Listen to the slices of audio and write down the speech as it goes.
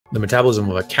the metabolism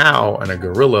of a cow and a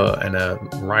gorilla and a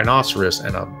rhinoceros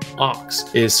and an ox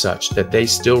is such that they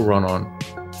still run on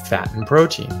fat and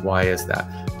protein. Why is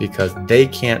that? Because they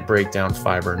can't break down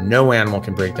fiber. No animal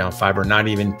can break down fiber, not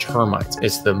even termites.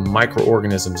 It's the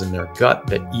microorganisms in their gut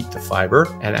that eat the fiber.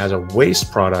 And as a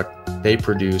waste product, they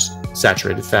produce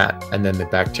saturated fat. And then the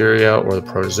bacteria or the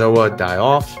protozoa die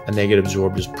off and they get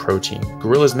absorbed as protein.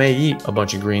 Gorillas may eat a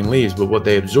bunch of green leaves, but what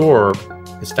they absorb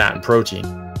is fat and protein.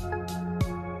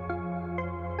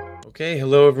 Okay,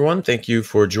 hello everyone. Thank you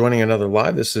for joining another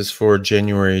live. This is for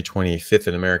January 25th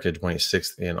in America,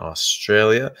 26th in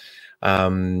Australia.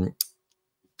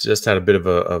 Just had a bit of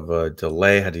a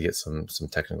delay, had to get some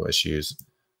technical issues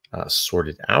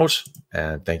sorted out.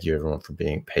 And thank you everyone for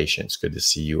being patient. It's good to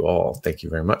see you all. Thank you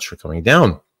very much for coming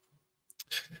down.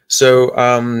 So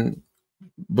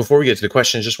before we get to the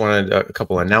questions, just wanted a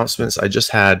couple of announcements. I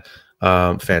just had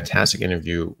a fantastic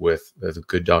interview with the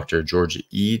good Dr. Georgia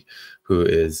Eid, who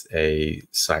is a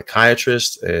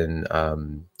psychiatrist, and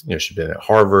she's been at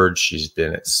Harvard, she's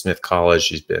been at Smith College,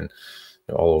 she's been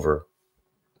all over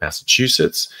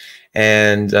Massachusetts,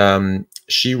 and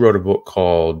she wrote a book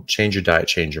called Change Your Diet,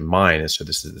 Change Your Mind. And so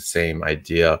this is the same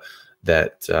idea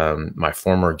that my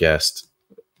former guest,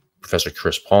 Professor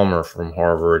Chris Palmer from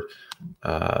Harvard,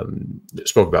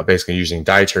 spoke about, basically using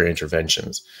dietary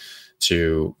interventions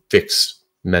to fix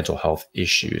mental health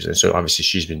issues. And so obviously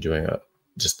she's been doing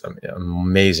just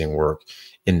amazing work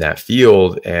in that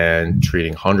field and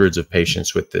treating hundreds of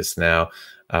patients with this now,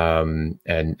 and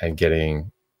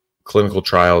getting clinical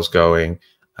trials going,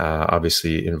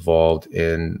 obviously involved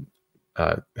in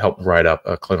helped write up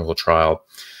a clinical trial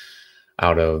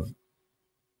out of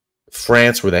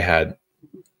France where they had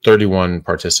 31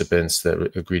 participants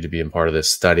that agreed to be in part of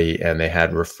this study, and they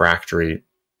had refractory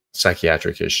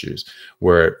psychiatric issues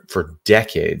where for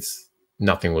decades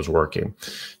nothing was working.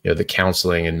 The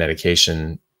counseling and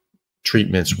medication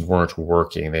treatments weren't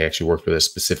working. They actually worked with a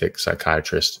specific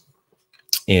psychiatrist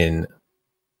in,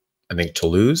 I think,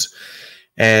 Toulouse,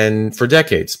 and for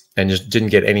decades, and just didn't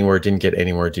get anywhere,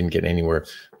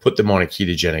 put them on a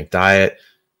ketogenic diet.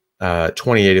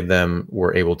 28 of them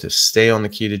were able to stay on the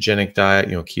ketogenic diet,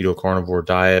 keto carnivore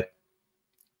diet,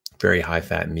 very high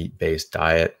fat meat based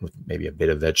diet with maybe a bit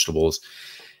of vegetables,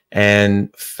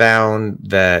 and found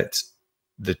that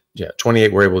the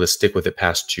 28 were able to stick with it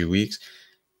past 2 weeks.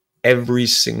 Every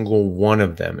single one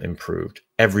of them improved,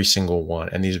 every single one.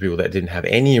 And these are people that didn't have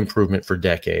any improvement for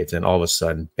decades, and all of a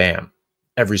sudden, bam,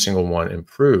 every single one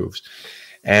improves.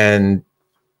 And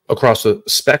across the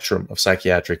spectrum of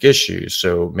psychiatric issues,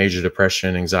 so major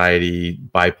depression, anxiety,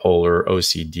 bipolar,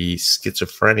 OCD,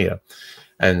 schizophrenia.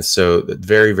 And so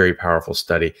very, very powerful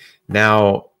study.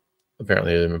 Now,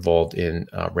 apparently they're involved in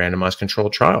randomized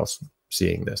controlled trials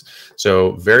seeing this.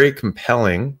 So very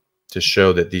compelling to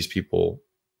show that these people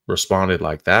responded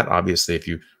like that. Obviously, if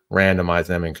you randomize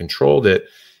them and controlled it,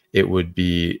 it would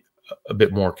be a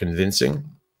bit more convincing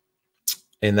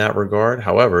in that regard.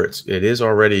 However, it is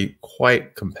already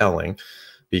quite compelling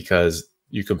because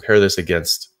you compare this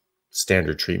against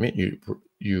standard treatment.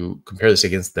 You compare this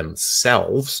against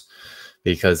themselves,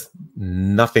 because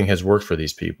nothing has worked for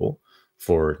these people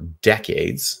for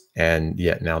decades, and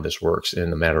yet now this works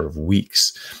in a matter of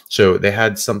weeks. So they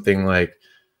had something like,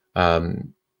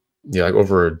 like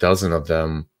over a dozen of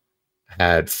them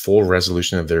had full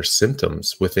resolution of their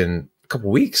symptoms within a couple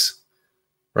weeks,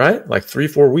 right? Like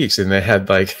 3-4 weeks, and they had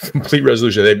like complete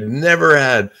resolution. They've never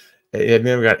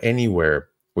got anywhere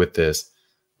with this,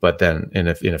 but then in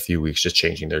a few weeks, just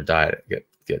changing their diet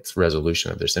gets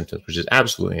resolution of their symptoms, which is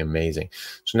absolutely amazing.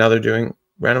 So now they're doing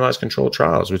randomized controlled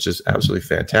trials, which is absolutely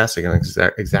fantastic, and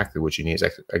exactly what you need,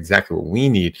 exactly what we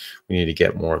need. We need to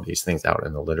get more of these things out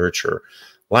in the literature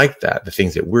like that, the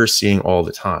things that we're seeing all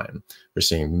the time. We're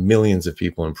seeing millions of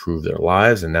people improve their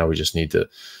lives, and now we just need to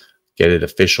get it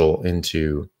official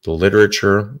into the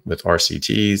literature with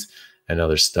RCTs and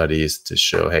other studies to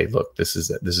show, hey, look, this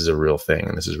is a real thing,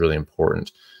 and this is really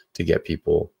important to get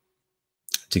people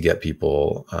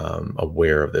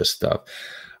aware of this stuff.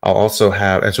 I'll also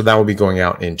have, and so that will be going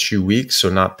out in 2 weeks. So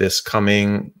not this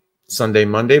coming Sunday,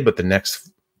 Monday, but the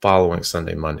next following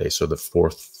Sunday, Monday. So the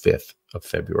 4th, 5th of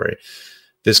February.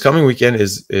 This coming weekend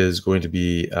is going to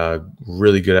be a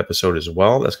really good episode as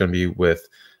well. That's going to be with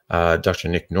Dr.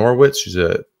 Nick Norwitz, who's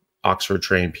a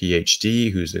Oxford-trained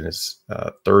PhD, who's in his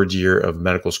 3rd year of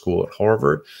medical school at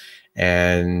Harvard,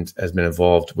 and has been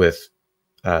involved with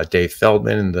Dave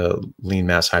Feldman and the lean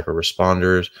mass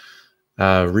hyperresponders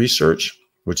research,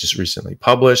 which is recently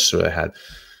published. So I had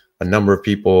a number of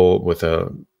people with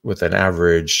an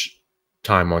average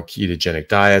time on ketogenic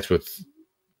diets with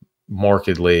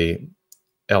markedly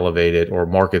elevated or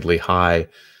markedly high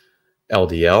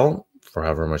LDL, for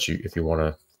however much if you want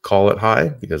to call it high,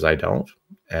 because I don't.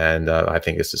 And I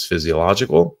think it's just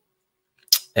physiological.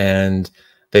 And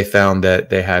they found that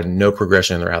they had no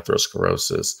progression in their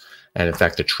atherosclerosis. And in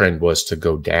fact, the trend was to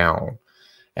go down.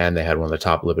 And they had one of the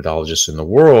top lipidologists in the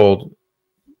world,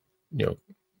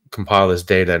 compile this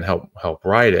data and help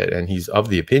write it. And he's of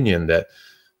the opinion that,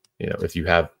 if you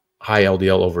have high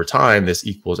LDL over time, this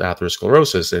equals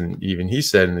atherosclerosis. And even he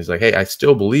said, and he's like, hey, I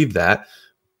still believe that,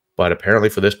 but apparently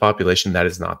for this population, that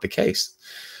is not the case.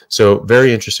 So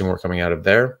very interesting work coming out of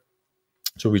there.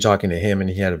 So we'll be talking to him, and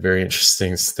he had a very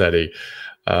interesting study,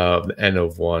 the N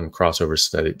of 1 crossover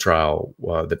study trial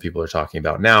that people are talking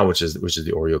about now, which is the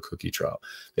Oreo cookie trial,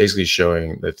 basically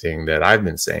showing the thing that I've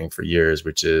been saying for years,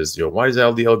 which is, why does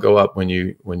LDL go up when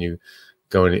you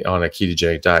go on a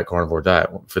ketogenic diet, carnivore diet?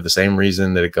 For the same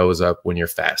reason that it goes up when you're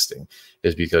fasting,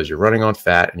 is because you're running on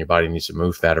fat and your body needs to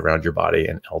move fat around your body,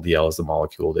 and LDL is the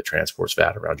molecule that transports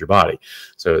fat around your body.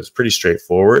 So it's pretty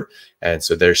straightforward. And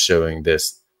so they're showing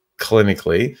this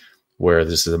clinically, where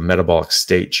this is a metabolic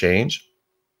state change.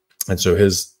 And so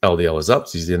his LDL is up.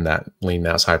 So he's in that lean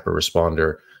mass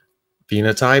hyperresponder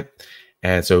phenotype.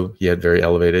 And so he had very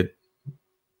elevated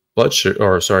blood sugar,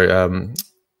 or sorry,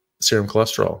 serum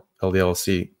cholesterol,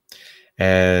 LDL-C.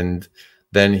 And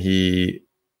then he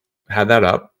had that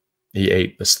up. He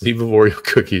ate a sleeve of Oreo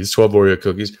cookies, 12 Oreo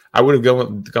cookies. I would have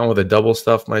gone with a double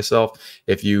stuff myself.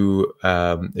 If you're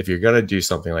going to do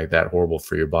something like that horrible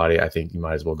for your body, I think you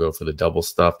might as well go for the double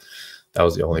stuff. That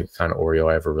was the only kind of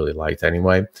Oreo I ever really liked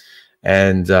anyway.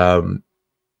 And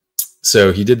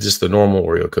so he did just the normal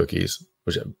Oreo cookies,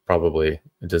 which is probably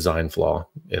a design flaw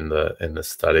in the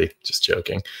study. Just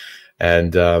joking.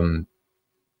 And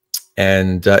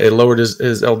it lowered his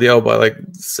LDL by like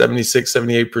 76,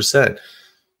 78%.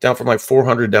 Down from like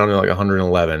 400 down to like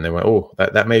 111. They went, oh,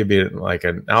 that may be like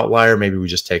an outlier. Maybe we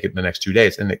just take it the next 2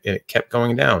 days. And it kept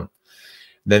going down.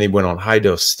 Then he went on high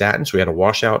dose statin. So we had a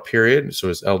washout period. So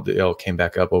his LDL came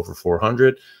back up over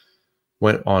 400.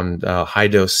 Went on high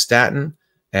dose statin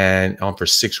and on for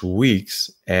 6 weeks.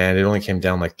 And it only came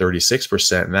down like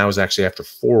 36%. And that was actually after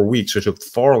 4 weeks. So it took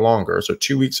far longer. So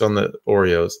 2 weeks on the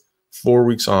Oreos, 4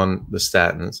 weeks on the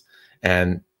statins.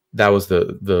 And that was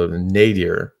the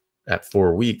nadir. At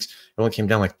 4 weeks, it only came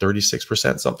down like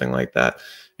 36%, something like that.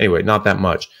 Anyway, not that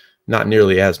much, not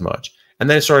nearly as much. And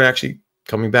then it started actually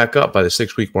coming back up. By the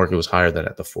 6 week mark, it was higher than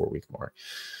at the 4 week mark.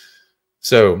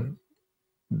 So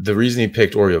the reason he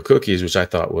picked Oreo cookies, which I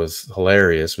thought was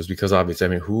hilarious, was because obviously, I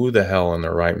mean, who the hell in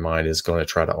their right mind is going to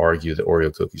try to argue that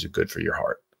Oreo cookies are good for your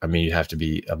heart? I mean, you have to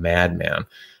be a madman.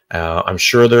 I'm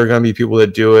sure there are going to be people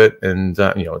that do it, and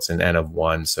it's an N of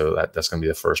 1, so that's going to be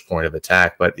the first point of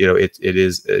attack. But it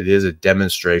is a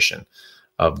demonstration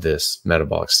of this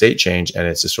metabolic state change, and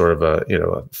it's a sort of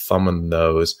a thumb in the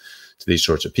nose to these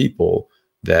sorts of people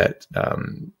that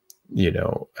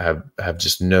have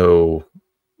just no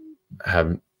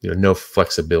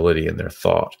flexibility in their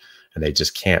thought, and they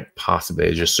just can't possibly.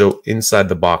 They're just so inside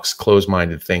the box,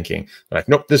 closed-minded thinking. They're like,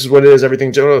 nope, this is what it is.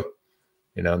 Everything's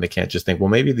and they can't just think, well,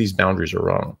 maybe these boundaries are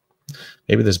wrong.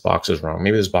 Maybe this box is wrong.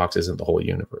 Maybe this box isn't the whole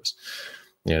universe.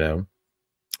 I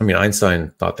mean, Einstein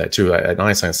thought that too. At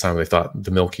Einstein's time, they thought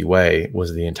the Milky Way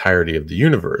was the entirety of the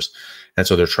universe. And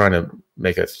so they're trying to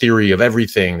make a theory of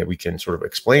everything that we can sort of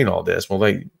explain all this. Well,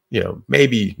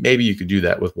 maybe you could do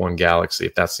that with one galaxy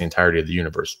if that's the entirety of the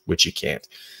universe, which you can't.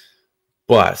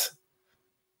 But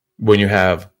when you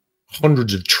have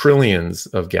hundreds of trillions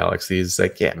of galaxies,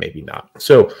 like, yeah, maybe not.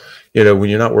 So, when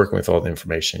you're not working with all the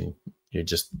information,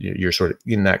 you're sort of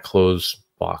in that closed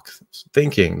box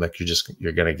thinking, like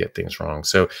you're going to get things wrong.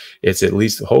 So it's at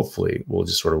least, hopefully, we'll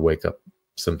just sort of wake up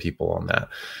some people on that.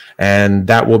 And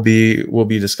we'll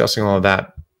be discussing all of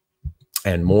that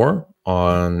and more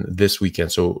on this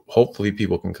weekend. So hopefully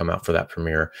people can come out for that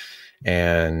premiere,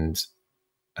 and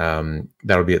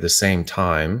that'll be at the same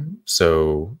time.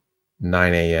 So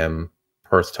 9 a.m.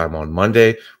 Perth time on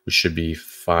Monday, which should be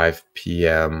 5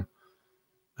 p.m.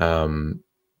 On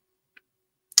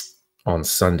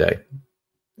Sunday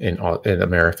in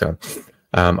America.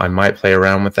 I might play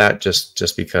around with that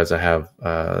just because I have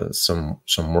some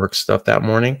work stuff that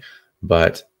morning.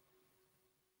 But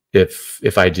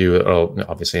if I do, I'll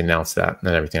obviously announce that and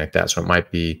everything like that. So it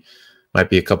might be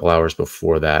a couple hours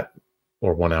before that,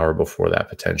 or 1 hour before that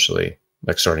potentially,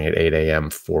 like starting at 8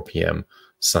 a.m., 4 p.m.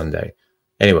 Sunday.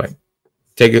 Anyway,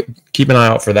 keep an eye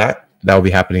out for that. That will be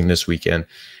happening this weekend,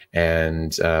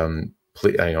 and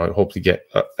please, I hope to get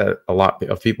a lot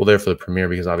of people there for the premiere,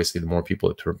 because obviously the more people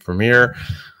at the premiere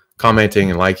commenting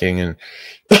and liking and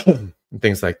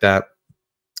things like that,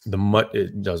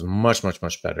 it does much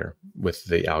better with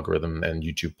the algorithm, and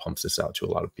YouTube pumps this out to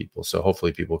a lot of people. So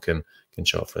hopefully people can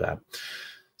show up for that.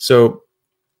 So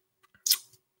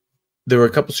there were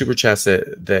a couple super chats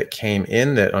that came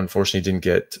in that unfortunately didn't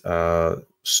get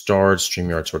starred.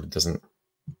 StreamYard sort of doesn't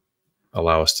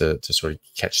allow us to sort of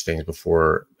catch things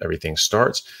before everything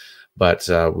starts, but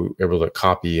we were able to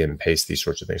copy and paste these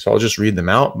sorts of things. So I'll just read them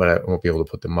out, but I won't be able to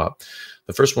put them up.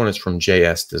 The first one is from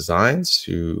JS Designs,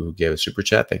 who gave a super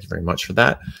chat. Thank you very much for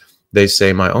that. They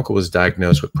say, my uncle was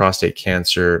diagnosed with prostate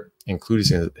cancer,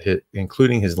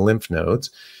 including his lymph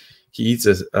nodes. He eats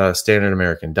a standard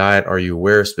American diet. Are you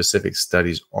aware of specific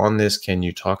studies on this? Can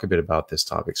you talk a bit about this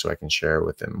topic so I can share it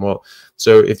with him? Well,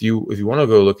 so if you want to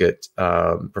go look at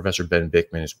Professor Ben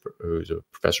Bickman, who's a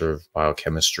professor of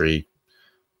biochemistry,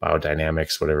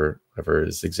 biodynamics, whatever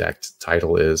his exact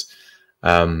title is,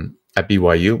 at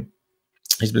BYU,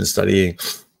 he's been studying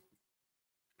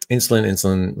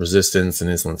insulin resistance, and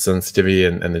insulin sensitivity,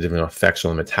 and the different effects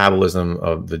on the metabolism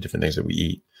of the different things that we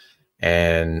eat,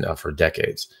 and for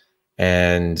decades.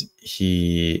 And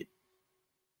he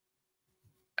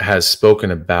has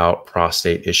spoken about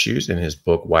prostate issues in his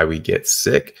book, Why We Get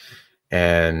Sick.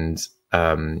 And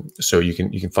so you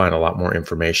can find a lot more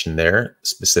information there,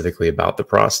 specifically about the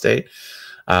prostate,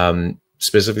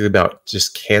 specifically about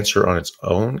just cancer on its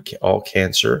own. All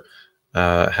cancer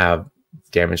have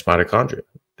damaged mitochondria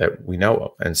that we know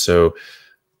of. And so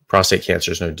prostate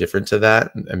cancer is no different to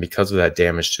that. And because of that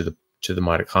damage to the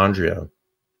mitochondria,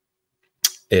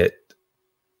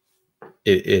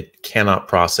 it cannot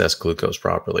process glucose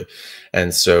properly.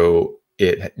 And so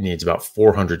it needs about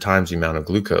 400 times the amount of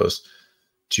glucose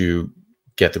to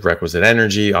get the requisite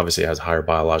energy. Obviously, it has higher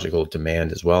biological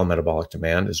demand as well, metabolic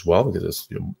demand as well, because it's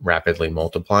rapidly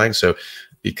multiplying. So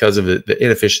because of the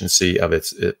inefficiency of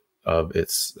its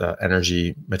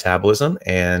energy metabolism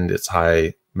and its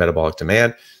high metabolic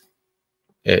demand,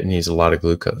 it needs a lot of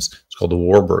glucose. It's called the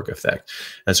Warburg effect.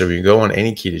 And so if you go on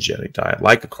any ketogenic diet,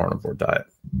 like a carnivore diet,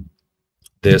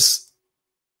 this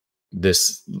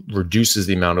reduces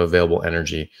the amount of available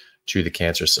energy to the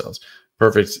cancer cells.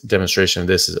 Perfect demonstration of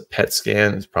this is a PET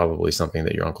scan. It's probably something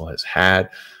that your uncle has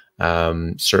had.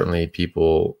 Certainly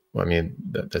people, I mean,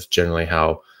 that's generally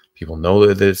how people know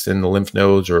that it's in the lymph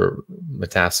nodes or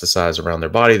metastasize around their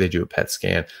body. They do a PET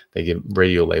scan. They give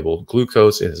radio-labeled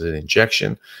glucose as an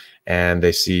injection, and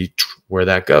they see where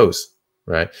that goes,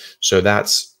 right? So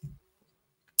that's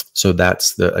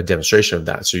a demonstration of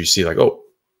that. So you see like, oh,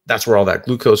 that's where all that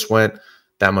glucose went.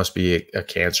 That must be a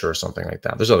cancer or something like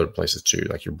that. There's other places too,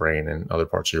 like your brain and other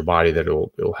parts of your body that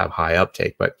it'll have high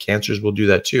uptake, but cancers will do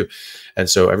that too. And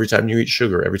so every time you eat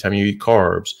sugar, every time you eat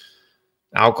carbs,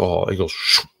 alcohol, it goes,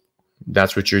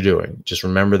 that's what you're doing. Just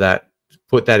remember that,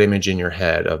 put that image in your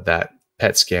head of that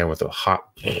PET scan with a hot,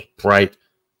 bright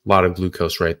lot of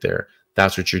glucose right there.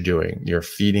 That's what you're doing. You're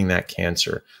feeding that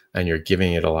cancer and you're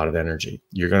giving it a lot of energy.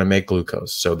 You're going to make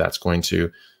glucose. So that's going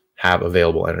to have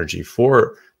available energy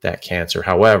for that cancer.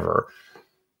 However,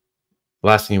 the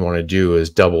last thing you want to do is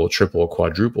double, triple,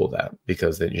 quadruple that,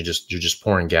 because then you're just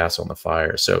pouring gas on the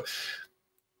fire. So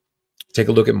take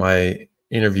a look at my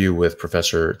interview with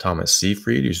Professor Thomas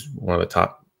Seyfried, who's one of the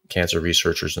top cancer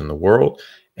researchers in the world,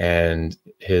 and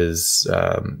his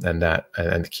and the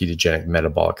ketogenic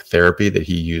metabolic therapy that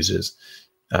he uses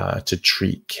to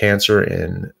treat cancer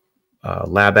in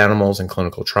lab animals and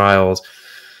clinical trials.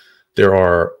 There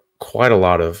are quite a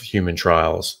lot of human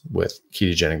trials with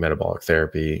ketogenic metabolic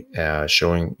therapy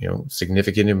showing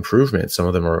significant improvement. Some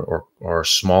of them are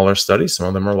smaller studies, some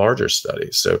of them are larger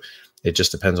studies. So it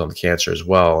just depends on the cancer as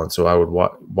well. And so I would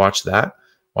watch that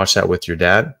with your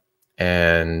dad,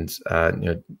 and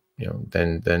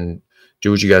then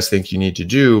do what you guys think you need to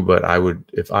do. But I would,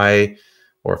 if I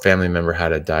or a family member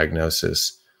had a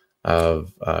diagnosis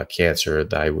of cancer,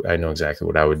 that I know exactly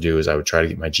what I would do is I would try to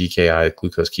get my GKI,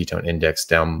 glucose ketone index,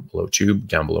 down below 2,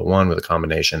 down below 1, with a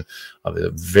combination of a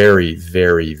very,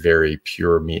 very, very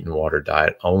pure meat and water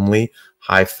diet only,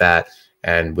 high fat,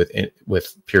 and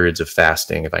with periods of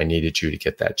fasting if I needed to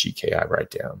get that GKI right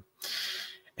down.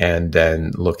 And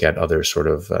then look at other sort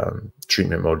of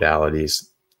treatment modalities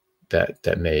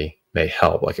that may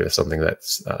help, like if it's something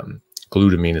that's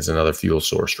glutamine is another fuel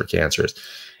source for cancers.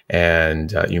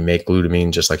 And you make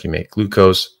glutamine just like you make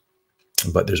glucose,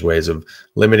 but there's ways of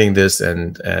limiting this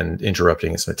and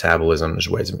interrupting its metabolism. There's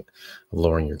ways of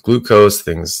lowering your glucose,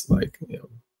 things like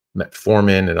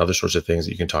metformin and other sorts of things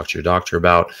that you can talk to your doctor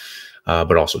about,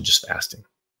 but also just fasting,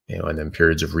 and then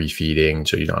periods of refeeding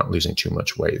so you're not losing too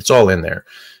much weight. It's all in there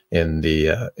in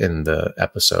the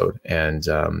episode, and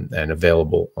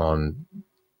available on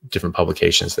different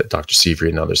publications that Dr. Severy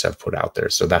and others have put out there.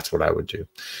 So that's what I would do.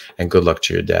 And good luck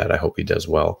to your dad. I hope he does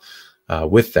well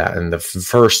with that. And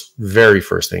the very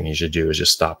first thing he should do is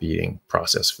just stop eating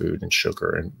processed food and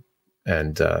sugar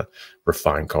and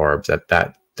refined carbs.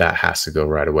 That has to go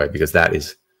right away, because that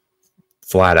is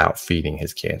flat out feeding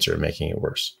his cancer and making it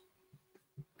worse.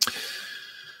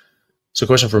 So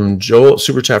question from Joel,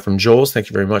 super chat from Joel's. Thank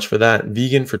you very much for that.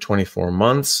 Vegan for 24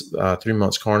 months, 3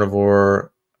 months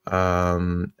carnivore,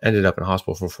 ended up in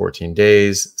hospital for 14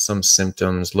 days. Some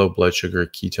symptoms: low blood sugar,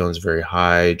 ketones very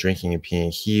high, drinking and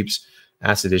peeing heaps,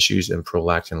 acid issues, and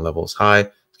prolactin levels high.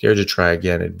 Scared to try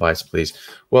again. Advice, please.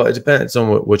 Well, it depends on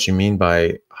what you mean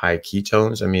by high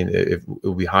ketones. I mean, it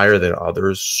will be higher than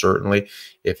others, certainly.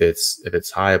 If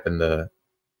it's high up in the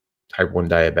type 1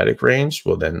 diabetic range,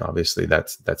 well, then obviously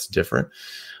that's different.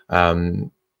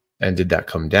 And did that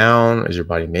come down? Is your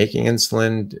body making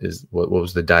insulin? What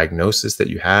was the diagnosis that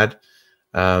you had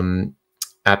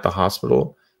at the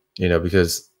hospital? You know,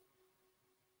 because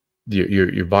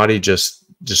your body just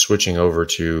switching over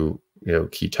to, you know,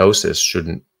 ketosis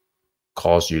shouldn't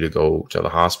cause you to go to the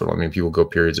hospital. I mean, people go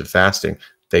periods of fasting,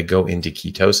 they go into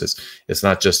ketosis. It's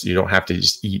not just, you don't have to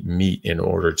just eat meat in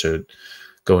order to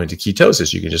go into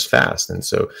ketosis. You can just fast. And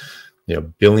so, you know,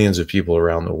 billions of people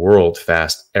around the world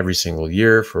fast every single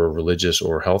year for religious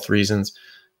or health reasons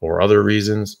or other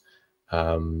reasons.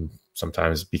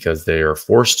 Sometimes because they are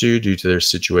forced to, due to their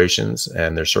situations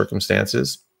and their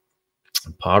circumstances,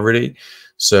 poverty.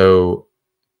 So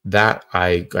that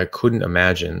I couldn't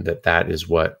imagine that is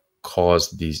what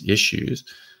caused these issues.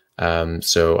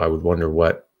 So I would wonder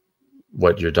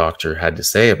what your doctor had to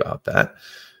say about that.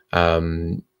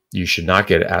 You should not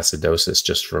get acidosis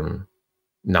just from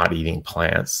not eating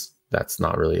plants. That's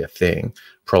not really a thing.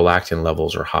 Prolactin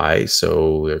levels are high,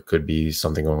 so there could be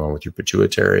something going on with your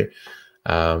pituitary.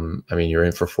 I mean, you're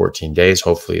in for 14 days.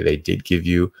 Hopefully they did give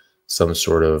you some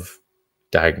sort of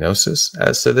diagnosis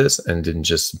as to this and didn't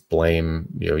just blame,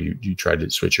 you know, you tried to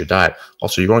switch your diet.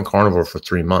 Also, you're on carnivore for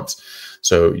 3 months.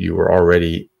 So you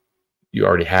already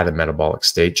had a metabolic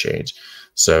state change.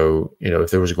 So, you know,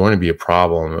 if there was going to be a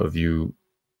problem of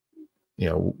you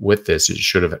know, with this, it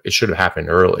should have happened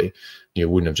early. You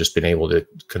wouldn't have just been able to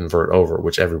convert over,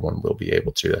 which everyone will be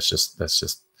able to. That's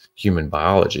just human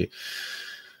biology.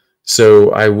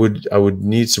 So I would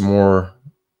need some more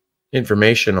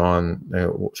information on, you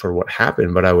know, sort of what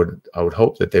happened, but I would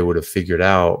hope that they would have figured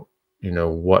out, you know,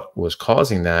 what was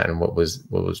causing that and what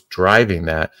was driving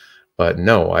that. But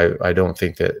no, I don't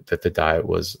think that the diet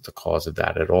was the cause of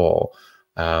that at all.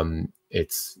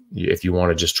 It's, if you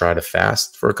want to just try to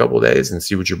fast for a couple of days and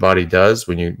see what your body does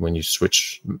when you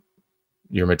switch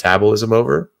your metabolism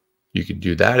over, you could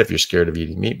do that if you're scared of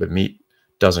eating meat. But meat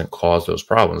doesn't cause those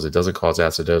problems. It doesn't cause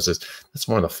acidosis. That's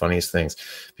one of the funniest things.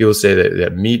 People say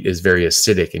that meat is very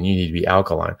acidic and you need to be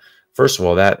alkaline. First of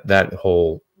all, that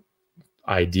whole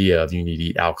idea of you need to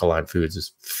eat alkaline foods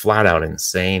is flat out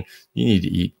insane. You need to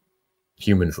eat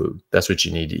human food. That's what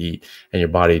you need to eat. And your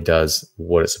body does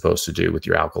what it's supposed to do with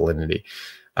your alkalinity.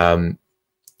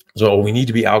 So we need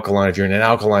to be alkaline. If you're in an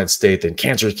alkaline state, then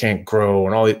cancers can't grow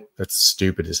and all that. That's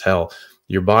stupid as hell.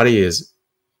 Your body is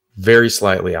very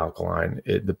slightly alkaline.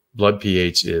 The blood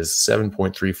pH is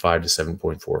 7.35 to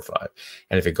 7.45.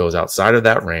 And if it goes outside of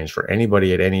that range for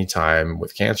anybody at any time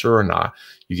with cancer or not,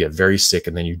 you get very sick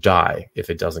and then you die if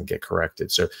it doesn't get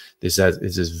corrected. So this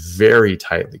is very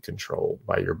tightly controlled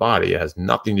by your body. It has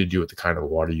nothing to do with the kind of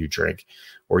water you drink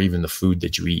or even the food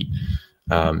that you eat,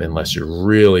 unless you're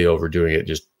really overdoing it,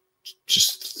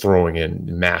 just throwing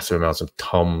in massive amounts of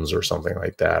Tums or something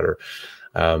like that. Or,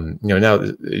 you know, now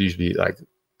it used to be like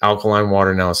alkaline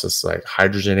water. Now it's just like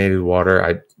hydrogenated water.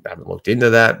 I haven't looked into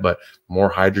that, but more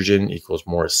hydrogen equals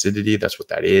more acidity. That's what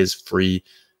that is. Free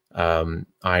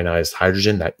ionized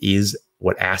hydrogen. That is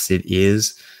what acid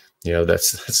is. You know,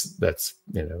 that's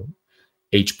you know,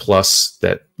 H plus,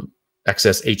 that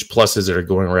excess H pluses that are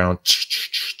going around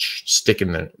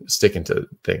sticking to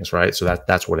things, right? So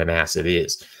that's what an acid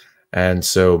is. And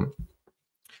so,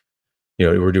 you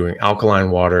know, we're doing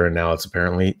alkaline water and now it's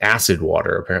apparently acid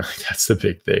water. Apparently that's the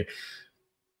big thing.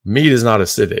 Meat is not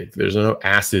acidic. There's no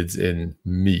acids in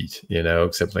meat, you know,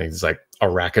 except things like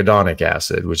arachidonic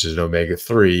acid, which is an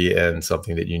omega-3 and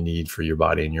something that you need for your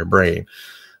body and your brain.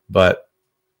 But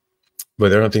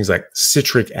there are things like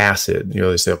citric acid. You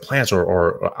know, they say plants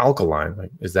are alkaline.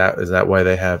 Like, is that why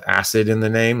they have acid in the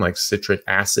name, like citric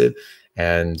acid?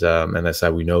 And that's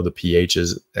how we know the pH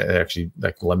is actually,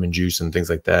 like lemon juice and things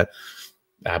like that,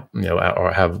 you know,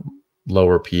 or have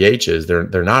lower pHs.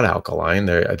 They're not alkaline.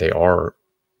 They are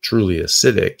truly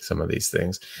acidic. Some of these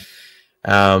things.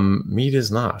 Meat is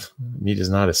not. Meat is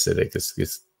not acidic.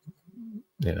 It's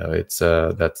You know, it's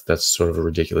that's sort of a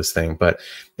ridiculous thing. But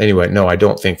anyway, no, I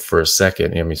don't think for a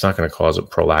second. I mean, it's not going to cause a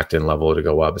prolactin level to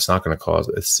go up. It's not going to cause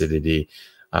acidity.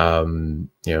 You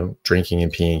know, drinking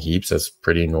and peeing heaps, that's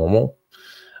pretty normal.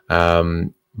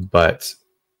 But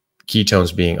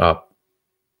ketones being up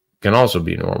can also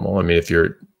be normal. I mean, if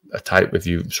you're if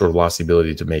you sort of lost the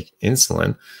ability to make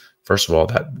insulin, first of all,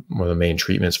 that one of the main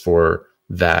treatments for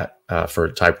that,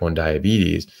 for type 1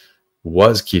 diabetes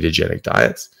was ketogenic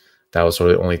diets. That was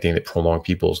sort of the only thing that prolonged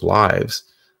people's lives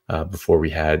before we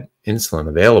had insulin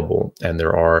available. And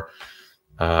there are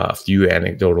a few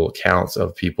anecdotal accounts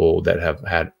of people that have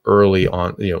had early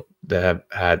on, you know, that have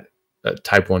had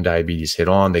type 1 diabetes hit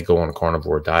on, they go on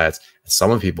carnivore diets. And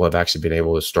some people have actually been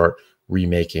able to start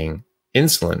remaking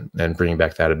insulin and bringing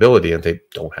back that ability, and they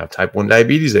don't have type 1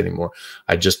 diabetes anymore.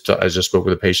 I just spoke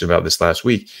with a patient about this last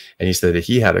week, and he said that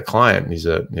he had a client, and he's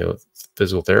a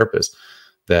physical therapist,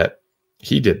 that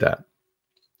he did that.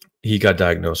 He got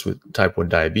diagnosed with type 1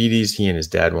 diabetes. He and his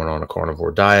dad went on a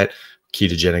carnivore diet,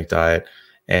 ketogenic diet,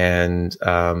 and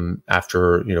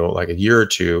after like a year or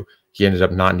two, he ended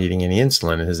up not needing any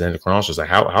insulin. And his endocrinologist was like,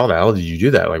 how the hell did you do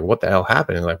that? Like, what the hell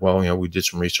happened? And like, well, we did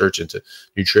some research into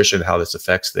nutrition, how this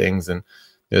affects things, and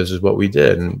this is what we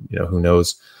did. And who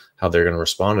knows how they're going to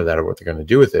respond to that or what they're going to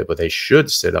do with it, but they should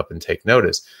sit up and take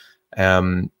notice.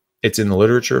 It's in the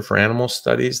literature for animal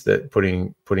studies that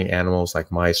putting animals like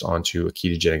mice onto a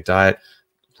ketogenic diet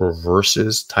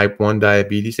reverses type 1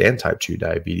 diabetes and type 2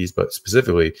 diabetes, but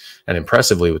specifically and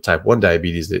impressively with type 1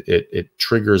 diabetes, it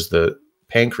triggers the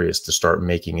pancreas to start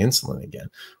making insulin again,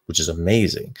 which is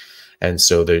amazing. And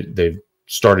so they've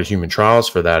started human trials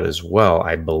for that as well.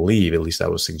 I believe, at least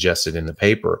that was suggested in the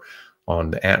paper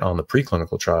on the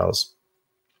preclinical trials,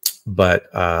 but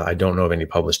I don't know of any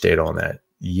published data on that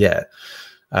yet.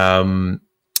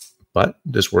 But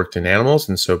this worked in animals,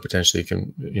 and so potentially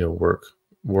can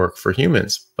work for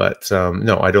humans. But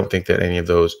no, I don't think that any of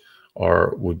those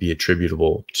would be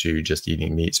attributable to just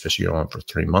eating meat, especially on for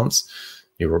 3 months.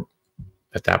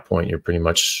 At that point, you're pretty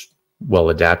much well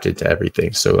adapted to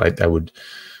everything. So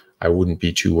I wouldn't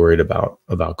be too worried about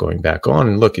going back on.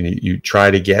 And look, and you try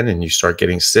it again and you start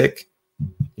getting sick,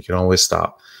 you can always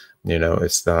stop.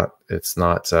 It's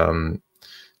not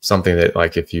something that,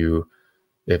 like, if you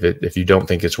don't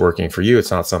think it's working for you,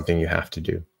 it's not something you have to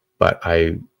do. But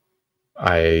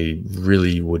I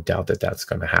really would doubt that that's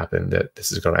going to happen, that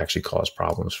this is going to actually cause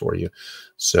problems for you.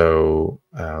 So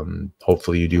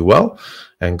hopefully you do well,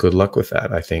 and good luck with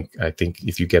that. I think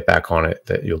if you get back on it,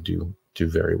 that you'll do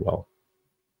very well.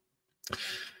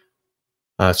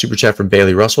 Super chat from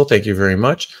Bailey Russell. Thank you very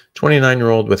much.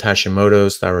 29-year-old with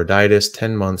Hashimoto's, thyroiditis,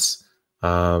 10 months,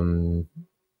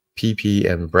 PP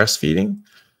and breastfeeding.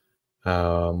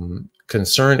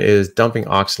 Concern is dumping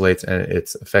oxalates and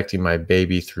it's affecting my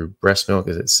baby through breast milk.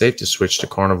 Is it safe to switch to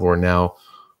carnivore now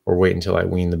or wait until I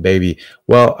wean the baby?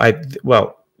 Well,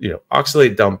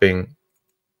 oxalate dumping,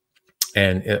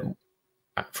 and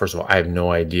first of all, I have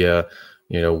no idea,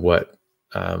 what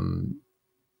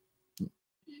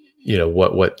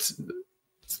what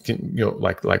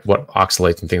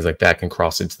oxalates and things like that can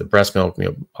cross into the breast milk.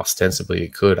 Ostensibly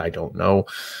it could. I don't know.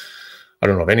 I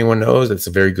don't know if anyone knows. It's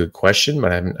a very good question,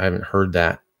 but I haven't heard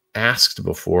that asked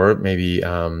before. Maybe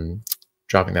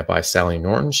dropping that by Sally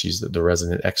Norton. She's the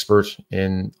resident expert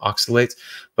in oxalates.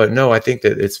 But no, I think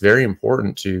that it's very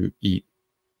important to eat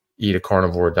a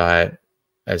carnivore diet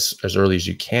as early as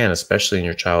you can, especially in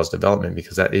your child's development,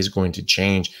 because that is going to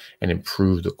change and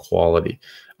improve the quality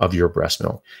of your breast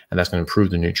milk, and that's going to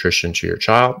improve the nutrition to your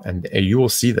child. And you will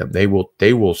see them; they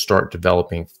will start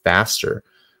developing faster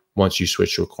once you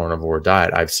switch to a carnivore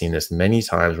diet. I've seen this many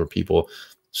times where people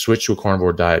switch to a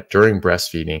carnivore diet during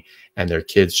breastfeeding, and their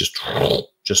kids just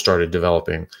started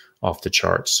developing off the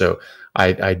charts. So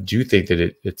I do think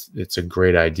that it's a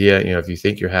great idea. If you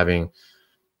think you're having,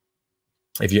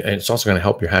 and it's also going to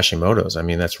help your Hashimoto's. I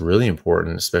mean, that's really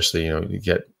important, especially you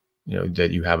get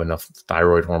that you have enough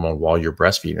thyroid hormone while you're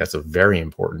breastfeeding. That's a very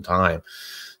important time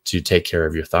to take care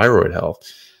of your thyroid health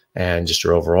and just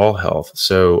your overall health.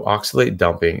 So oxalate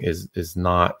dumping is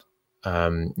not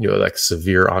like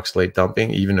severe oxalate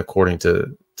dumping, even according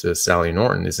to Sally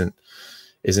Norton,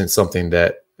 isn't something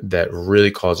that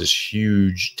really causes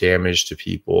huge damage to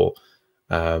people.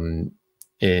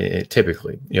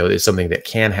 Typically, it's something that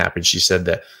can happen. She said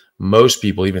that most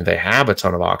people, even if they have a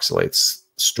ton of oxalates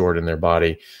stored in their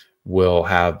body, will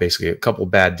have basically a couple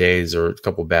bad days or a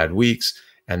couple bad weeks,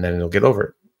 and then they'll get over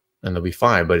it and they'll be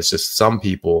fine. But it's just some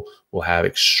people will have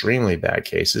extremely bad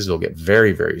cases. They'll get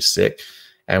very, very sick.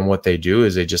 And what they do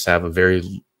is they just have a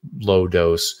very low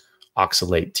dose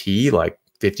oxalate tea, like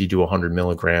 50 to 100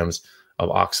 milligrams of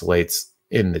oxalates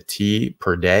in the tea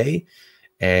per day,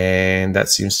 and that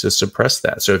seems to suppress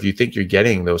that. So if you think you're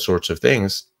getting those sorts of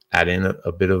things, add in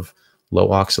a bit of low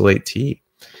oxalate tea,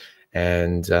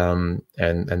 and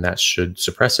that should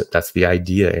suppress it. That's the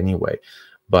idea anyway.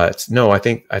 But no, I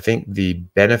think the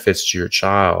benefits to your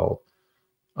child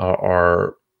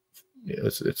are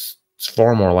it's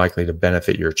far more likely to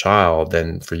benefit your child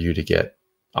than for you to get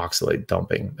oxalate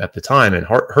dumping at the time and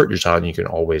hurt your child. And you can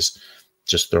always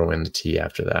just throw in the tea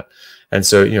after that. And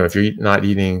so, you know, if you're not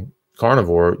eating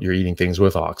carnivore, you're eating things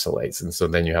with oxalates. And so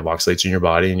then you have oxalates in your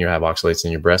body, and you have oxalates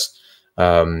in your breast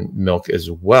milk as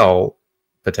well,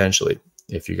 potentially.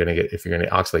 If you're going to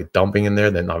get oxalate dumping in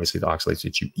there, then obviously the oxalates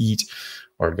that you eat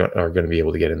are going to be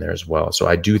able to get in there as well. So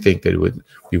I do think that it would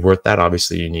be worth that.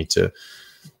 Obviously, you need to,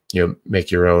 you know,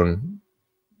 make your own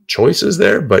choices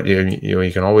there, but you know,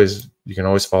 you can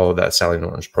always follow that Sally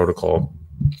Norton's protocol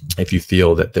if you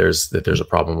feel that there's a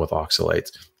problem with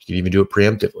oxalates. You can even do it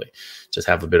preemptively. Just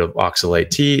have a bit of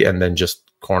oxalate tea and then just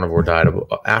carnivore diet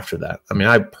after that. I mean,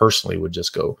 I personally would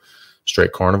just go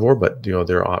straight carnivore, but you know,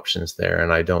 there are options there,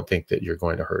 and I don't think that you're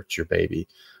going to hurt your baby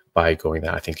by going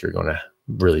that. I think you're going to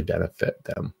really benefit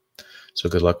them. So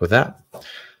good luck with that.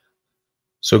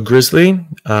 So Grizzly,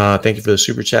 thank you for the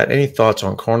super chat. Any thoughts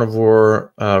on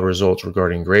carnivore results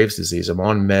regarding Graves' disease? I'm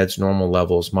on meds, normal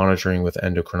levels, monitoring with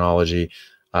endocrinology.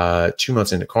 2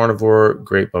 months into carnivore,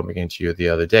 great bumping into you the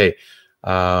other day.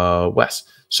 Wes.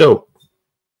 So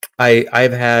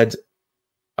I've had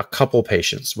a couple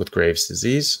patients with Graves'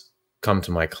 disease come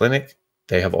to my clinic.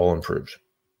 They have all improved.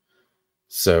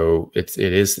 So it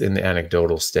is in the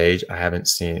anecdotal stage. I haven't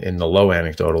seen in the low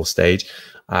anecdotal stage.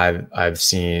 I've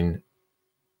seen,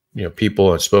 you know,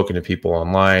 people and spoken to people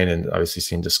online, and obviously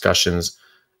seen discussions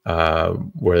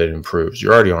where it improves.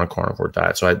 You're already on a carnivore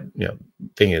diet, so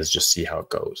thing is just see how it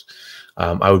goes.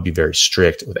 I would be very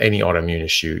strict with any autoimmune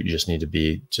issue. You just need to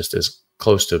be just as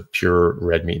close to pure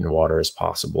red meat and water as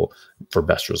possible for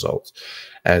best results.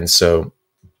 And so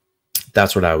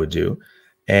that's what I would do,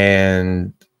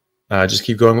 and just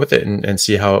keep going with it and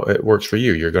see how it works for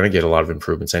you. You're going to get a lot of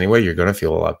improvements anyway. You're going to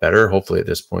feel a lot better. Hopefully at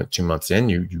this point, 2 months in,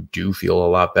 you do feel a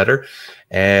lot better,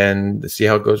 and see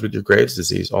how it goes with your Graves'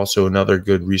 disease. Also, another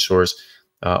good resource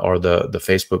are the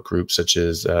Facebook groups such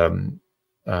as Zero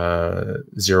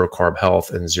Carb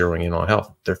Health and Zeroing In on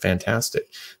Health. They're fantastic.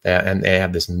 And they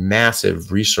have this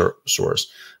massive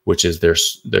resource, which is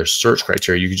their search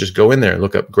criteria. You can just go in there and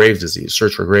look up Graves' disease,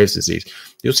 search for Graves' disease.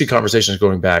 You'll see conversations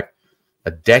going back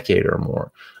a decade or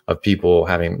more of people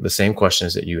having the same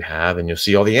questions that you have, and you'll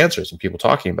see all the answers and people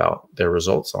talking about their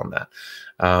results on that.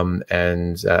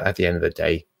 At the end of the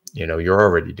day, you know, you're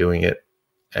already doing it.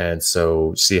 And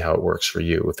so see how it works for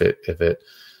you. If it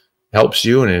helps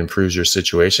you and it improves your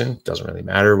situation, doesn't really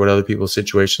matter what other people's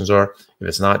situations are. If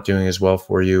it's not doing as well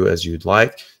for you as you'd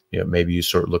like, you know, maybe you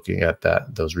start looking at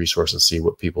those resources, see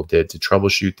what people did to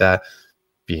troubleshoot that,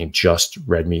 being just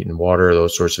red meat and water,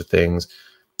 those sorts of things,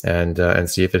 and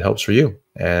see if it helps for you.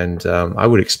 And I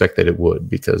would expect that it would,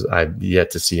 because I've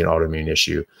yet to see an autoimmune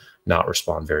issue not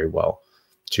respond very well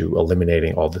to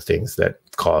eliminating all the things that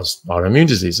cause autoimmune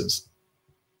diseases.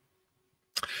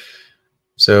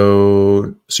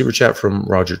 So super chat from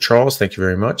Roger Charles. Thank you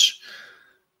very much.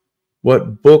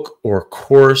 What book or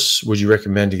course would you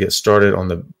recommend to get started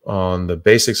on the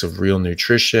basics of real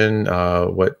nutrition?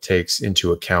 What takes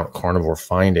into account carnivore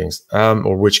findings,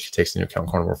 or which takes into account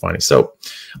carnivore findings? So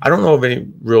I don't know of any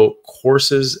real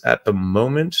courses at the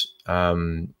moment.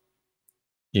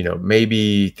 You know,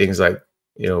 maybe things like,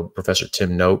 you know, Professor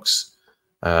Tim Noakes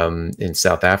in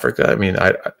South Africa. I mean,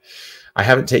 I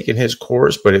haven't taken his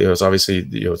course, but it was obviously,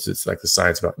 you know, it's like the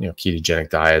science about, you know, ketogenic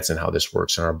diets and how this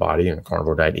works in our body. And a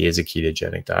carnivore diet is a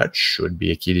ketogenic diet, should be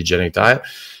a ketogenic diet.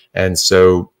 And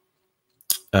so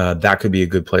that could be a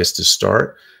good place to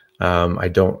start. I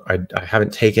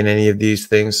haven't taken any of these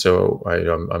things, so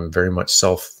I'm very much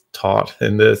self-taught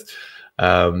in this.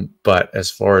 But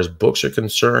as far as books are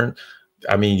concerned,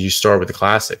 I mean, you start with the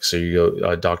classics. So you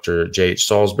go Dr. J.H.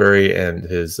 Salisbury and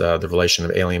his The Relation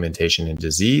of Alimentation and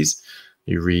Disease.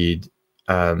 You read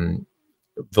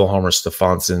Wilhelmer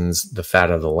Stefansson's The Fat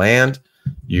of the Land.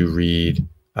 You read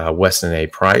Weston A.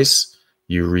 Price.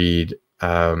 You read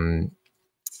Dr.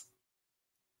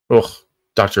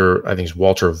 I think it's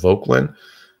Walter Vogelin.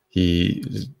 He,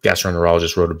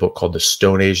 gastroenterologist, wrote a book called The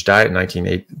Stone Age Diet,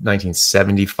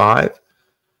 1975.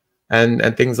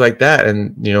 And things like that.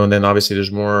 And, you know, and then obviously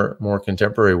there's more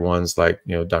contemporary ones like,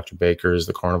 you know, Dr. Baker's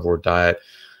The Carnivore Diet.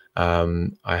 I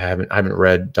haven't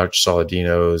read Dr.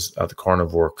 Saladino's The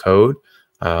Carnivore Code,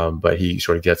 but he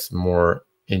sort of gets more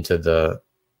into the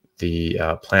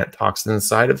plant toxin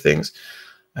side of things.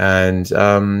 And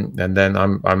then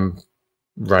I'm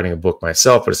writing a book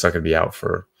myself, but it's not going to be out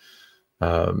for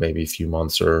maybe a few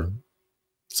months or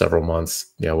several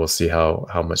months. We'll see how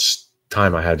much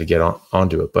time I had to get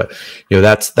onto it. But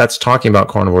that's talking about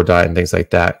carnivore diet and things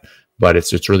like that. But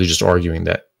it's really just arguing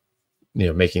that,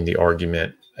 making the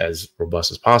argument as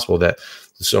robust as possible that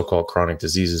the so-called chronic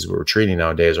diseases we're treating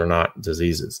nowadays are not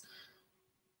diseases.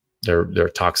 They're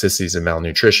toxicities and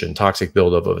malnutrition, toxic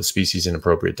buildup of a species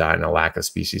inappropriate diet, and a lack of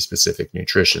species-specific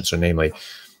nutrition. So namely,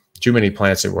 too many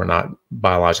plants that we're not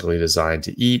biologically designed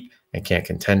to eat and can't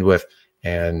contend with,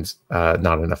 and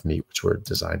not enough meat, which we're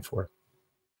designed for.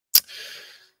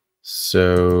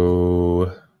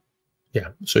 So yeah,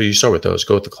 so you start with those.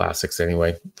 Go with the classics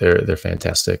anyway. They're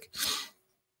fantastic.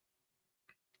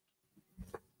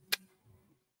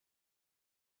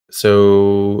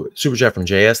 So super chat from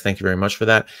JS, thank you very much for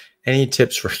that. Any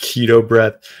tips for keto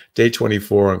breath? Day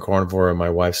 24 on carnivore, and my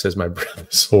wife says my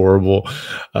breath is horrible.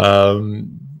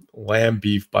 Lamb,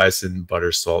 beef, bison,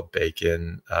 butter, salt,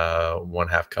 bacon,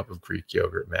 1/2 cup of Greek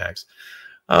yogurt max.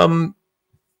 That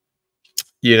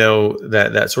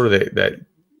sort of that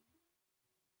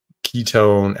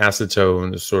ketone,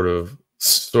 acetone sort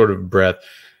of breath.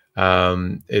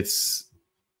 It's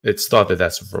thought that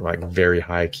that's for like very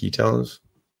high ketones,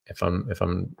 if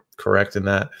I'm correct in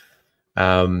that.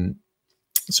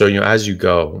 So as you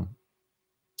go,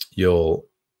 you'll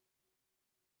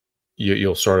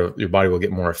sort of, your body will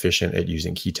get more efficient at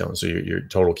using ketones. So your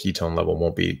total ketone level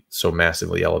won't be so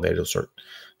massively elevated. It'll start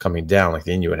coming down. Like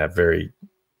the Inuit have very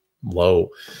low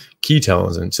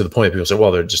ketones, and to the point that people say,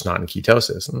 well, they're just not in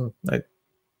ketosis. And I'm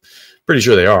pretty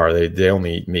sure they are. They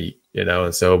only eat meat,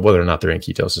 and so whether or not they're in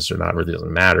ketosis or not really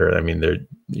doesn't matter. I mean,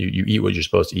 you eat what you're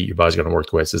supposed to eat. Your body's going to work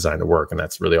the way it's designed to work, and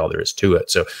that's really all there is to it.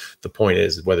 So the point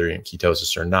is, whether you're in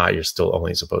ketosis or not, you're still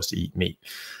only supposed to eat meat.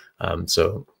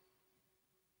 So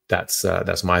that's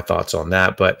my thoughts on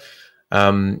that. But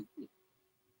of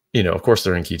course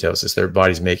they're in ketosis. Their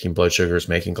body's making blood sugars,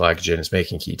 making glycogen, it's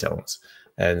making ketones.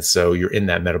 And so you're in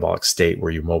that metabolic state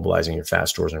where you're mobilizing your fat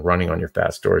stores and running on your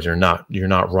fat stores. You're not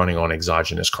running on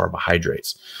exogenous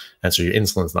carbohydrates. And so your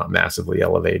insulin's not massively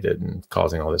elevated and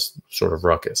causing all this sort of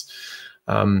ruckus.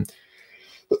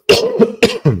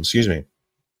 Excuse me.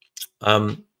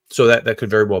 So that could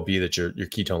very well be that your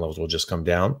ketone levels will just come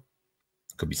down.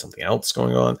 Could be something else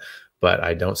going on, but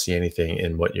I don't see anything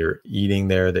in what you're eating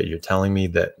there that you're telling me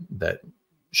that you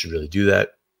should really do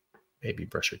that. Maybe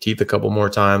brush your teeth a couple more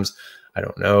times. I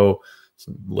don't know,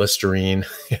 some Listerine,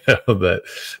 but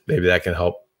maybe that can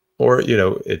help. Or,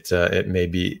 it may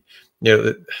be,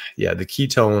 the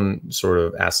ketone sort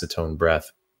of acetone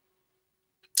breath.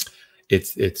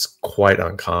 It's quite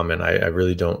uncommon. I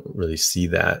really don't really see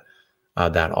that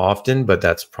that often, but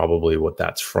that's probably what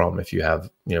that's from. If you have,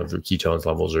 if your ketones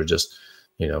levels are just,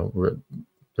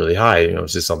 really high,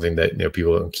 it's just something that,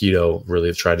 people in keto really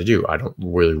have tried to do. I don't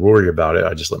really worry about it.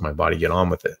 I just let my body get on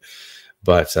with it.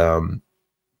 But, that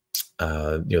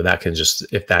can just,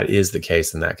 if that is the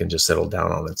case, then that can just settle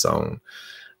down on its own.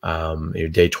 Your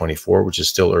day 24, which is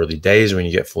still early days, when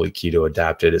you get fully keto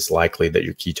adapted, it's likely that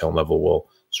your ketone level will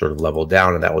sort of level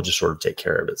down, and that will just sort of take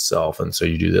care of itself. And so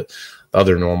you do the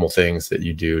other normal things that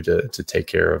you do to take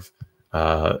care of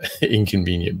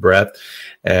inconvenient breath,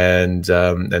 and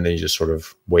then you just sort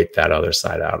of wait that other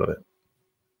side out of it.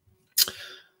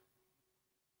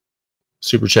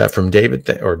 Super chat from David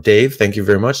Dave. Thank you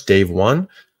very much. Dave 1.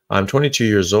 I'm 22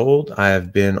 years old. I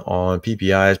have been on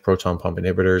PPIs, proton pump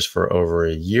inhibitors, for over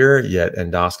a year, yet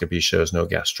endoscopy shows no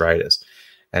gastritis.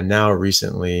 And now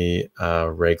recently,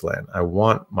 Reglan. I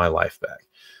want my life back,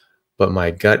 but my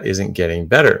gut isn't getting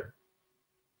better.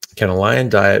 Can a lion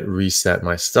diet reset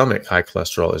my stomach? High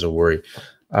cholesterol is a worry.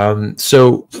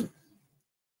 So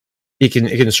it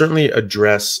can certainly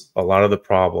address a lot of the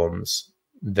problems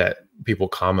that people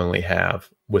commonly have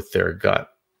with their gut.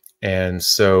 And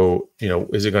so,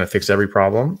 is it going to fix every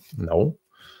problem? No,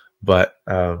 but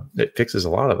it fixes a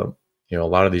lot of them. A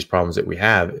lot of these problems that we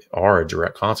have are a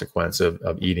direct consequence of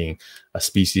eating a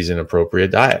species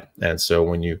inappropriate diet. And so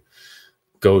when you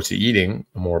go to eating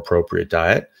a more appropriate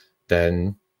diet,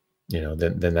 then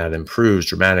then that improves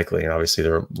dramatically. And obviously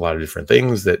there are a lot of different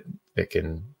things that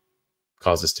can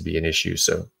cause this to be an issue.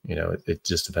 So, it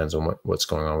just depends on what's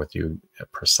going on with you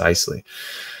precisely.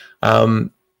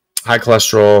 High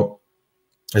cholesterol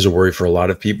is a worry for a lot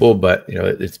of people, but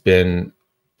it's been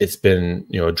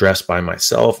addressed by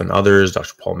myself and others,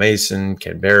 Dr. Paul Mason,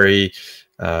 Ken Berry,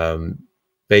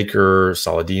 Baker,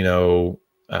 Saladino,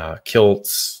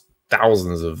 Kiltz,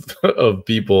 thousands of, of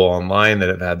people online that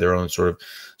have had their own sort of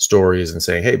stories and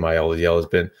saying, hey, my LDL has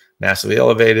been massively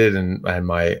elevated and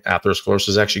my atherosclerosis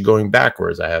is actually going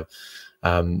backwards. I have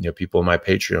people in my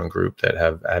Patreon group that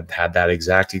have had that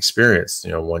exact experience.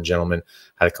 One gentleman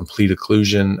had a complete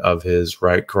occlusion of his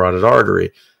right carotid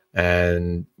artery,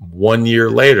 and 1 year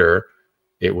later,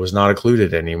 it was not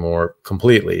occluded anymore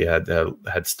completely. It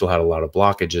had still had a lot of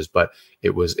blockages, but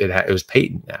it was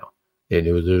patent now.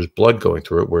 There's blood going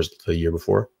through it, whereas the year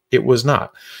before it was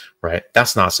not. Right?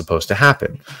 That's not supposed to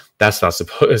happen.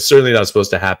 It's certainly not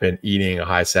supposed to happen eating a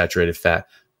high saturated fat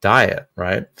diet.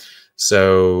 Right?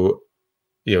 So,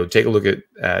 take a look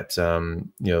at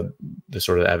the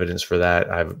sort of evidence for that.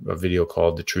 I have a video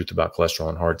called "The Truth About Cholesterol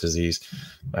and Heart Disease."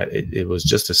 It was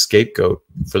just a scapegoat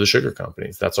for the sugar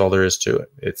companies. That's all there is to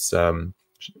it. It's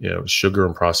sugar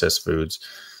and processed foods,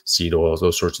 seed oils,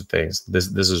 those sorts of things. This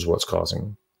is what's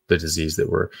causing the disease that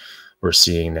we're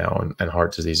seeing now, and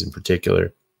heart disease in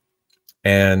particular.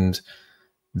 And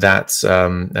that's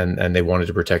and they wanted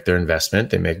to protect their investment.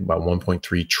 They make about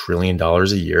 $1.3 trillion a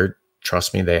year.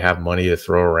 Trust me, they have money to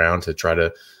throw around to try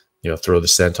to, throw the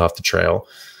scent off the trail,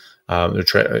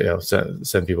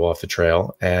 send people off the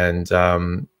trail. And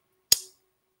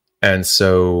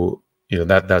so,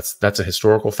 that's a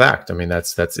historical fact. I mean,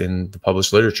 that's in the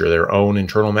published literature, their own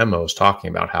internal memos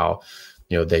talking about how,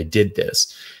 they did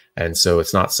this. And so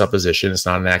it's not supposition. It's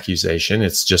not an accusation.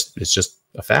 It's just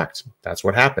a fact. That's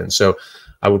what happened. So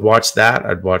I would watch that.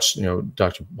 I'd watch,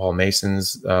 Dr. Paul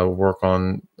Mason's work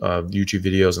on YouTube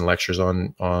videos and lectures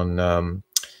on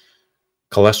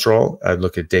cholesterol. I'd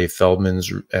look at Dave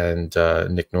Feldman's and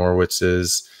Nick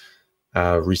Norowitz's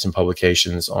recent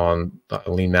publications on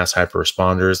lean mass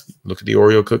hyperresponders. Look at the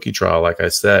Oreo cookie trial. Like I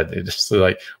said, it's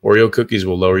like Oreo cookies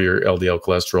will lower your LDL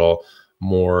cholesterol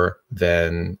more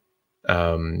than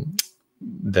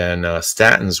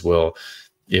statins will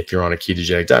if you're on a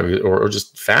ketogenic diet or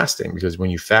just fasting, because when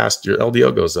you fast, your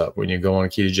LDL goes up. When you go on a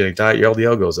ketogenic diet, your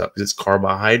LDL goes up. It's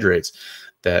carbohydrates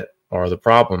that are the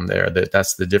problem there.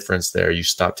 That's the difference there. You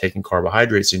stop taking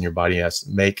carbohydrates and your body has to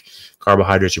make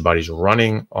carbohydrates. Your body's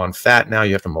running on fat. Now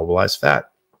you have to mobilize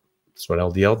fat. That's what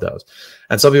LDL does.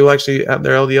 And some people actually have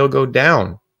their LDL go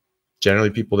down.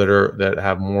 Generally people that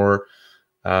have more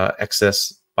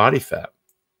excess body fat.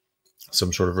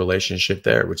 Some sort of relationship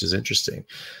there, which is interesting.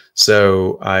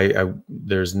 So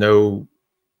there's no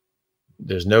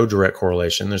direct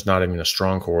correlation. There's not even a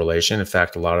strong correlation. In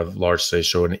fact, a lot of large studies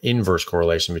show an inverse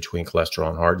correlation between cholesterol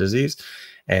and heart disease.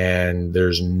 And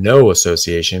there's no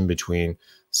association between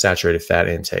saturated fat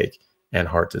intake and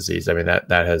heart disease. I mean, that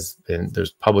has been,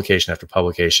 there's publication after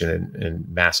publication in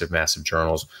massive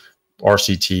journals,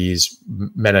 RCTs,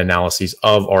 meta-analyses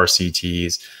of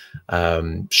RCTs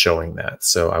showing that.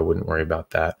 So I wouldn't worry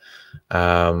about that.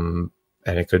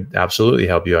 And it could absolutely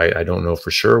help you. I don't know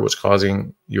for sure what's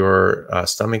causing your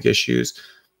stomach issues,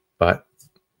 but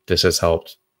this has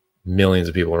helped millions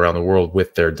of people around the world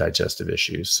with their digestive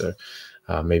issues. So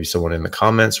maybe someone in the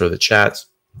comments or the chats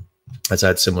has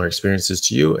had similar experiences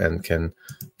to you and can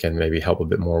maybe help a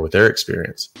bit more with their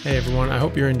experience. Hey everyone, I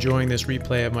hope you're enjoying this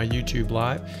replay of my YouTube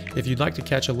Live. If you'd like to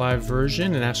catch a live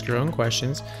version and ask your own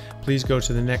questions, please go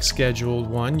to the next scheduled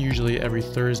one, usually every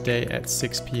Thursday at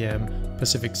 6 p.m.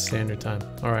 Pacific Standard Time.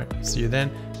 All right, see you then,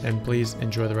 and please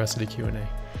enjoy the rest of the Q&A.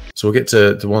 So we'll get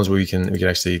to the ones we can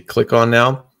actually click on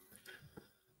now.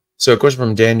 So a question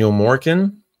from Daniel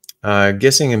Morkin.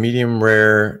 Guessing a medium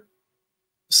rare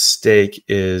steak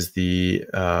is the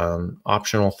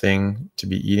optional thing to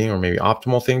be eating, or maybe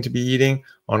optimal thing to be eating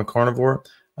on a carnivore.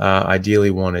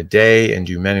 Ideally one a day. And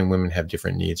do men and women have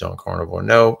different needs on carnivore?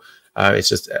 No, it's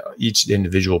just each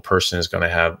individual person is going to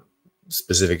have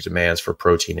specific demands for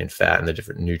protein and fat and the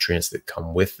different nutrients that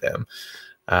come with them.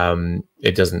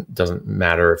 It doesn't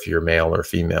matter if you're male or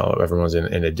female. Everyone's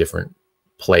in a different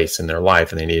place in their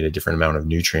life and they need a different amount of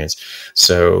nutrients.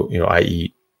 So, I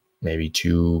eat maybe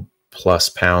 2+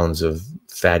 pounds of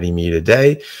fatty meat a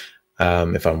day.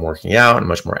 If I'm working out and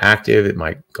much more active, it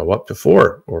might go up to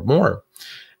 4 or more.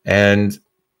 And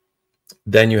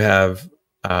then you have,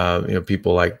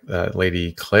 people like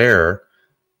Lady Claire,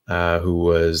 who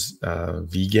was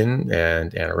vegan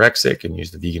and anorexic and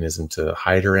used the veganism to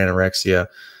hide her anorexia.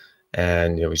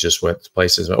 And, we just went to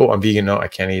places, oh, I'm vegan. No, I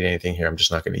can't eat anything here. I'm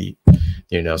just not going to eat,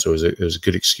 so it was a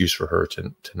good excuse for her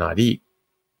to not eat.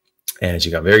 And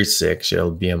she got very sick. She had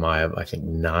a BMI of, I think,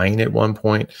 9 at one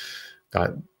point,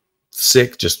 got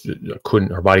sick, just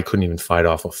her body couldn't even fight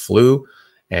off a flu.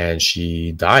 And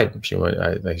she died. I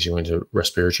think she went to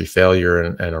respiratory failure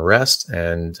and arrest,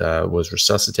 and was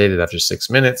resuscitated after 6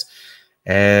 minutes.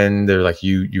 And they're like,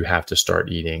 you have to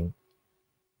start eating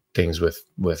things with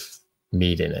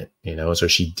meat in it, you know? So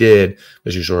she did,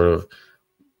 but she sort of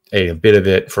ate a bit of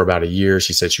it for about a year.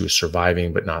 She said she was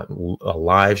surviving, but not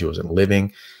alive. She wasn't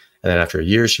living. And then after a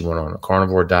year, she went on a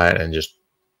carnivore diet, and just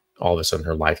all of a sudden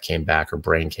her life came back, her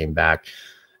brain came back,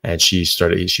 and she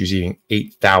was eating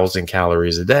 8,000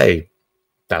 calories a day.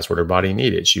 That's what her body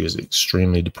needed. She was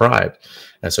extremely deprived.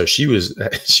 And so she was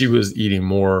eating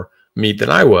more meat than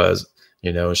I was,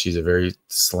 you know. She's a very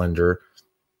slender,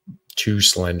 too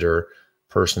slender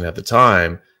person at the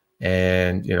time.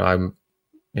 And, you know, I'm,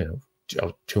 you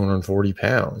know, 240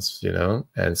 pounds, you know?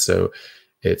 And so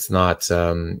it's not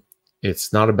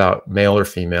about male or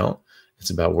female. It's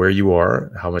about where you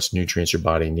are, how much nutrients your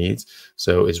body needs.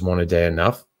 So is one a day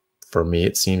enough? For me,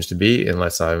 it seems to be,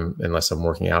 unless I'm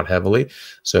working out heavily.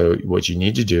 So what you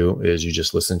need to do is you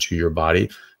just listen to your body.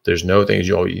 There's no things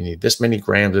you need this many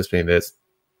grams, this many this.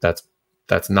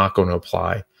 That's not going to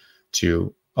apply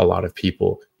to a lot of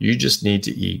people. You just need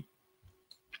to eat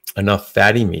enough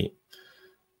fatty meat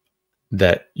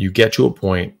that you get to a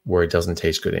point where it doesn't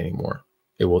taste good anymore.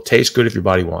 It will taste good if your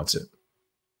body wants it.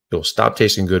 It will stop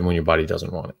tasting good when your body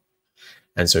doesn't want it.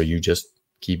 And so you just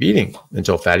keep eating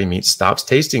until fatty meat stops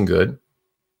tasting good,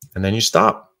 and then you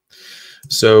stop.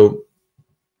 So,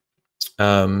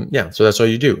 yeah, so that's all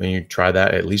you do. And you try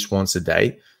that at least once a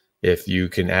day. If you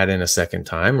can add in a second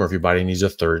time, or if your body needs a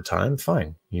third time,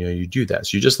 fine. You know, you do that.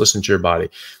 So you just listen to your body.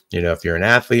 You know, if you're an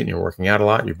athlete and you're working out a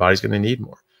lot, your body's going to need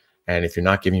more. And if you're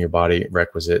not giving your body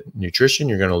requisite nutrition,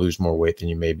 you're going to lose more weight than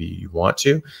you want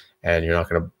to, and you're not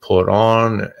going to put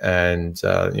on and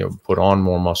you know, put on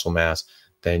more muscle mass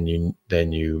than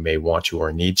you may want to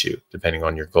or need to, depending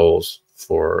on your goals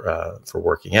for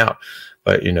working out.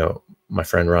 But, you know, my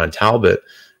friend Ron Talbot,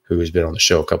 who has been on the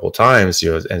show a couple of times,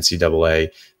 you know, NCAA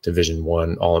Division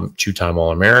I, two-time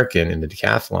All-American in the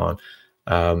decathlon,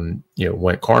 you know,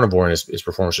 went carnivore, and his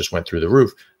performance just went through the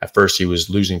roof. At first, he was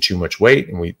losing too much weight,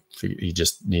 and he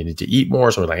just needed to eat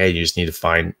more. So we're like, hey, you just need to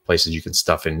find places you can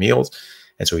stuff in meals.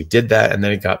 And so he did that, and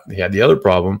then he had the other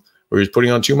problem where he was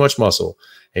putting on too much muscle.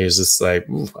 And he was just like,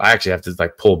 I actually have to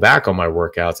like pull back on my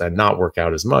workouts and not work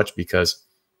out as much because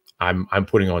I'm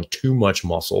putting on too much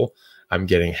muscle. I'm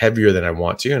getting heavier than I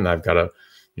want to, and I've got to,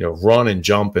 you know, run and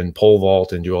jump and pole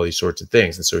vault and do all these sorts of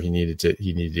things. And so he needed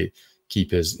to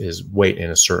keep his weight in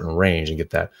a certain range and get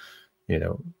that, you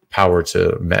know, power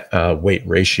to weight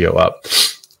ratio up.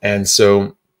 And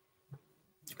so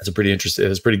it's a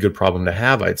pretty good problem to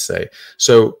have, I'd say.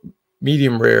 So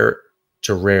medium rare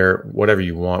to rare, whatever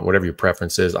you want, whatever your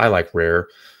preference is. I like rare,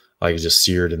 like just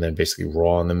seared and then basically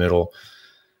raw in the middle.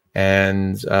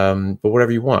 And but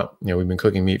whatever you want. You know, we've been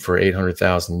cooking meat for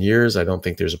 800,000 years. I don't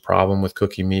think there's a problem with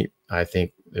cooking meat. I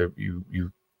think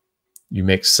you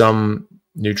make some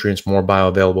nutrients more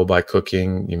bioavailable by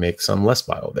cooking. You make some less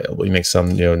bioavailable. You make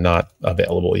some, you know, not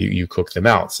available. You cook them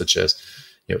out, such as,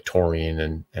 you know, taurine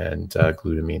and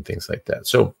glutamine, things like that.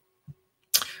 So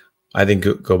I think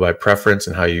go by preference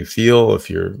and how you feel.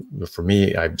 For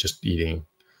me, I'm just eating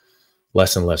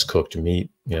less and less cooked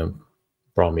meat. You know,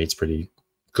 raw meat's pretty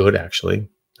good, actually.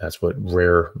 That's what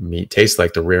rare meat tastes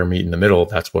like. The rare meat in the middle,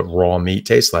 that's what raw meat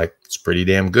tastes like. It's pretty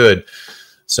damn good.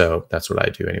 So that's what I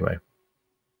do anyway.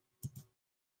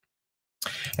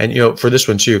 And, you know, for this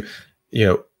one too, you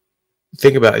know,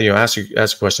 think about, you know, ask a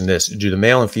question this: do the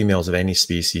male and females of any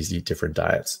species eat different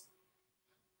diets?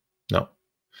 No.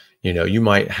 You know, you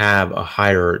might have a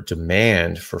higher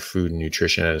demand for food and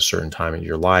nutrition at a certain time in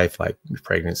your life, like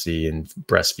pregnancy and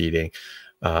breastfeeding,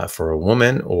 for a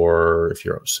woman, or if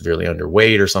you're severely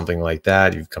underweight or something like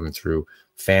that, you've come through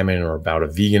famine or a bout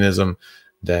of veganism,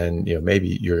 then, you know,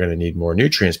 maybe you're going to need more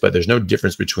nutrients. But there's no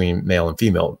difference between male and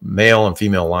female. Male and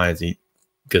female lions eat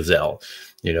gazelle.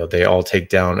 You know, they all take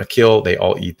down a kill. They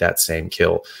all eat that same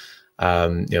kill.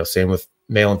 You know, same with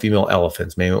male and female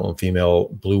elephants, male and female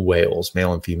blue whales,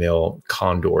 male and female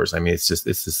condors. I mean, it's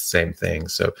the same thing.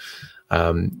 So,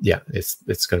 yeah,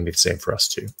 it's going to be the same for us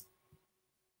too.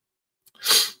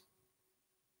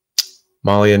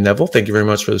 Molly and Neville, thank you very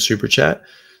much for the super chat.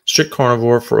 Strict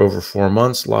carnivore for over 4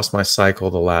 months. Lost my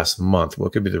cycle the last month.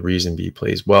 What could be the reason be,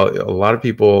 please? Well, a lot of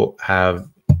people have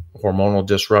hormonal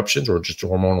disruptions or just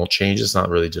hormonal changes. Not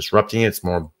really disrupting it. It's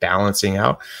more balancing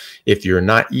out. If you're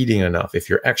not eating enough, if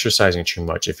you're exercising too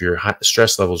much, if your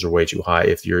stress levels are way too high,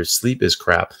 if your sleep is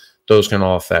crap, those can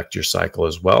all affect your cycle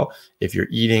as well. If you're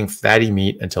eating fatty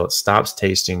meat until it stops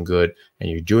tasting good and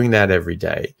you're doing that every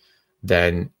day,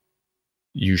 then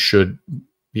you should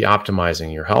be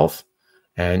optimizing your health.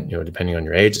 And, you know, depending on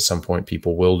your age, at some point,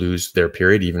 people will lose their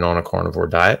period, even on a carnivore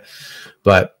diet.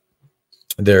 But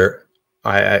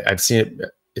I've seen it.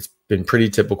 It's been pretty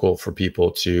typical for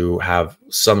people to have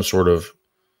some sort of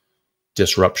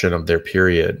disruption of their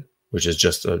period, which is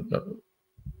just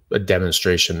a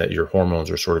demonstration that your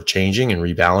hormones are sort of changing and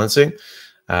rebalancing.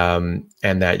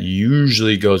 And that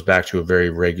usually goes back to a very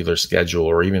regular schedule,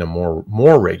 or even a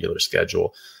more regular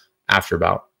schedule after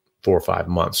about 4 or 5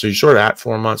 months. So you're sort of at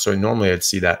 4 months. So normally I'd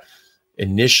see that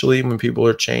initially when people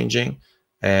are changing,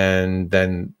 and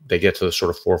then they get to the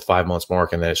sort of 4 or 5 months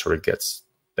mark, and then it sort of gets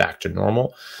back to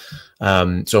normal.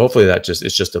 So hopefully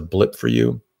it's just a blip for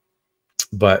you,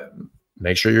 but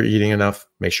make sure you're eating enough.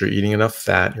 Make sure you're eating enough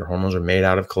fat. Your hormones are made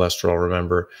out of cholesterol.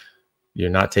 Remember, you're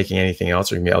not taking anything else.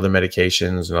 There can be other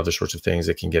medications and other sorts of things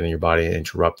that can get in your body and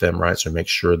interrupt them, right? So make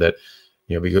sure that,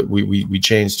 you know, we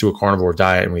change to a carnivore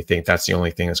diet and we think that's the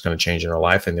only thing that's going to change in our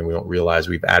life. And then we don't realize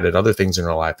we've added other things in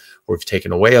our life, or we've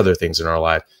taken away other things in our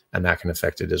life, and that can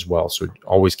affect it as well. So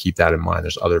always keep that in mind.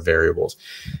 There's other variables,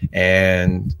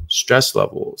 and stress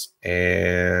levels,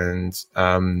 and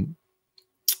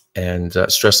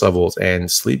stress levels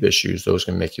and sleep issues. Those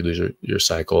can make you lose your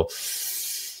cycle.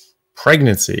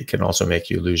 Pregnancy can also make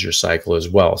you lose your cycle as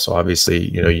well. So obviously,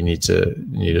 you know, you need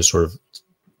to sort of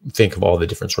think of all the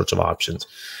different sorts of options.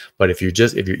 But if you're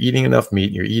eating enough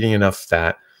meat, you're eating enough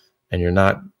fat, and you're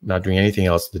not doing anything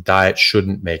else, the diet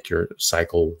shouldn't make your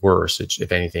cycle worse.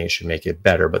 If anything, it should make it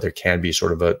better. But there can be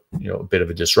sort of a bit of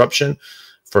a disruption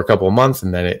for a couple of months,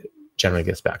 and then it generally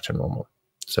gets back to normal.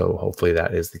 So hopefully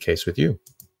that is the case with you.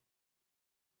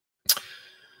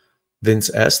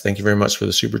 Vince S., thank you very much for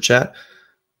the super chat.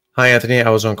 Hi, Anthony. I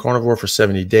was on carnivore for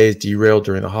 70 days, derailed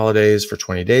during the holidays for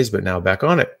 20 days, but now back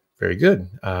on it. Very good.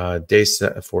 Day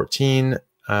 14.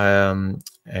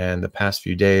 And the past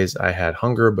few days I had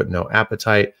hunger, but no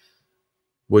appetite.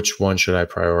 Which one should I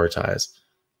prioritize?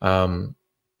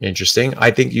 Interesting.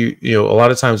 I think you know, a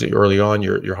lot of times early on,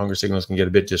 your hunger signals can get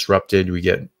a bit disrupted. We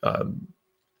get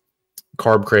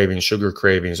carb cravings, sugar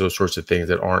cravings, those sorts of things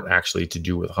that aren't actually to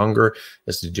do with hunger.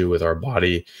 It's to do with our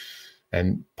body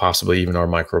and possibly even our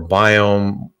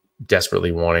microbiome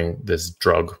desperately wanting this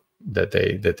drug that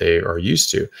they are used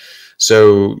to.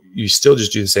 So you still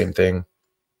just do the same thing.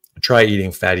 Try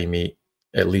eating fatty meat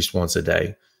at least once a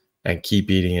day, and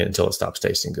keep eating it until it stops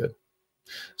tasting good.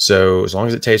 So as long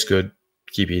as it tastes good,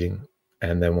 keep eating.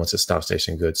 And then once it stops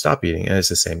tasting good, stop eating. And it's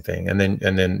the same thing. And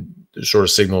then the sort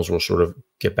of signals will sort of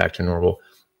get back to normal.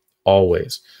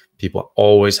 Always. People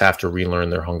always have to relearn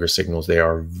their hunger signals. They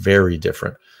are very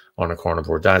different on a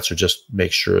carnivore diet. So just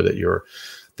make sure that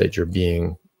you're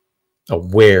being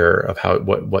aware of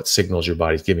what signals your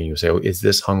body's giving you. Say, oh, is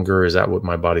this hunger? Is that what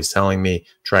my body's telling me?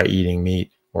 Try eating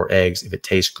meat or eggs. If it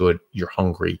tastes good, you're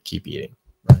hungry, keep eating.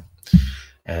 Right?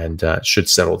 And it should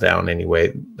settle down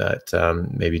anyway. That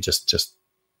maybe just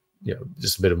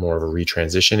a bit of more of a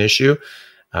retransition issue.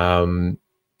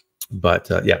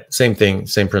 But yeah, same thing,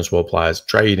 same principle applies.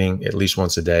 Try eating at least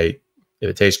once a day. If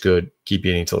it tastes good, keep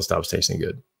eating until it stops tasting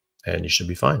good, and you should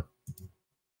be fine.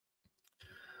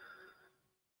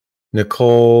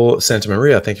 Nicole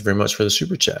Santamaria, thank you very much for the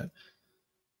super chat.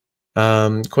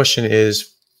 Question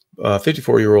is,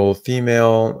 54-year-old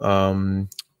female,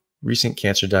 recent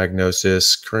cancer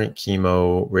diagnosis, current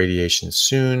chemo, radiation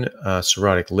soon,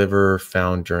 cirrhotic liver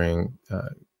found during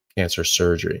cancer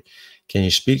surgery. Can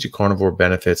you speak to carnivore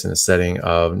benefits in the setting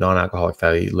of non-alcoholic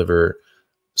fatty liver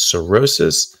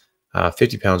cirrhosis,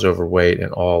 50 pounds overweight,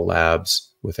 and all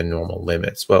labs within normal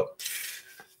limits? Well,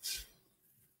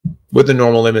 with the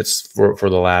normal limits for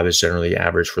the lab is generally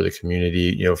average for the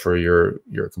community, you know, for your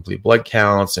complete blood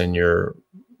counts and your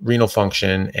renal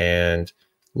function and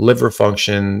liver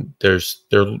function, they're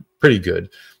pretty good.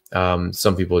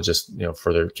 Some people just, you know,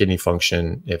 for their kidney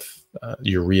function, if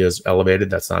urea is elevated,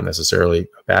 that's not necessarily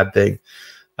a bad thing.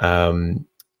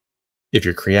 If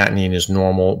your creatinine is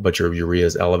normal, but your urea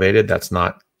is elevated, that's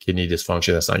not kidney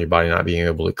dysfunction. That's not your body not being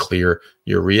able to clear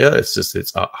urea. It's just,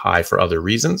 it's high for other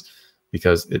reasons,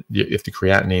 because if the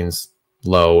creatinine's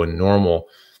low and normal,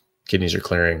 kidneys are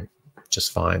clearing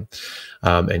just fine.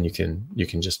 And you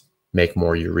can just make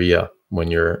more urea when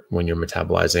you're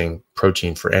metabolizing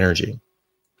protein for energy,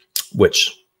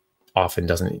 which often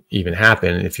doesn't even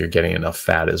happen if you're getting enough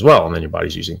fat as well. And then your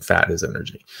body's using fat as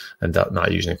energy and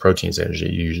not using protein as energy.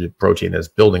 You use protein as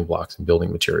building blocks and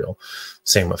building material.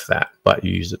 Same with fat, but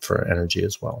you use it for energy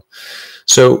as well.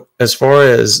 So as far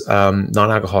as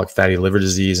non-alcoholic fatty liver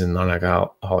disease and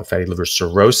non-alcoholic fatty liver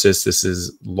cirrhosis, this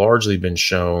has largely been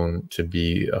shown to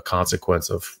be a consequence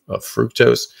of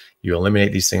fructose. You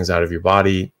eliminate these things out of your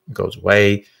body, it goes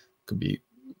away. It could be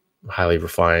highly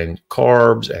refined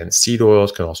carbs, and seed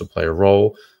oils can also play a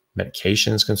role.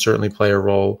 Medications can certainly play a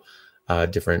role.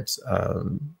 Different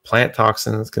plant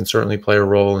toxins can certainly play a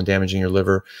role in damaging your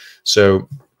liver. So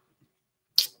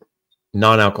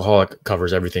Non-alcoholic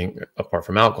covers everything apart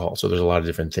from alcohol. So there's a lot of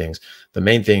different things. The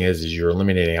main thing is you're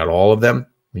eliminating out all of them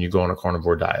when you go on a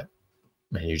carnivore diet,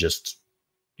 and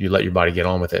you let your body get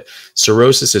on with it.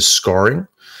 Cirrhosis is scarring,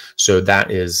 so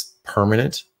that is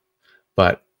permanent,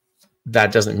 but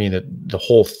that doesn't mean that the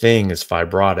whole thing is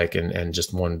fibrotic and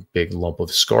just one big lump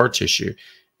of scar tissue.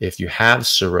 If you have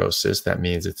cirrhosis, that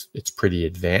means it's pretty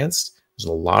advanced. There's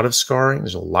a lot of scarring.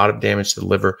 There's a lot of damage to the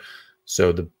liver.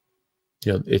 So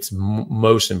it's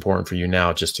most important for you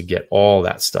now just to get all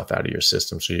that stuff out of your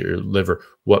system. So your liver,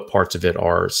 what parts of it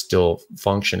are still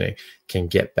functioning, can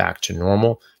get back to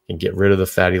normal, can get rid of the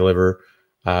fatty liver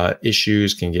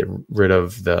issues, can get rid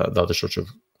of the other sorts of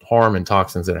harm and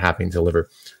toxins that are happening to the liver,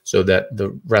 so that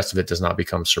the rest of it does not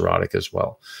become cirrhotic as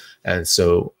well. And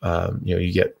so,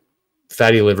 you get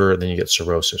fatty liver, then you get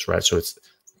cirrhosis, right? So it's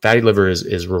fatty liver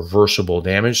is reversible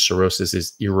damage. Cirrhosis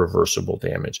is irreversible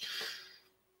damage.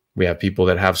 We have people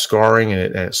that have scarring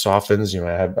and it softens. I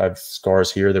have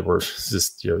scars here that were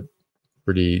just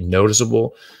pretty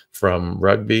noticeable from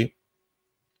rugby,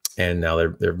 and now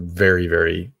they're very,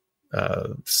 very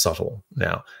subtle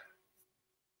now.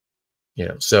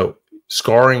 So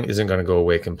scarring isn't going to go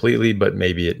away completely, but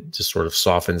maybe it just sort of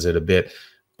softens it a bit.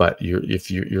 But if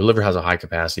your liver has a high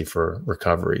capacity for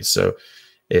recovery, so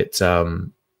it's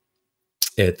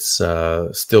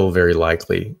still very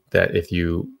likely that if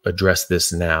you address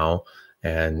this now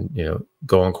and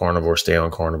go on carnivore, stay on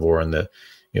carnivore, and the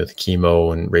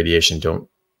chemo and radiation don't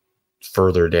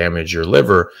further damage your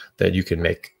liver, that you can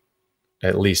make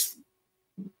at least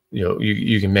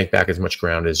you can make back as much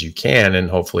ground as you can, and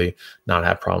hopefully not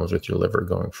have problems with your liver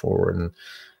going forward.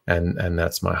 And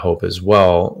that's my hope as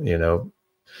well.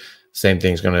 Same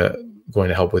thing's going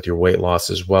to help with your weight loss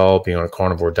as well. Being on a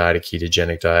carnivore diet, a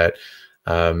ketogenic diet,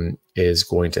 is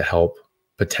going to help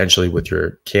potentially with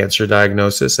your cancer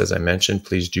diagnosis. As I mentioned,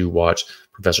 please do watch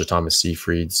Professor Thomas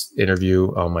Seyfried's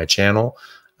interview on my channel,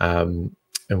 and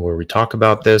where we talk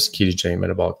about this ketogenic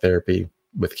metabolic therapy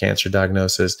with cancer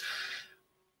diagnosis.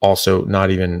 Also,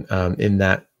 not even in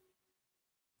that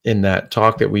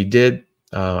talk that we did.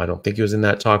 I don't think it was in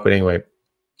that talk, but anyway,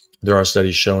 there are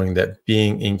studies showing that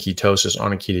being in ketosis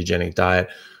on a ketogenic diet,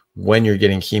 when you're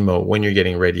getting chemo, when you're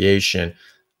getting radiation,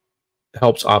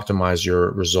 helps optimize your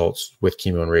results with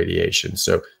chemo and radiation.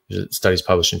 So there's studies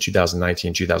published in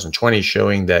 2019, 2020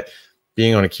 showing that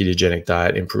being on a ketogenic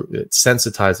diet it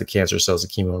sensitized the cancer cells to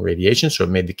chemo and radiation. So it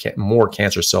made more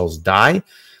cancer cells die,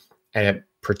 and it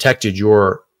protected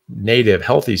your native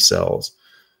healthy cells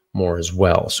more as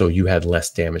well. So you had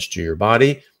less damage to your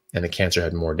body, and the cancer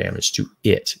had more damage to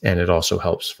it. And it also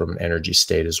helps from an energy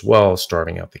state as well,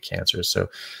 starving out the cancer. So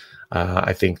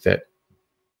I think that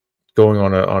going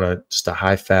on just a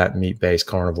high fat, meat based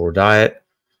carnivore diet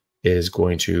is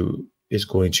going to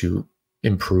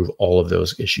improve all of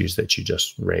those issues that you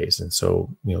just raised. And so,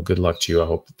 good luck to you. I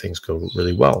hope that things go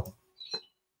really well.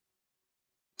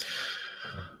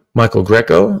 Michael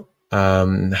Greco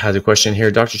has a question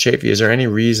here. Dr. Chaffee, is there any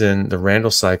reason the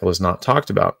Randall cycle is not talked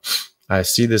about? I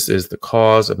see this as the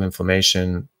cause of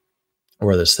inflammation,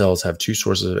 where the cells have two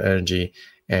sources of energy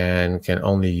and can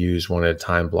only use one at a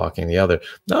time, blocking the other.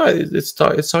 No, it's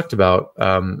talked about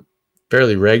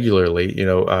fairly regularly.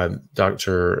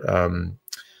 Dr.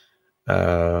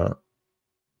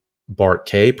 Bart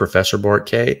Kay, Professor Bart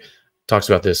Kay, talks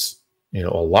about this, a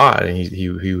lot, and he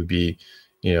would be,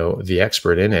 the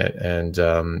expert in it.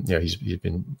 And he's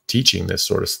been teaching this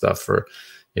sort of stuff for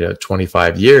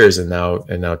 25 years, and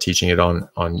now teaching it on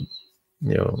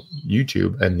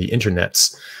YouTube and the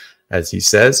internets, as he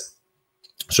says.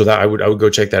 So that I would go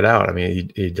check that out. I mean,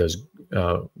 he does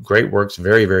great work. It's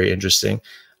very, very interesting.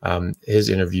 His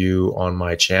interview on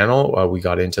my channel, we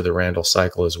got into the Randall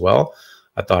cycle as well.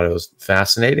 I thought it was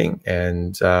fascinating,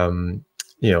 and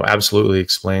absolutely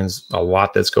explains a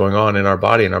lot that's going on in our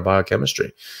body and our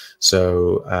biochemistry.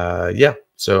 So yeah.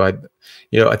 So I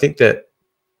think that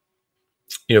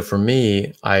for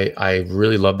me, I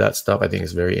really love that stuff. I think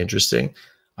it's very interesting.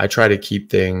 I try to keep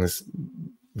things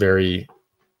very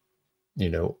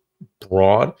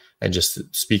broad and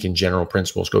just speak in general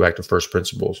principles. Go back to first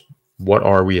principles. What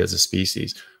are we as a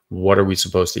species? What are we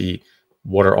supposed to eat?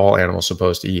 What are all animals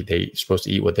supposed to eat? They're supposed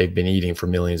to eat what they've been eating for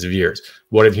millions of years.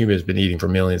 What have humans been eating for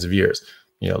millions of years?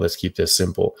 Let's keep this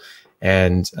simple.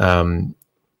 And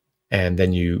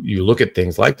then you look at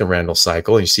things like the Randall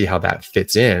cycle and you see how that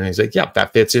fits in. And he's like, yeah,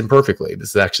 that fits in perfectly. This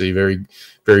is actually a very,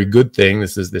 very good thing.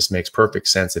 This makes perfect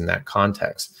sense in that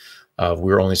context of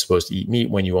we're only supposed to eat meat.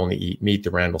 When you only eat meat,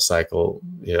 the Randall cycle,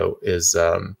 is,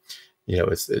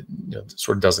 it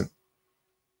sort of doesn't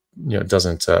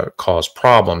doesn't cause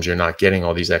problems. You're not getting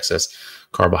all these excess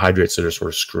carbohydrates that are sort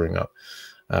of screwing up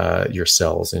your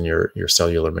cells and your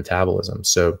cellular metabolism.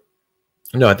 So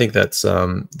no, I think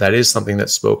that is something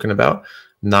that's spoken about.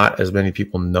 Not as many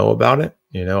people know about it.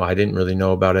 I didn't really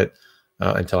know about it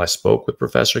until I spoke with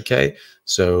Professor K.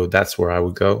 So that's where I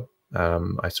would go.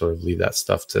 I sort of leave that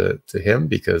stuff to him,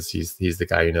 because he's the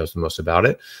guy who knows the most about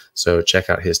it. So check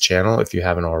out his channel if you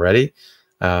haven't already.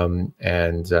 And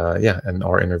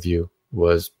our interview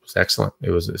was excellent.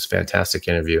 It was a fantastic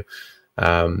interview.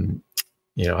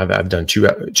 I've done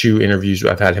two interviews.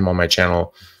 I've had him on my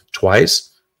channel twice.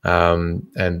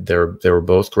 And they were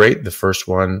both great. The first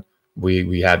one,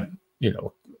 we had,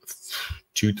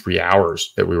 2-3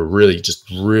 hours that we were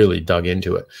really dug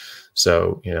into it.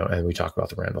 So, and we talk about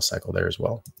the Randall cycle there as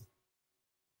well.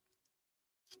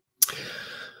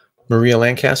 Maria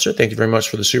Lancaster, thank you very much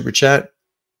for the super chat.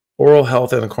 Oral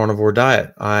health and a carnivore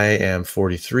diet. I am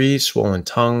 43, swollen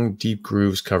tongue, deep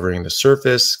grooves covering the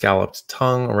surface, scalloped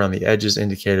tongue around the edges,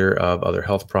 indicator of other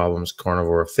health problems,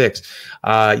 carnivore fix.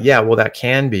 Yeah, well, it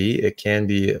can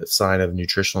be a sign of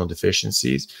nutritional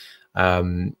deficiencies.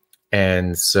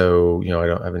 And so,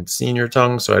 I haven't seen your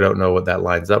tongue, so I don't know what that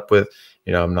lines up with.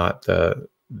 I'm not the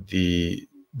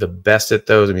best at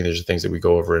those. I mean, there's things that we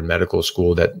go over in medical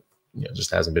school that,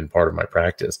 just hasn't been part of my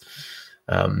practice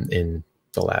in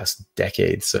the last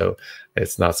decade. So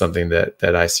it's not something that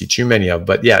I see too many of.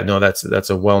 But yeah, no, that's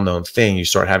a well-known thing. You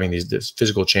start having these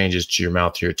physical changes to your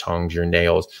mouth, to your tongue, to your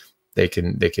nails. They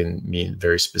can mean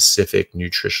very specific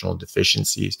nutritional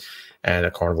deficiencies, and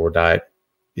a carnivore diet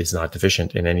is not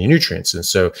deficient in any nutrients. And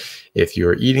so if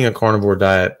you're eating a carnivore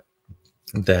diet,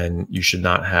 then you should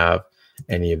not have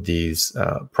any of these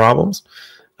problems.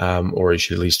 Or you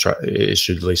should at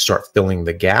least start filling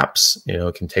the gaps.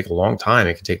 It can take a long time.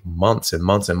 It can take months and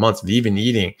months and months of even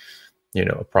eating,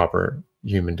 a proper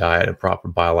human diet, a proper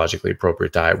biologically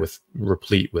appropriate diet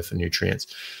replete with the nutrients.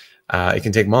 It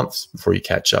can take months before you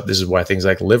catch up. This is why things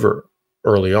like liver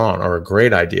early on are a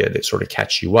great idea. They sort of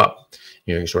catch you up.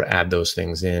 You sort of add those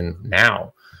things in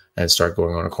now and start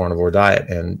going on a carnivore diet,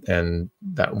 and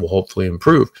that will hopefully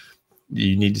improve.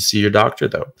 You need to see your doctor,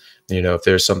 though. If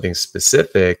there's something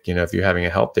specific, if you're having a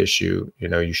health issue,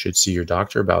 you should see your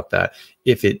doctor about that.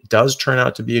 If it does turn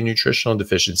out to be a nutritional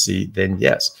deficiency, then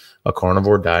yes, a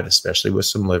carnivore diet, especially with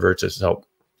some liver to help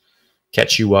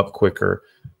catch you up quicker,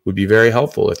 would be very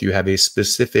helpful. If you have a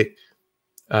specific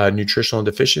nutritional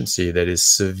deficiency that is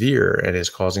severe and is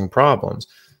causing problems,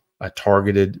 a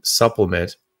targeted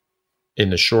supplement in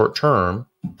the short term,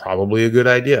 probably a good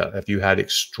idea. If you had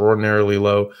extraordinarily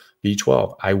low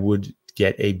B12, I would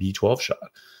get a B12 shot.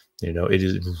 It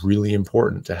is really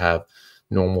important to have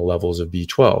normal levels of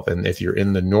B12. And if you're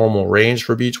in the normal range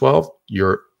for B12,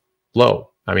 you're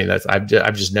low. I mean, I've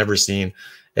just never seen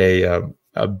a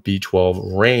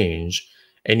B12 range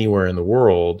anywhere in the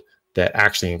world that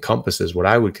actually encompasses what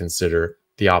I would consider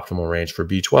the optimal range for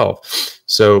B12.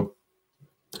 So,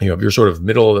 if you're sort of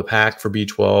middle of the pack for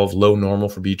B12, low normal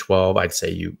for B12, I'd say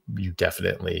you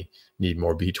definitely need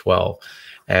more B12.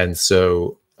 And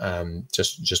so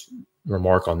just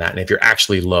remark on that. And if you're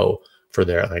actually low for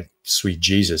their, like, sweet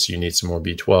Jesus, you need some more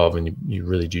B12, and you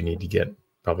really do need to get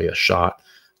probably a shot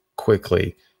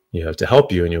quickly, to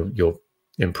help you, and you'll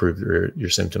improve your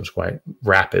symptoms quite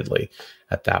rapidly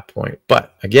at that point.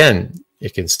 But again,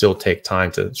 it can still take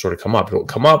time to sort of come up. It'll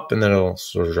come up and then it'll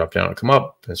sort of drop down. It'll come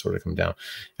up and sort of come down.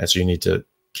 And so you need to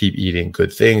keep eating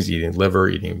good things, eating liver,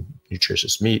 eating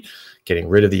nutritious meat, getting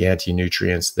rid of the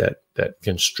anti-nutrients that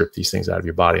can strip these things out of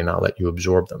your body and not let you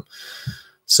absorb them.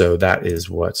 So that is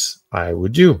what I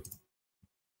would do.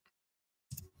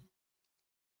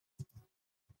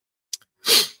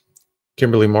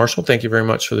 Kimberly Marshall, thank you very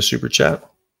much for the super chat.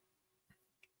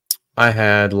 I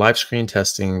had live screen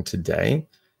testing today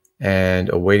and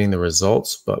awaiting the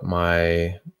results, but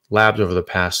my labs over the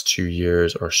past 2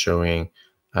 years are showing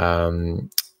creatinine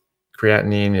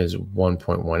is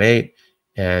 1.18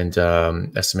 and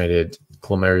estimated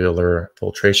glomerular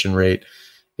filtration rate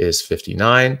is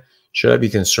 59. Should I be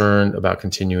concerned about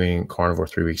continuing carnivore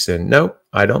 3 weeks in? No,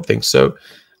 I don't think so.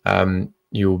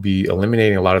 You will be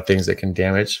eliminating a lot of things that can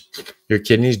damage your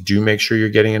kidneys. Do make sure you're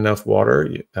getting enough water.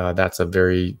 That's a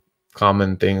very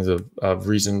common things of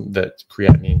reason that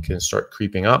creatinine can start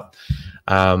creeping up.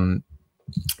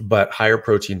 But higher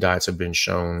protein diets have been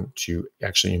shown to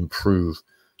actually improve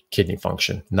kidney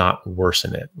function, not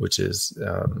worsen it, which is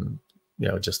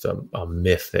just a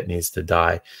myth that needs to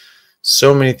die.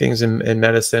 So many things in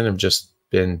medicine have just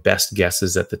been best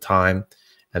guesses at the time,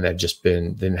 and they've just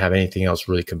didn't have anything else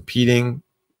really competing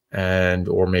and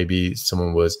or maybe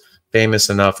someone was famous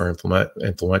enough or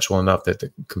influential enough that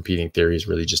the competing theories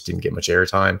really just didn't get much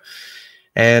airtime.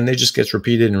 And it just gets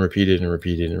repeated and repeated and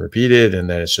repeated and repeated. And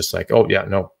then it's just like, oh yeah,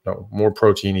 no, more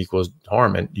protein equals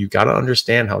harm. And you got to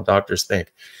understand how doctors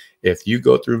think. If you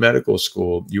go through medical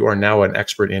school, you are now an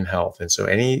expert in health. And so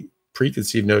any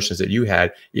preconceived notions that you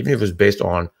had, even if it was based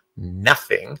on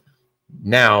nothing,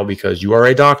 now because you are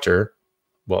a doctor,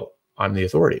 well, I'm the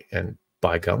authority, and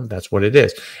by gum, that's what it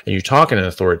is. And you talk in an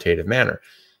authoritative manner.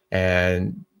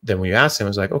 And then when you ask them,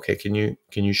 it's like, okay, can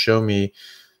you show me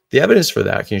the evidence for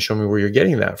that? Can you show me where you're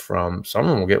getting that from?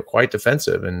 Someone will get quite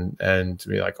defensive and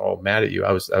be like, oh, mad at you.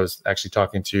 I was actually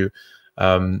talking to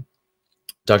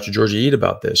Dr. Georgia Eid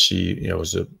about this. She,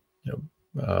 was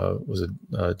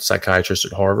a psychiatrist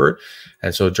at Harvard.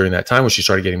 And so during that time when she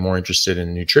started getting more interested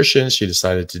in nutrition, she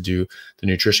decided to do the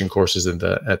nutrition courses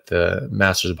at the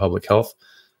Masters of Public Health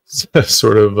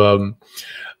sort of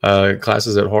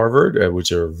classes at Harvard,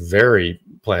 which are very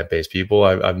plant-based people.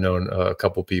 I've known a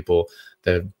couple people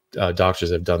that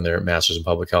doctors have done their Masters in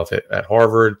Public Health at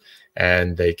Harvard,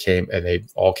 and they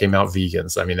all came out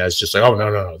vegans. I mean, that's just like, oh,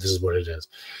 no, this is what it is.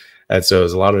 And so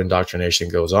there's a lot of indoctrination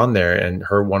goes on there. And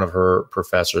one of her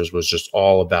professors was just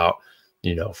all about,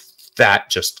 fat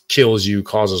just kills you,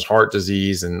 causes heart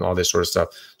disease and all this sort of stuff.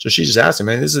 So she just asked him,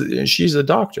 man, she's a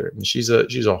doctor and she's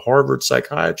a Harvard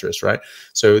psychiatrist, right?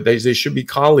 So they should be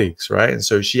colleagues, right? And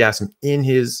so she asked him in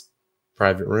his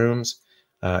private rooms,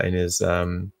 in his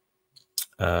in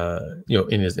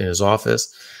his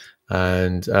office,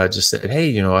 and just said,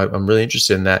 hey, I'm really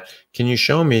interested in that. Can you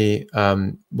show me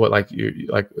what like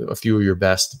a few of your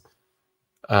best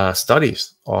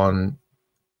studies on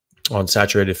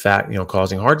saturated fat,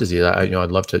 causing heart disease? I'd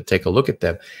love to take a look at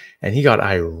them. And he got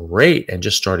irate and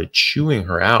just started chewing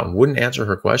her out and wouldn't answer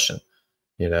her question.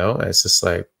 And it's just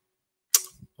like,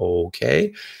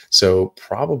 okay, so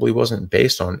probably wasn't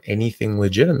based on anything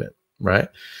legitimate, right?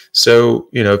 So,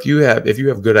 if you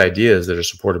have good ideas that are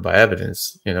supported by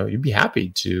evidence, you'd be happy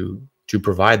to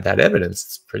provide that evidence.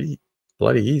 It's pretty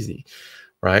bloody easy,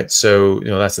 right? So,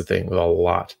 that's the thing with a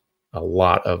lot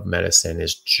of medicine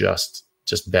is just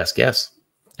best guess.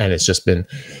 And it's just been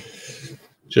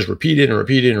repeated and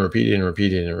repeated and repeated and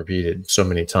repeated and repeated so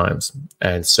many times.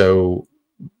 And so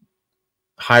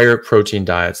higher protein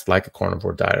diets like a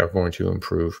carnivore diet are going to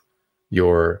improve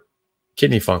your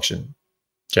kidney function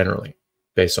generally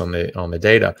based on the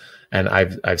data. And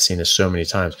I've seen this so many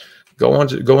times. Go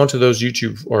onto those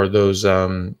YouTube or those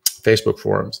Facebook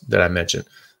forums that I mentioned.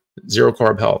 Zero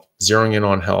Carb Health, zeroing in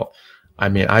on health. I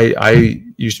mean, I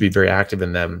used to be very active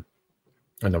in them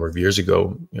a number of years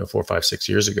ago, 4, 5, 6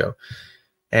 years ago.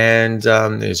 And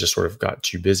it just sort of got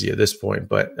too busy at this point,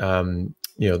 but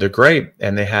they're great.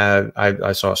 And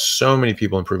I saw so many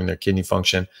people improving their kidney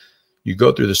function. You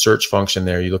go through the search function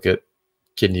there, you look at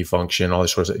kidney function, all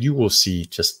this sort of stuff, you will see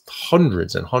just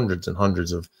hundreds and hundreds and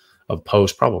hundreds of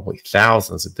posts, probably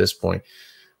thousands at this point,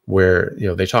 where,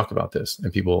 they talk about this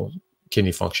and people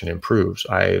kidney function improves.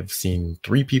 I've seen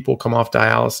 3 people come off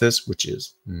dialysis, which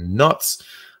is nuts.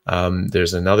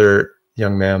 There's another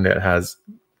young man that has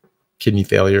kidney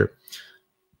failure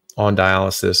on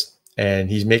dialysis and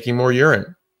he's making more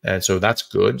urine. And so that's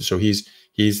good. So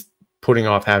he's putting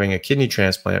off having a kidney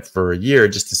transplant for a year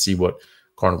just to see what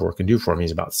carnivore can do for him.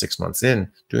 He's about 6 months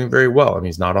in, doing very well. I mean,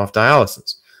 he's not off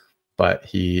dialysis, but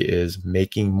he is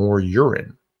making more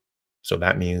urine. So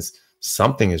that means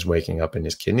something is waking up in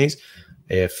his kidneys.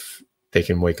 If they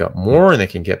can wake up more and they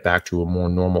can get back to a more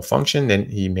normal function, then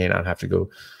he may not have to go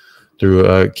through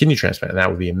a kidney transplant. And that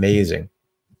would be amazing.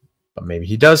 But maybe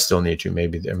he does still need to.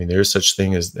 Maybe, I mean, there is such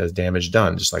thing as damage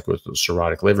done, just like with the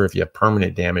cirrhotic liver. If you have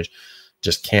permanent damage,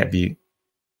 just can't be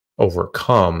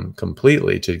overcome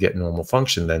completely to get normal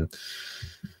function, then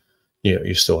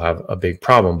you still have a big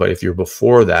problem. But if you're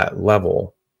before that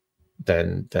level,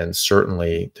 then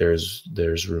certainly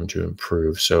there's room to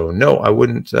improve. So no, I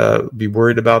wouldn't be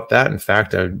worried about that. In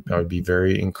fact, I would be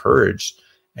very encouraged,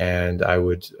 and I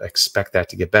would expect that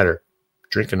to get better.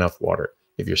 Drink enough water.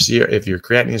 If your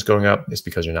creatinine is going up, it's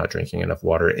because you're not drinking enough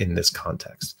water in this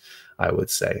context, I would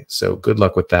say. So good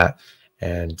luck with that.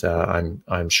 And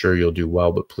I'm sure you'll do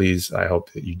well, but please, I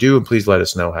hope that you do, and please let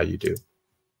us know how you do.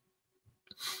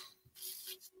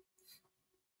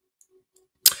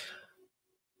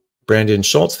 Brandon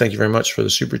Schultz, thank you very much for the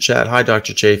super chat. Hi,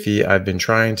 Dr. Chaffee. I've been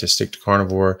trying to stick to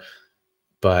carnivore,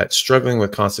 but struggling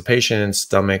with constipation and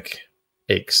stomach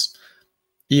aches.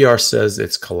 ER says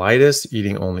it's colitis,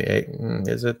 eating only egg.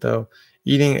 Is it though?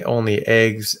 Eating only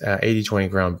eggs, 80-20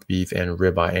 ground beef and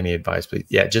ribeye. Any advice, please?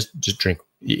 Yeah, just drink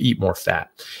you eat more fat.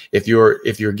 If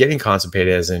you're getting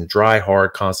constipated, as in dry,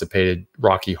 hard, constipated,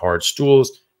 rocky, hard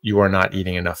stools, you are not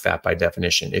eating enough fat by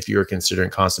definition. If you're considering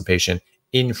constipation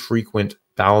infrequent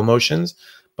bowel motions,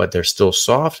 but they're still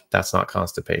soft, that's not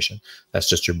constipation. That's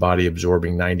just your body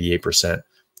absorbing 98%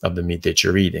 of the meat that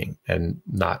you're eating, and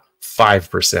not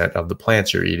 5% of the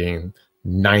plants you're eating,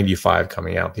 95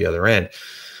 coming out the other end.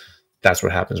 That's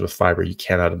what happens with fiber. You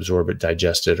cannot absorb it,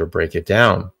 digest it, or break it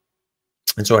down.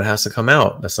 And so it has to come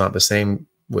out. That's not the same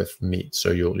with meat.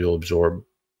 So you'll absorb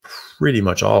pretty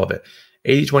much all of it.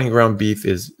 80-20 ground beef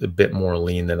is a bit more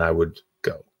lean than I would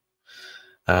go.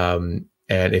 And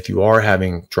if you are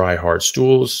having dry, hard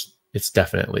stools, it's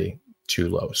definitely too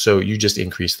low. So you just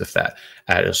increase the fat.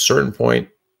 At a certain point,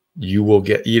 you will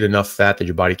eat enough fat that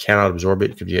your body cannot absorb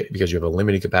it because you have a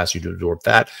limited capacity to absorb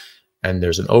fat. And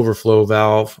there's an overflow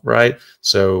valve, right?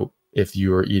 So if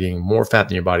you are eating more fat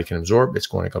than your body can absorb, it's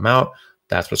going to come out.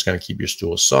 That's what's going to keep your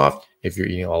stool soft. If you're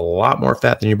eating a lot more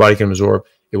fat than your body can absorb,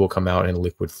 it will come out in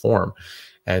liquid form.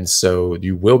 And so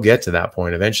you will get to that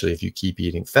point eventually if you keep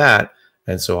eating fat.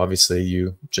 And so obviously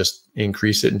you just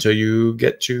increase it until you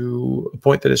get to a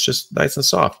point that it's just nice and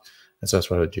soft. And so that's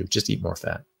what I would do. Just eat more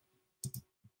fat.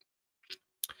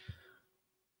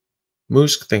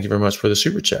 Moose, thank you very much for the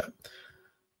super chat.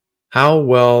 How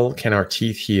well can our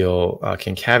teeth heal?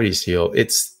 Can cavities heal?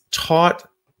 It's taught,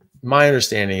 my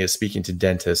understanding is, speaking to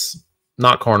dentists,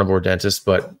 not carnivore dentists,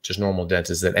 but just normal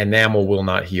dentists, that enamel will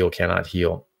not heal, cannot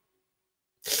heal.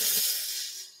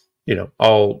 You know,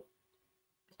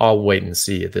 I'll wait and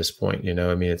see at this point. You know,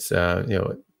 I mean, it's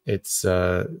it's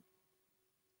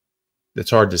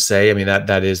hard to say. I mean,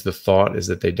 that is the thought, is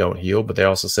that they don't heal, but they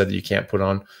also said that you can't put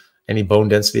on any bone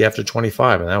density after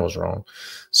 25, and that was wrong.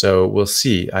 So we'll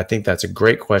see. I think that's a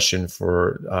great question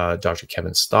for Dr.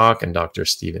 Kevin Stock and Dr.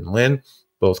 Stephen Lin,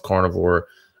 both carnivore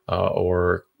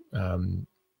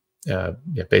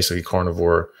basically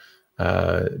carnivore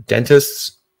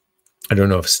dentists. I don't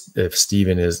know if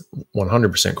Stephen is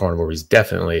 100% carnivore. He's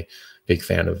definitely a big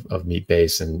fan of meat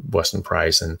base and Weston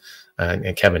Price, and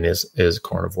Kevin is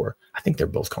carnivore. I think they're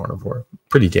both carnivore,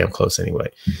 pretty damn close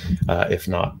anyway, if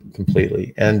not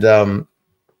completely. And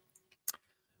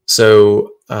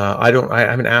so I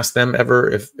haven't asked them ever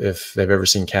if they've ever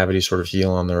seen cavities sort of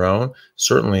heal on their own.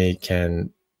 Certainly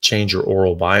can change your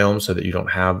oral biome so that you don't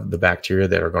have the bacteria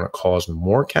that are going to cause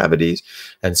more cavities.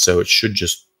 And so it should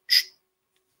just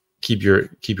keep your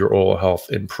oral health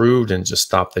improved and just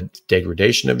stop the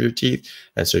degradation of your teeth.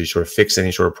 And so you sort of fix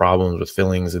any sort of problems with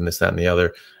fillings and this, that, and the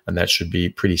other. And that should be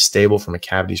pretty stable from a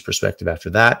cavities perspective after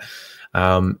that.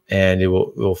 And it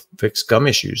will fix gum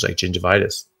issues like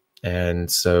gingivitis.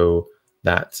 And so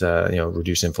that,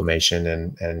 reduce inflammation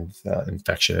and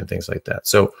infection and things like that.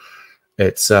 So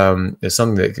it's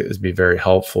something that could be very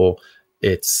helpful.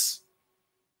 It's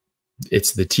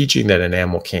the teaching that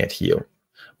enamel can't heal,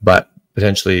 but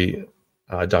potentially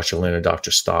Dr. Lin and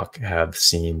Dr. Stock have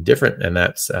seen different, and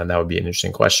that would be an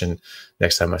interesting question.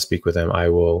 Next time I speak with them, I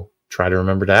will try to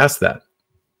remember to ask that.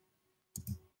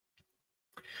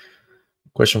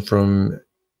 Question from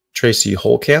Tracy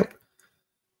Holcamp.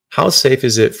 How safe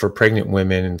is it for pregnant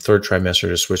women in third trimester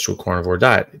to switch to a carnivore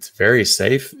diet? It's very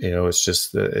safe. It's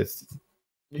just,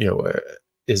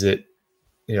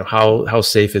 how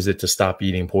safe is it to stop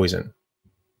eating poison?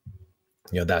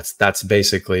 That's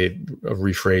basically a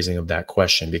rephrasing of that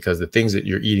question, because the things that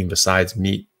you're eating besides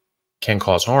meat can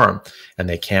cause harm, and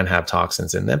they can have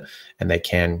toxins in them, and they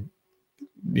can,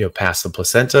 pass the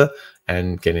placenta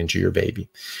and get into your baby.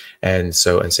 And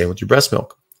same with your breast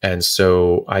milk. And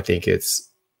so I think it's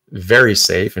very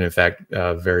safe, and in fact,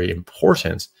 very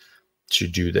important to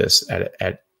do this at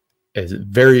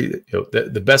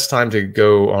the best time to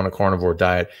go on a carnivore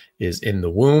diet is in the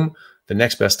womb. The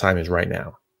next best time is right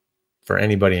now for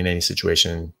anybody in any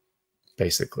situation,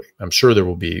 basically. I'm sure there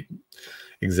will be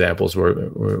examples where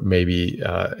maybe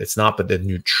it's not, but the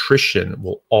nutrition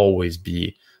will always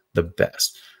be the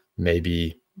best.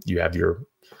 Maybe you have your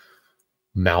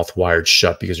mouth wired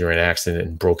shut because you're in an accident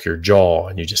and broke your jaw,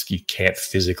 and you can't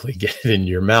physically get it in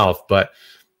your mouth. But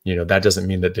that doesn't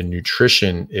mean that the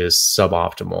nutrition is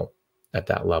suboptimal at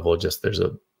that level. Just there's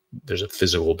a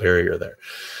physical barrier there.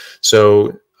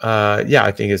 So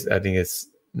I think it's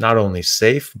not only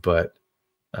safe, but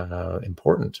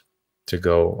important to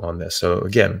go on this. So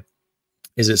again,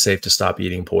 is it safe to stop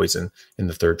eating poison in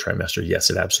the third trimester? Yes,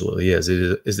 it absolutely is.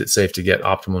 Is it safe to get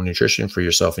optimal nutrition for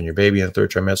yourself and your baby in the third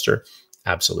trimester?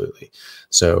 Absolutely.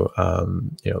 So,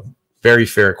 very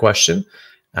fair question.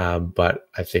 But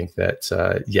I think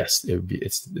that, yes,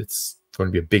 it's going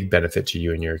to be a big benefit to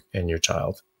you and your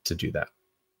child to do that.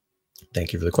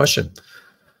 Thank you for the question.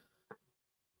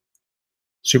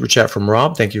 Super chat from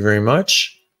Rob. Thank you very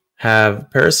much. Have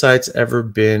parasites ever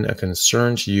been a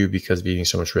concern to you because of eating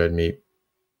so much red meat?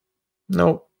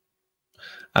 No.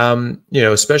 You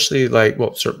know, especially like,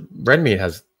 well, red meat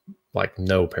has like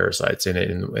no parasites in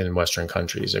it in Western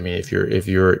countries. I mean, if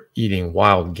you're eating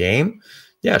wild game,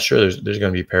 yeah, sure, there's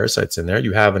going to be parasites in there.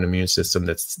 You have an immune system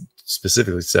that's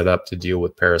specifically set up to deal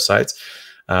with parasites.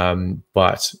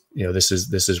 But you know, this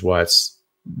is what's,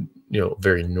 you know,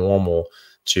 very normal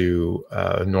to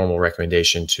normal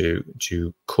recommendation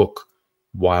to cook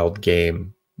wild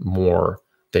game more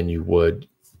than you would,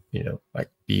 you know, like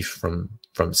beef from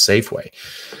Safeway.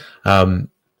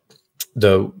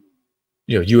 The,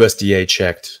 you know, USDA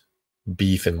checked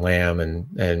beef and lamb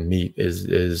and meat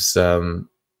is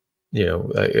you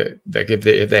know, like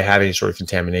if they have any sort of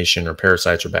contamination or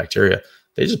parasites or bacteria,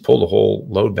 they just pull the whole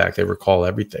load back. They recall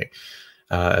everything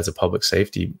as a public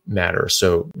safety matter.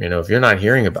 So, you know, if you're not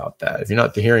hearing about that, if you're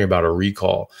not hearing about a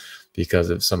recall because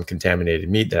of some contaminated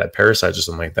meat that had parasites or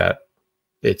something like that,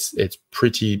 it's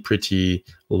pretty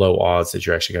low odds that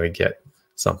you're actually going to get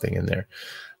something in there.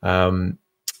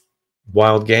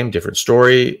 Wild game, different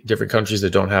story. Different countries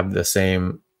that don't have the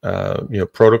same you know,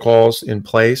 protocols in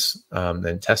place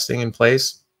and testing in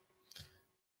place,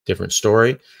 different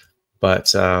story.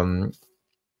 But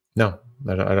no,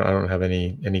 I don't have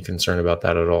any concern about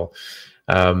that at all.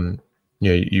 You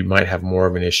know, you might have more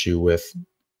of an issue with,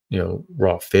 you know,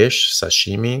 raw fish,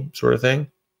 sashimi sort of thing.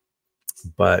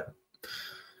 But,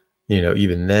 you know,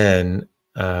 even then,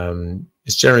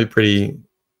 it's generally pretty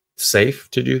safe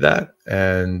to do that.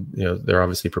 And, you know, they're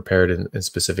obviously prepared in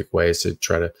specific ways to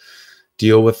try to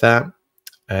deal with that.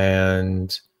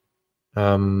 And,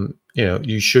 you know,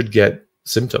 you should get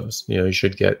symptoms, you know, you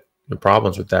should get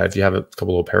problems with that. If you have a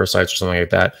couple of parasites or something like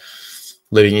that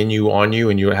living in you, on you,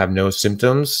 and you have no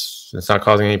symptoms, it's not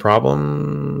causing any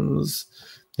problems,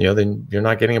 you know, then you're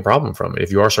not getting a problem from it.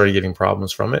 If you are starting getting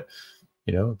problems from it,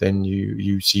 you know, then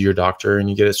you see your doctor and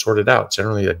you get it sorted out.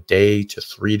 Generally a day to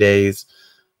 3 days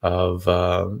of,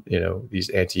 you know, these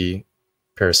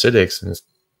anti-parasitics, and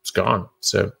it's gone.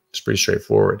 So it's pretty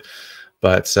straightforward.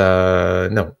 But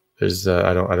no, there's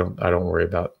I don't worry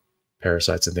about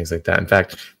parasites and things like that. In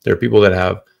fact, there are people that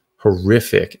have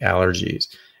horrific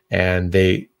allergies and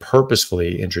they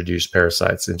purposefully introduce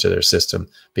parasites into their system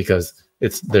because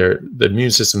it's the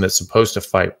immune system that's supposed to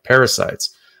fight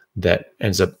parasites that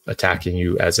ends up attacking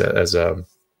you as an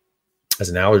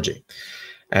allergy.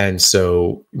 And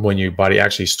so when your body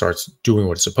actually starts doing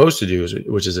what it's supposed to do,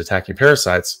 which is attacking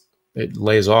parasites, it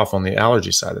lays off on the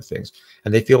allergy side of things,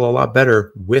 and they feel a lot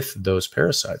better with those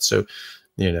parasites. So,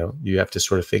 you know, you have to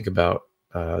sort of think about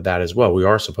that as well. We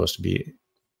are supposed to be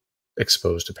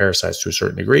exposed to parasites to a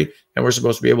certain degree, and we're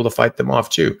supposed to be able to fight them off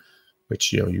too,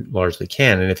 which, you know, you largely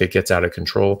can. And if it gets out of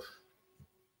control,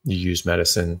 you use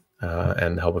medicine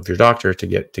and the help of your doctor to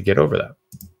get over that.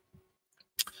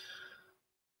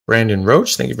 Brandon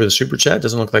Roach, thank you for the super chat.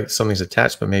 Doesn't look like something's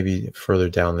attached, but maybe further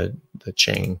down the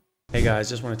chain. Hey guys,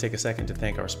 just want to take a second to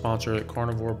thank our sponsor at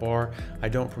Carnivore Bar. I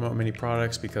don't promote many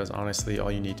products because honestly, all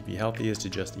you need to be healthy is to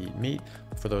just eat meat.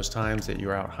 For those times that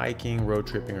you're out hiking, road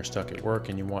tripping, or stuck at work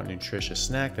and you want a nutritious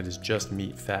snack that is just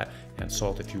meat, fat, and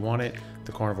salt if you want it,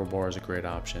 the Carnivore Bar is a great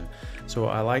option. So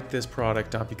I like this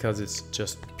product not because it's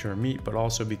just pure meat, but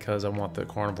also because I want the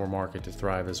carnivore market to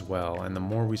thrive as well. And the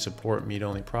more we support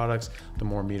meat-only products, the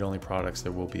more meat-only products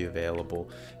there will be available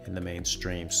in the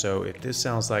mainstream. So if this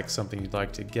sounds like something you'd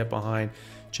like to get behind,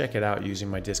 check it out using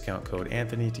my discount code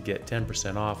Anthony to get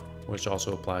 10% off, which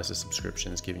also applies to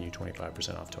subscriptions, giving you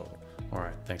 25% off total. All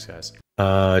right, thanks guys.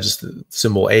 Just the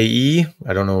symbol AE.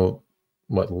 I don't know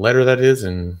what letter that is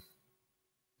in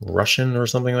Russian or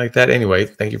something like that. Anyway,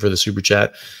 thank you for the super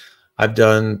chat. I've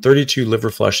done 32 liver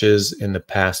flushes in the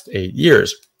past 8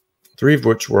 years, 3 of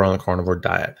which were on the carnivore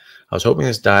diet. I was hoping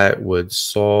this diet would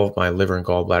solve my liver and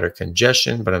gallbladder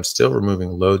congestion, but I'm still removing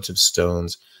loads of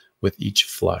stones with each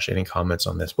flush. Any comments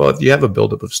on this? Well, if you have a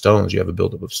buildup of stones, you have a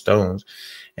buildup of stones,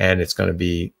 and it's going to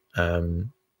be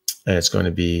you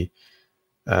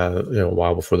know, a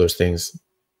while before those things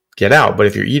get out. But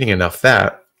if you're eating enough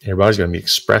fat, your body's going to be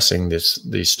expressing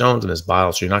these stones and this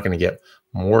bile, so you're not going to get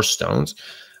more stones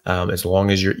as long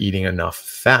as you're eating enough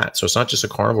fat. So it's not just a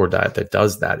carnivore diet that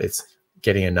does that. It's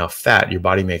getting enough fat. Your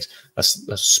body makes a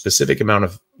specific amount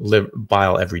of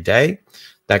bile every day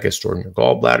that gets stored in your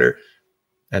gallbladder,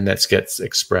 and that gets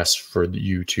expressed for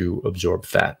you to absorb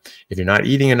fat. If you're not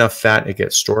eating enough fat, it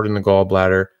gets stored in the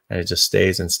gallbladder, and it just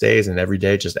stays and stays, and every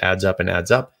day it just adds up and adds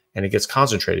up. And it gets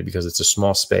concentrated because it's a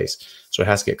small space. So it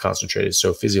has to get concentrated.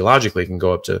 So physiologically, it can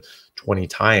go up to 20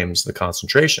 times the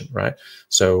concentration, right?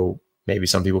 So maybe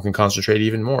some people can concentrate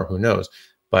even more, who knows?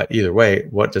 But either way,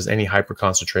 what does any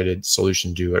hyperconcentrated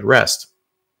solution do at rest?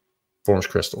 Forms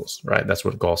crystals, right? That's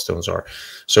what gallstones are.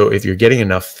 So if you're getting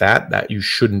enough fat, that you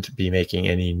shouldn't be making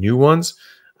any new ones.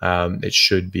 It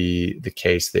should be the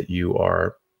case that you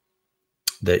are,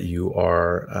 if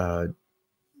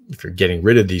you're getting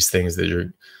rid of these things, that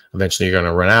you're eventually going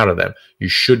to run out of them. You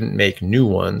shouldn't make new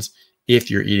ones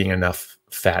if you're eating enough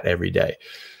fat every day.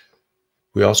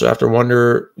 We also have to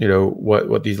wonder,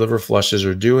 what these liver flushes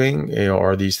are doing.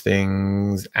 Are these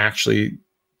things actually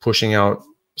pushing out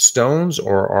stones,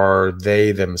 or are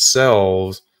they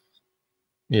themselves,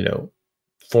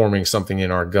 forming something in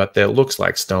our gut that looks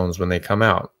like stones when they come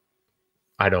out?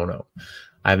 I don't know.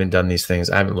 I haven't done these things.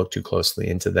 I haven't looked too closely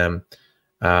into them.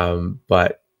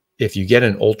 But if you get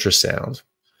an ultrasound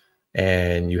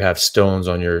and you have stones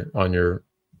on your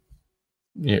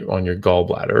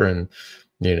gallbladder, and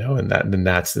then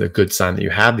that's a good sign that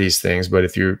you have these things. But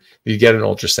if you get an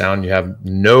ultrasound, you have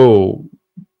no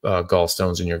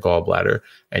gallstones in your gallbladder,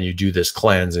 and you do this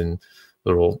cleanse and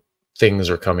little things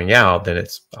are coming out, then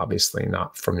it's obviously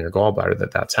not from your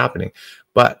gallbladder that's happening.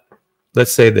 But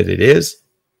let's say that it is.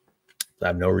 I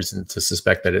have no reason to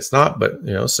suspect that it's not, but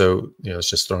so it's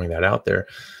just throwing that out there.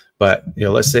 But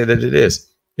let's say that it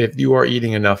is. If you are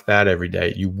eating enough fat every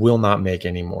day, you will not make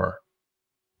any more,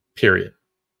 period.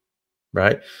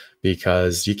 Right?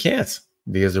 Because you can't,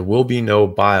 because there will be no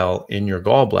bile in your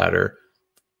gallbladder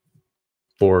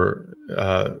for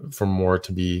more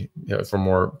to be, for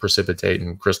more precipitate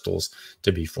and crystals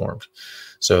to be formed.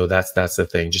 So that's the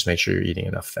thing. Just make sure you're eating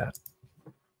enough fat.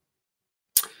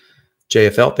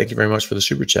 JFL, thank you very much for the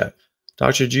super chat.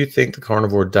 Doctor, do you think the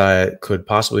carnivore diet could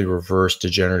possibly reverse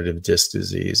degenerative disc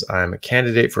disease? I am a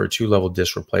candidate for a 2-level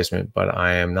disc replacement, but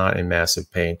I am not in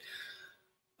massive pain.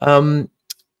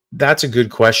 That's a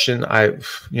good question.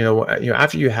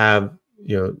 After you have,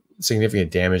 significant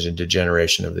damage and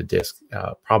degeneration of the disc,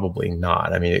 probably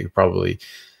not. I mean, it could probably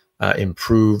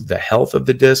improve the health of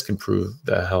the disc, improve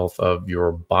the health of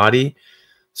your body,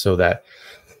 so that,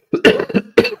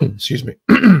 excuse me,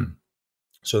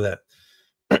 so that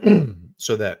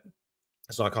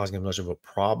it's not causing as much of a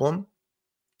problem.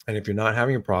 And if you're not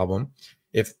having a problem,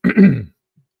 if the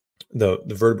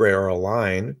vertebrae are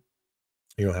aligned,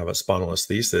 you don't have a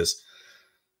spondylolisthesis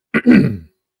and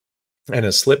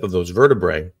a slip of those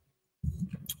vertebrae,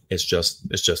 it's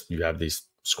just you have these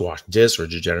squashed discs or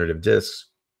degenerative discs,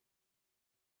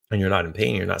 and you're not in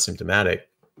pain, you're not symptomatic.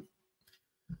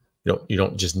 You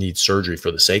don't just need surgery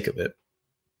for the sake of it,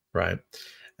 right?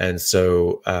 And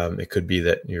so it could be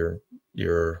that you're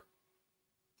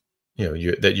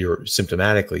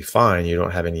symptomatically fine, you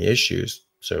don't have any issues,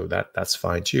 so that's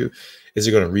fine too. Is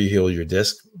it going to re-heal your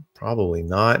disc? Probably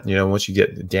not. Once you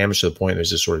get damage to the point there's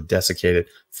just sort of desiccated,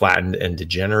 flattened, and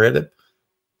degenerated,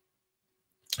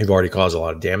 you've already caused a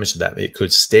lot of damage to that. It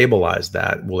could stabilize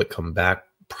that. Will it come back?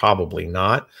 Probably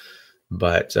not,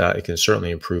 but it can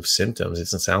certainly improve symptoms. It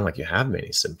doesn't sound like you have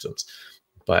many symptoms,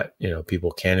 but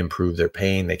people can improve their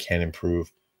pain. They can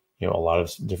improve, a lot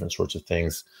of different sorts of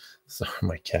things. Sorry,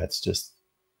 my cat's just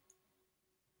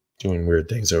doing weird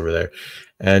things over there.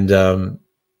 And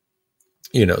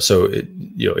so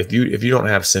if you don't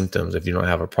have symptoms, if you don't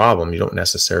have a problem, you don't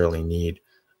necessarily need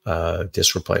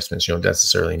disc replacements. You don't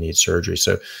necessarily need surgery.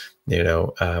 So,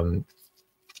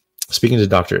 speaking to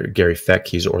Dr. Gary Feck,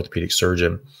 he's an orthopedic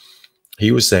surgeon.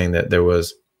 He was saying that there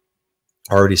was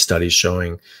already studies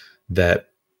showing that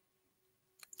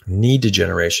knee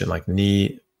degeneration, like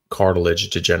knee cartilage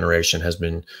degeneration, has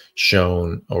been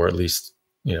shown, or at least,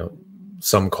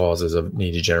 some causes of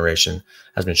knee degeneration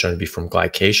has been shown to be from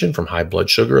glycation, from high blood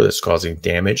sugar that's causing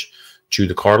damage to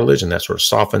the cartilage, and that sort of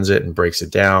softens it and breaks it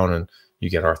down, and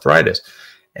you get arthritis.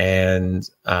 And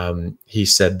he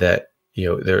said that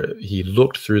he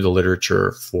looked through the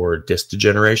literature for disc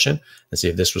degeneration and see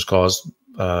if this was caused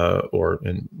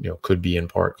could be in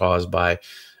part caused by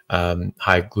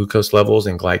high glucose levels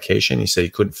and glycation. He said he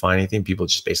couldn't find anything. People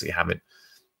just basically haven't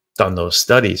done those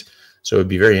studies. So it would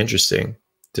be very interesting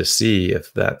to see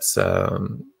if that's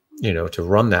to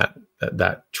run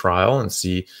that trial and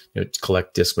see, to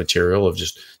collect disc material of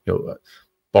just,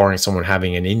 barring someone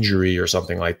having an injury or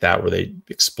something like that where they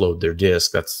explode their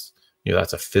disc. That's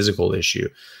that's a physical issue.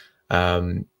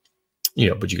 But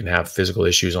you can have physical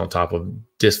issues on top of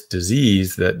disc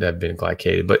disease that have been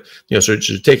glycated. But so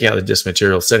taking out the disc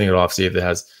material, setting it off, see if it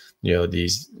has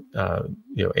these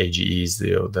AGEs,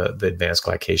 the advanced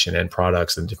glycation end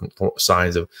products, and different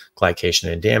signs of glycation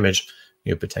and damage,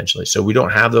 potentially. So we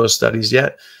don't have those studies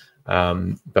yet,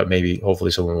 but maybe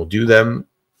hopefully someone will do them.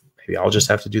 Maybe I'll just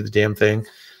have to do the damn thing.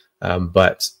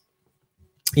 But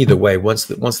either way, once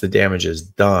the damage is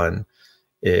done,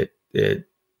 it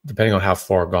depending on how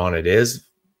far gone it is,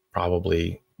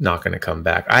 probably not going to come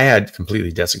back. I had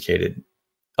completely desiccated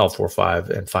L4-5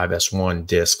 and 5S1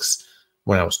 discs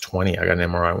when I was 20. I got an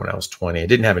MRI when I was 20. I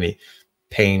didn't have any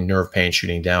pain, nerve pain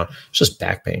shooting down. It's just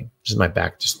back pain. Just my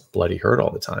back just bloody hurt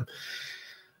all the time.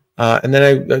 And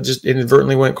then I just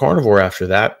inadvertently went carnivore after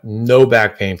that. No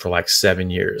back pain for like 7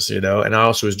 years, you know. And I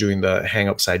also was doing the hang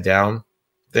upside down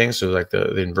thing. So like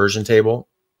the inversion table,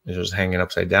 it was hanging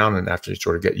upside down. And after you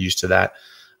sort of get used to that,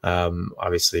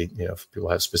 obviously, you know, if people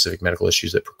have specific medical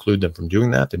issues that preclude them from doing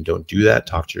that, then don't do that.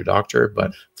 Talk to your doctor.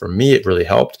 But for me, it really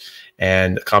helped.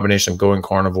 And a combination of going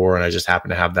carnivore, and I just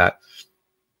happened to have that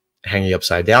hanging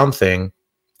upside down thing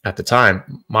at the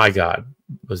time. My God,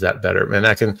 was that better? And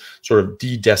that can sort of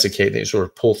de-desiccate things, sort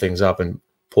of pull things up and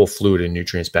pull fluid and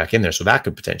nutrients back in there. So that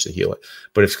could potentially heal it.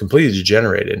 But if it's completely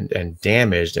degenerated and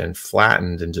damaged and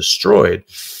flattened and destroyed,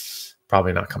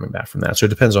 probably not coming back from that. So it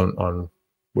depends on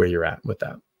where you're at with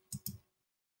that.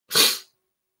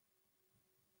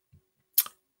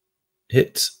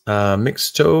 Hit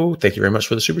Mixed Toe. Thank you very much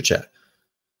for the super chat.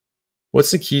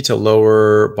 What's the key to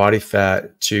lower body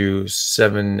fat to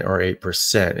 7 or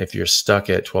 8%? If you're stuck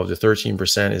at 12 to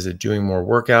 13%, is it doing more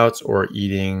workouts or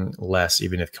eating less,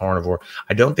 even if carnivore?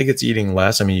 I don't think it's eating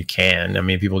less. I mean, you can. I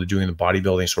mean, people doing the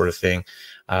bodybuilding sort of thing,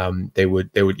 they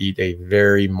would eat a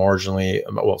very marginally,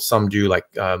 well, some do, like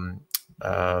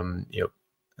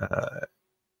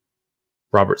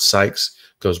Robert Sykes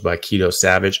goes by Keto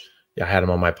Savage. I had him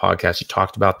on my podcast. He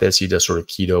talked about this. He does sort of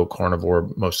keto, carnivore,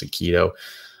 mostly keto.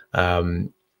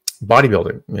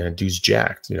 Bodybuilding, you know, dude's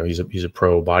jacked. You know, he's a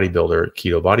pro bodybuilder,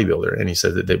 keto bodybuilder, and he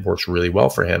said that it works really well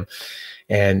for him.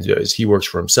 And as he works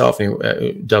for himself, and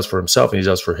he does for himself, and he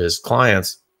does for his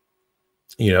clients,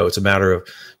 you know, it's a matter of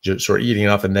just sort of eating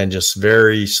enough and then just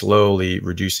very slowly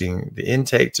reducing the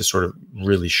intake to sort of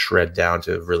really shred down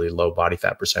to a really low body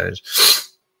fat percentage.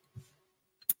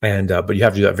 And but you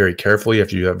have to do that very carefully. You have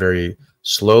to do that very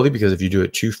slowly, because if you do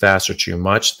it too fast or too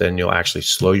much, then you'll actually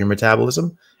slow your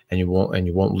metabolism, and you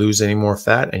won't lose any more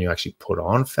fat, and you actually put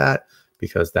on fat,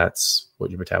 because that's what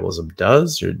your metabolism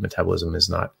does. Your metabolism is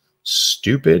not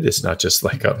stupid. It's not just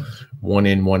like a one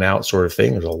in, one out sort of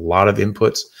thing. There's a lot of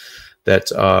inputs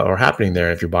that are happening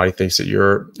there. If your body thinks that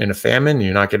you're in a famine,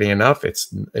 you're not getting enough, it's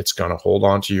going to hold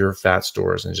on to your fat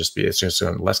stores and it's just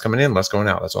going to less coming in, less going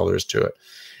out. That's all there is to it.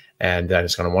 And then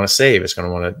it's going to want to save. It's going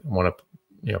to want to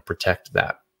you know, protect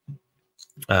that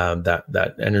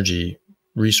that energy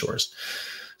resource.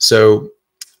 So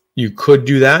you could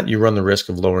do that. You run the risk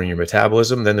of lowering your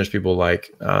metabolism. Then there's people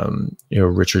like you know,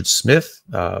 Richard Smith,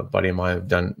 a buddy of mine I've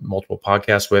done multiple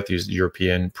podcasts with. He's the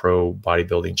European pro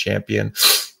bodybuilding champion,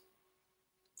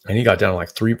 and he got down to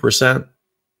like 3%,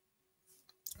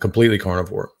 completely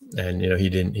carnivore. And you know, he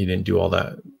didn't do all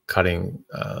that cutting,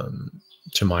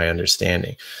 to my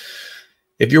understanding.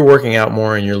 If you're working out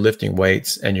more and you're lifting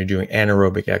weights and you're doing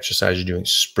anaerobic exercise, you're doing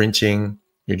sprinting,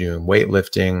 you're doing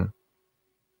weightlifting,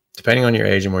 depending on your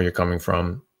age and where you're coming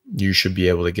from, you should be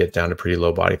able to get down to pretty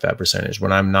low body fat percentage.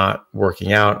 When I'm not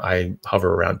working out, I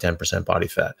hover around 10% body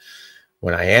fat.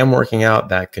 When I am working out,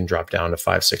 that can drop down to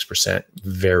 5-6%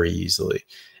 very easily.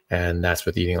 And that's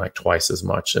with eating like twice as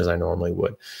much as I normally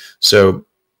would. So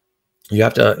you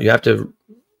have to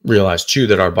realize too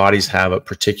that our bodies have a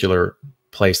particular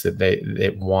place that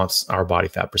it wants our body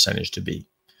fat percentage to be.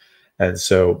 And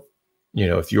so, you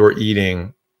know, if you're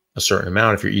eating a certain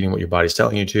amount, if you're eating what your body's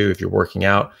telling you to, if you're working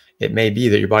out, it may be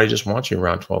that your body just wants you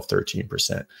around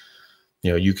 12-13%.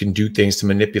 You know, you can do things to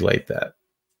manipulate that,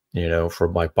 you know, for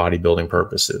like bodybuilding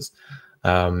purposes.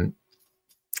 Are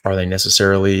they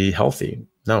necessarily healthy?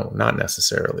 No, not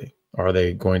necessarily. Are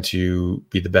they going to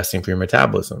be the best thing for your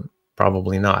metabolism?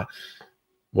 Probably not.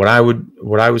 What I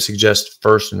would suggest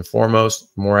first and foremost,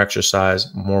 more exercise,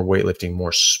 more weightlifting,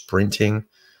 more sprinting,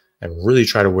 and really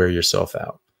try to wear yourself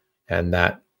out. And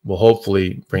that will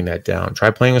hopefully bring that down.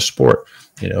 Try playing a sport,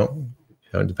 you know,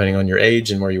 depending on your age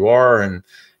and where you are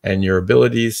and your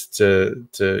abilities to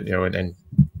you know,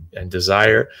 and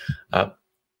desire.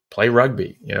 Play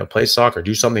rugby, you know, play soccer,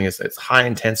 do something it's high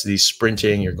intensity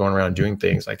sprinting. You're going around doing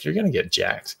things like you're going to get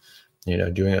jacked. You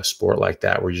know, doing a sport like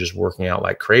that where you're just working out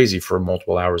like crazy for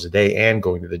multiple hours a day and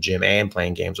going to the gym and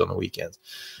playing games on the weekends,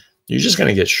 you're just going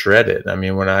to get shredded. I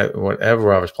mean,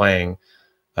 whenever I was playing,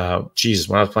 Jesus,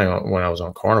 when I was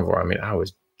on carnivore, I mean, I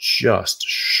was just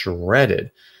shredded.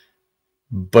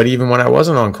 But even when I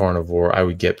wasn't on carnivore, I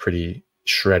would get pretty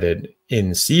shredded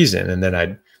in season, and then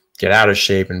I'd get out of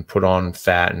shape and put on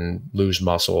fat and lose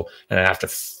muscle, and I'd have to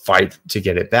fight to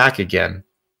get it back again.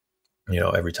 You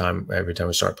know, every time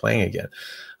we start playing again.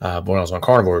 But when I was on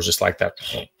carnivore, it was just like that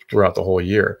throughout the whole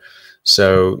year.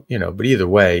 So, you know, but either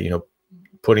way, you know,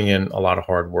 putting in a lot of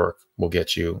hard work will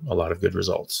get you a lot of good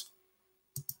results.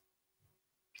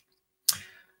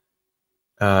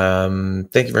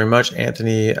 Thank you very much,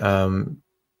 Anthony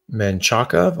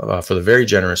Menchaka, for the very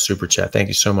generous super chat. Thank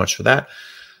you so much for that.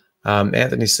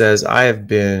 Anthony says, I have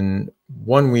been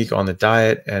 1 week on the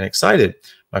diet and excited.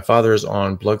 My father is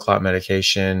on blood clot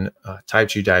medication, type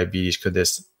 2 diabetes. Could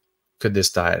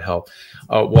this diet help?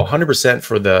 Well, 100%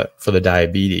 for the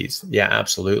diabetes. Yeah,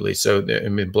 absolutely. So I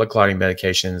mean, blood clotting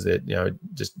medications, that, you know,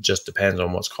 just depends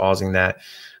on what's causing that.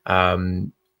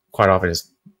 Quite often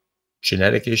it's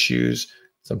genetic issues.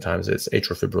 Sometimes it's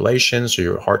atrial fibrillation, so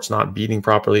your heart's not beating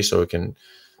properly, so it can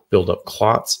build up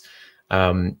clots.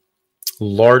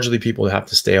 Largely, people have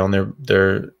to stay on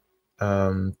their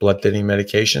blood thinning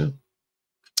medication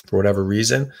for whatever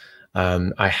reason.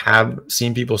 I have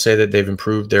seen people say that they've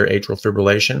improved their atrial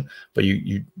fibrillation, but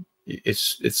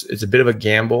it's a bit of a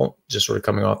gamble just sort of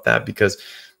coming off that, because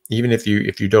even if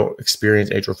you don't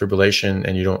experience atrial fibrillation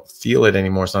and you don't feel it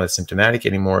anymore, it's not as symptomatic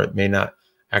anymore, it may not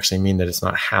actually mean that it's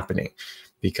not happening.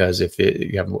 Because if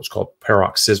you have what's called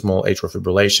paroxysmal atrial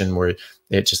fibrillation, where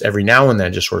it just every now and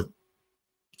then just sort of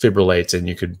fibrillates and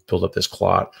you could build up this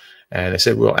clot. And they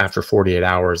said, well, after 48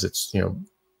 hours, it's, you know,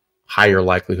 higher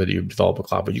likelihood that you develop a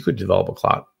clot, but you could develop a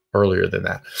clot earlier than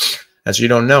that. And so you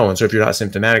don't know. And so if you're not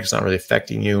symptomatic, it's not really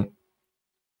affecting you.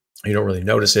 You don't really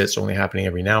notice it. It's only happening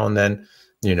every now and then.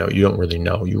 You know, you don't really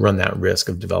know. You run that risk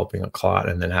of developing a clot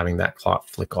and then having that clot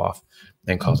flick off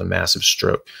and cause a massive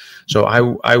stroke. So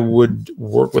I would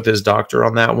work with his doctor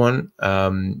on that one.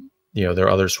 You know, there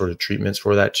are other sort of treatments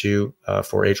for that too,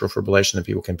 for atrial fibrillation, that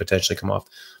people can potentially come off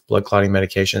blood clotting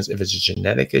medications. If it's a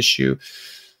genetic issue,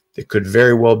 it could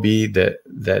very well be that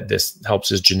this helps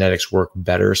his genetics work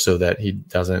better so that he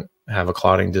doesn't have a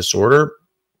clotting disorder,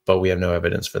 but we have no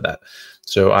evidence for that.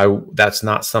 So that's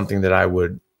not something that I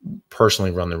would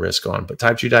personally run the risk on. But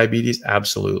type 2 diabetes,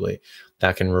 absolutely.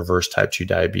 That can reverse type 2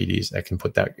 diabetes. That can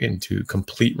put that into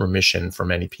complete remission for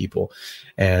many people,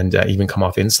 and even come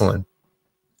off insulin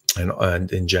and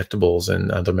injectables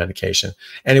and other medication.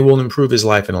 And it will improve his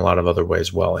life in a lot of other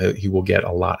ways. Well, he will get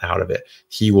a lot out of it.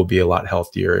 He will be a lot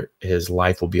healthier. His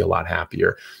life will be a lot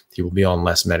happier. He will be on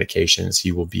less medications.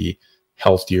 He will be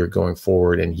healthier going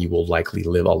forward, and he will likely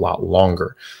live a lot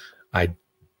longer.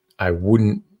 I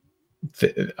wouldn't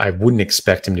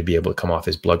expect him to be able to come off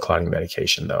his blood clotting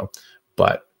medication though,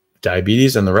 but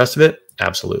diabetes and the rest of it,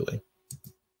 absolutely.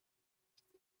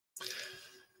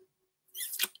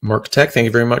 Mark Tech, thank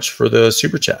you very much for the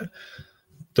super chat.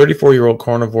 34-year-old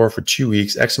carnivore for 2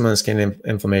 weeks, eczema and skin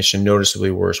inflammation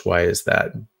noticeably worse. Why is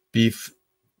that? Beef,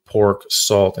 pork,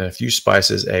 salt, and a few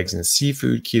spices, eggs, and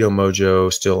seafood. Keto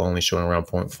Mojo still only showing around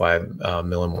 0.5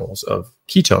 millimoles of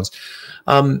ketones.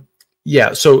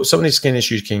 Yeah, so some of these skin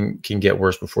issues can get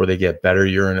worse before they get better.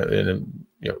 You're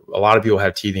a lot of people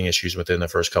have teething issues within the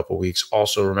first couple of weeks.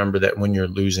 Also, remember that when you're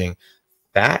losing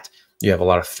fat, you have a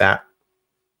lot of fat,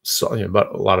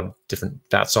 but a lot of different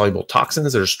fat soluble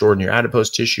toxins that are stored in your adipose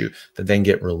tissue that then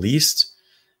get released,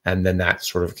 and then that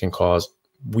sort of can cause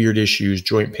weird issues,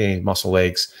 joint pain, muscle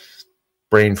aches,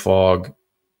 brain fog,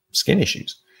 skin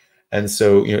issues. And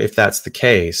so, if that's the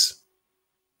case,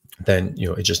 then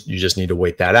you just need to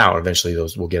wait that out. Eventually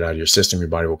those will get out of your system, your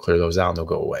body will clear those out and they'll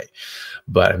go away.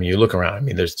 But I mean, you look around, I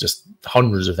mean, there's just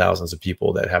hundreds of thousands of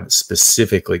people that have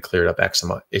specifically cleared up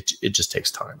eczema. It just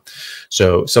takes time.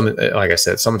 So like I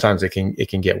said, sometimes it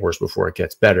can get worse before it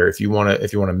gets better. If you want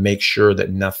to make sure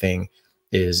that nothing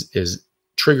is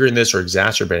triggering this or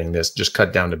exacerbating this, just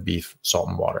cut down to beef, salt,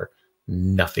 and water,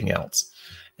 nothing else,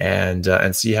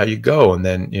 and see how you go. And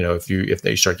then if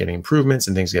they start getting improvements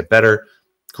and things get better,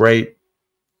 great.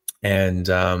 And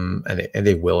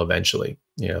they will eventually,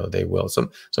 they will.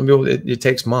 Some people, it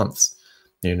takes months,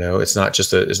 it's not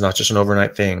just an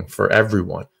overnight thing for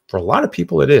everyone. For a lot of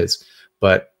people it is,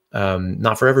 but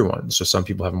not for everyone. So some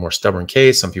people have a more stubborn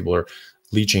case. Some people are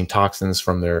leaching toxins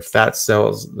from their fat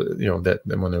cells, that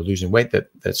when they're losing weight,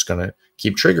 that's going to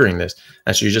keep triggering this.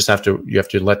 And so you have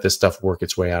to let this stuff work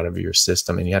its way out of your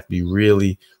system. And you have to be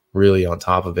really, really on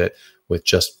top of it with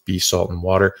just beef, salt, and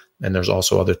water. And there's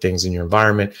also other things in your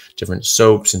environment, different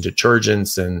soaps and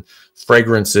detergents and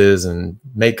fragrances and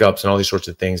makeups and all these sorts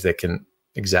of things that can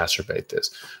exacerbate this.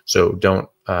 So don't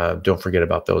forget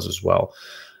about those as well.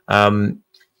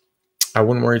 I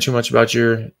wouldn't worry too much about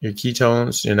your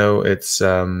ketones. It's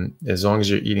as long as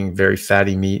you're eating very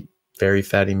fatty meat,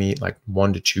 like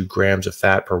 1 to 2 grams of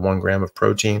fat per 1 gram of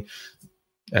protein,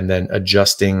 and then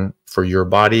adjusting for your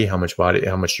body, how much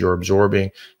you're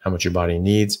absorbing, how much your body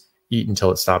needs. Eat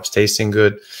until it stops tasting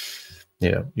good.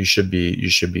 You should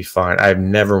be fine. I've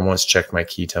never once checked my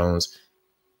ketones.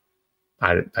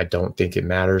 I don't think it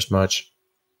matters much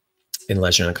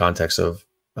unless you're in the context of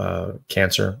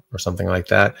cancer or something like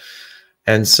that.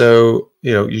 And so,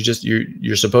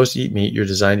 you're supposed to eat meat. You're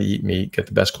designed to eat meat, get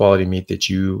the best quality meat that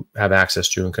you have access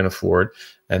to and can afford,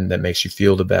 and that makes you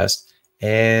feel the best.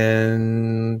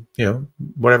 And,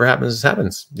 whatever happens,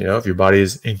 happens. If your body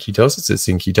is in ketosis, it's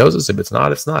in ketosis. If it's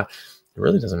not, it's not. It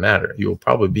really doesn't matter. You will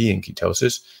probably be in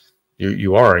ketosis.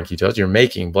 You are in ketosis. You're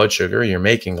making blood sugar. You're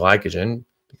making glycogen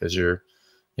because you're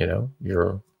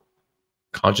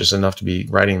conscious enough to be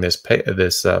writing this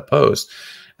post.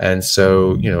 And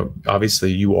so,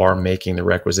 obviously you are making the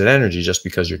requisite energy. Just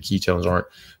because your ketones aren't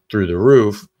through the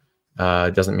roof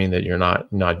doesn't mean that you're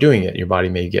not doing it. Your body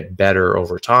may get better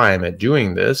over time at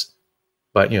doing this,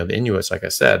 but the Inuits, like I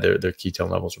said, their ketone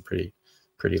levels are pretty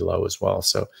low as well.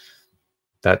 So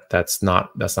that's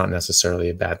not necessarily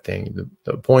a bad thing.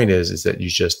 The point is that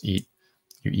you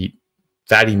eat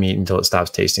fatty meat until it stops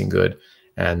tasting good,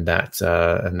 and that's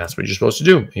what you're supposed to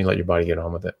do. You let your body get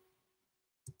on with it.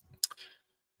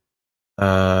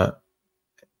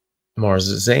 Mars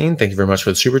Zane, thank you very much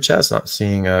for the super chats. Not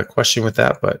seeing a question with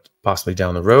that, but possibly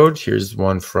down the road. Here's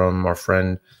one from our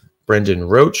friend Brendan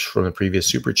Roach from the previous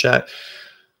super chat,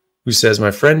 who says,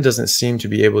 my friend doesn't seem to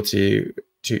be able to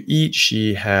eat.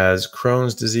 She has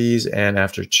Crohn's disease, and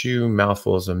after 2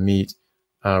 mouthfuls of meat,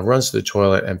 runs to the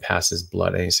toilet and passes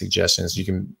blood. Any suggestions? You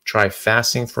can try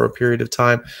fasting for a period of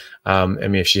time.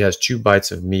 If she has 2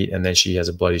 bites of meat and then she has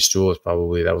a bloody stool, it's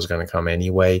probably that was going to come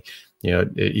anyway.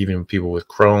 Even people with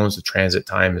Crohn's, the transit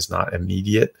time is not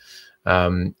immediate.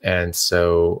 And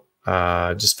so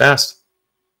just fast,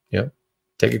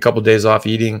 take a couple of days off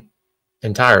eating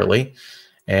entirely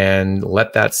and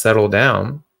let that settle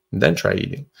down, and then try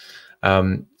eating.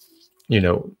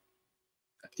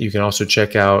 You can also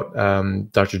check out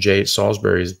Dr. J.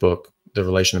 Salisbury's book, The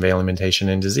Relation of Alimentation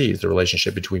and Disease, the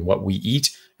relationship between what we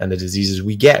eat and the diseases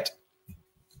we get.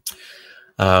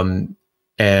 And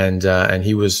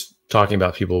he was talking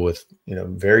about people with,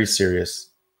 very serious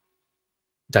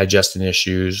digestion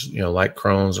issues, like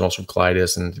Crohn's and ulcerative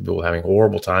colitis, and people having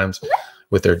horrible times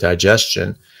with their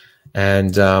digestion,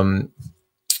 and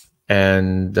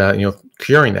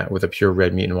curing that with a pure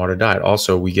red meat and water diet.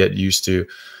 Also, we get used to,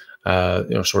 sort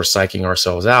of psyching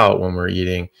ourselves out when we're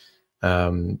eating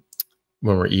a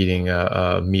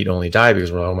meat only diet,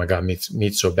 because we're like, oh my God,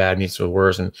 meat's so bad, meat's so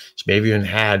worse. And maybe even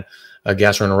had a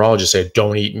gastroenterologist say,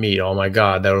 don't eat meat. Oh my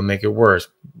God, that'll make it worse.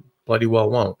 Bloody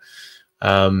well won't.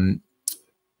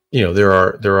 There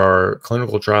are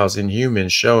clinical trials in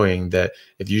humans showing that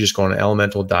if you just go on an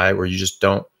elemental diet where you just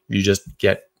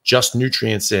get just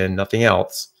nutrients in, nothing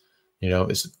else,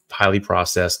 it's a highly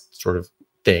processed sort of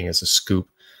thing. It's a scoop,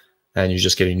 and you're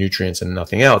just getting nutrients and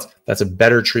nothing else. That's a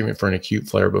better treatment for an acute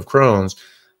flare-up of Crohn's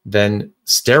than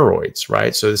steroids,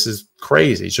 right? So this is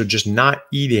crazy. So just not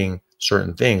eating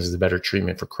certain things is a better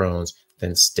treatment for Crohn's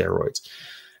than steroids,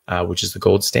 which is the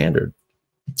gold standard.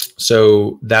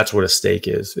 So that's what a steak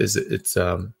is. It's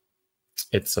an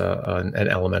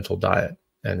elemental diet,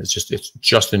 and it's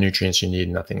just the nutrients you need,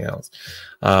 nothing else.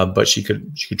 But she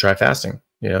could try fasting.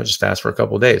 Just fast for a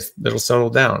couple of days. It'll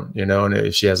settle down. And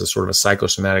if she has a sort of a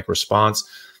psychosomatic response,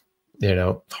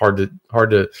 hard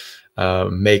to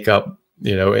make up.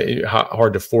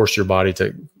 Hard to force your body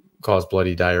to cause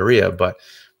bloody diarrhea, but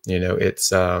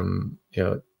it's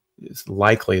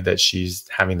likely that she's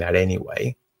having that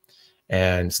anyway,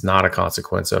 and it's not a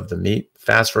consequence of the meat.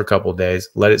 Fast for a couple of days,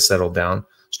 let it settle down,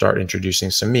 start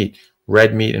introducing some meat.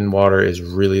 Red meat and water is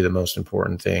really the most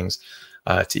important things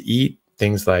to eat.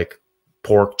 Things like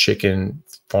pork, chicken,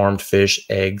 farmed fish,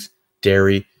 eggs,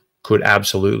 dairy could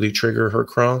absolutely trigger her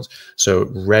Crohn's. So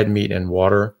red meat and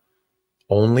water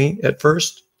only at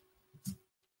first.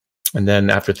 And then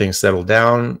after things settle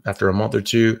down, after a month or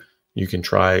 2, you can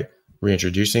try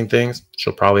reintroducing things.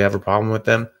 She'll probably have a problem with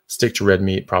them. Stick to red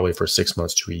meat probably for 6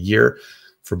 months to a year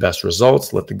for best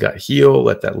results. Let the gut heal,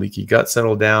 let that leaky gut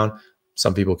settle down.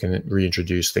 Some people can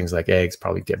reintroduce things like eggs,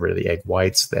 probably get rid of the egg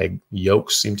whites. The egg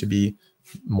yolks seem to be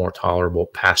more tolerable,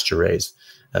 pasture raised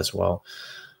as well.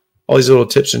 All these little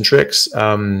tips and tricks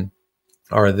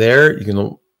are there. You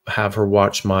can have her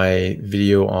watch my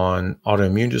video on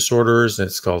autoimmune disorders.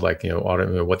 It's called what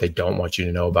they don't want you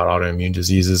to know about autoimmune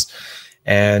diseases.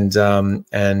 And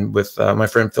with my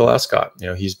friend Phil Escott,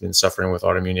 he's been suffering with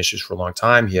autoimmune issues for a long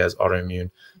time. He has autoimmune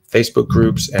Facebook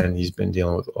groups, and he's been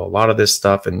dealing with a lot of this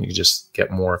stuff, and you just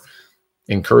get more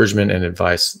encouragement and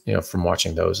advice, from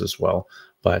watching those as well.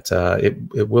 But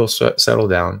it will settle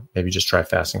down. Maybe just try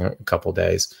fasting a couple of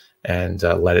days and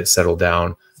let it settle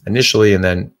down initially, and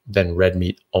then red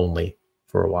meat only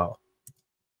for a while.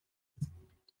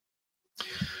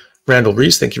 Randall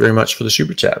Reese, thank you very much for the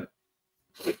super chat.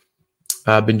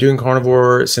 I've been doing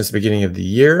carnivore since the beginning of the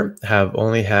year. Have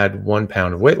only had 1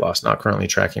 pound of weight loss. Not currently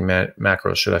tracking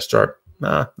macros. Should I start?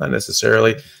 Nah, not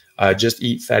necessarily. Just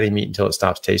eat fatty meat until it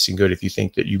stops tasting good. If you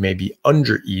think that you may be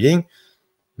under eating,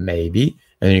 maybe,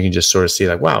 and then you can just sort of see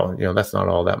like, wow, that's not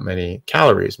all that many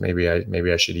calories. Maybe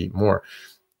I should eat more.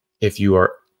 If you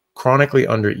are chronically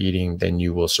under eating, then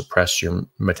you will suppress your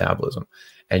metabolism,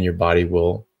 and your body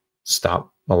will stop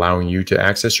allowing you to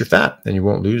access your fat, and you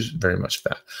won't lose very much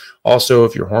fat. Also,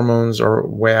 if your hormones are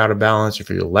way out of balance, if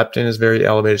your leptin is very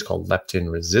elevated, it's called leptin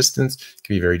resistance. It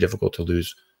can be very difficult to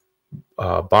lose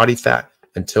body fat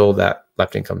until that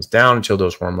leptin comes down, until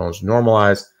those hormones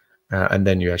normalize. And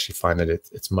then you actually find that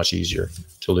it's much easier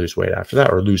to lose weight after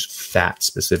that, or lose fat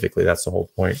specifically. That's the whole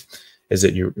point, is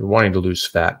that you're wanting to lose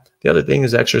fat. The other thing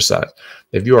is exercise.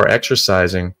 If you are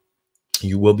exercising,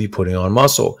 you will be putting on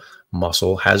muscle.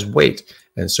 Muscle has weight.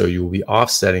 And so you will be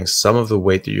offsetting some of the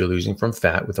weight that you're losing from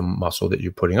fat with the muscle that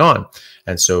you're putting on.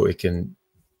 And so it can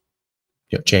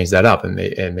change that up and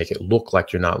make it look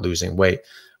like you're not losing weight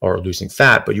or losing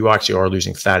fat, but you actually are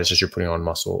losing fat. It's just you're putting on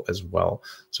muscle as well.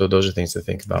 So those are things to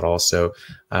think about also.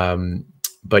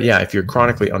 But yeah, if you're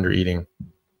chronically under eating,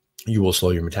 you will slow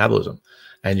your metabolism,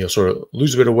 and you'll sort of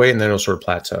lose a bit of weight, and then it'll sort of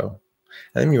plateau.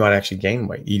 And then you might actually gain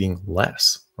weight eating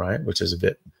less, right? Which is a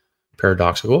bit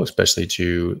paradoxical, especially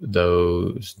to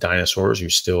those dinosaurs who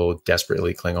still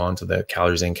desperately cling on to the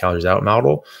calories in, calories out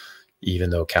model, even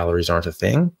though calories aren't a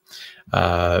thing.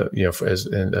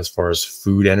 As far as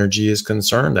food energy is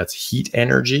concerned, that's heat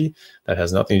energy. That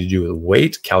has nothing to do with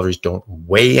weight. Calories don't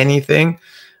weigh anything.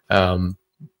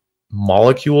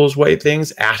 Molecules weigh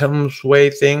things. Atoms weigh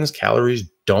things. Calories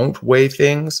don't weigh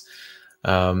things.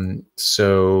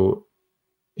 So,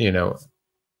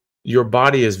 your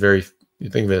body is you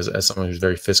think of it as someone who's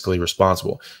very fiscally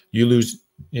responsible. You lose,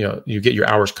 you get your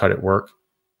hours cut at work.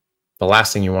 The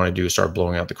last thing you want to do is start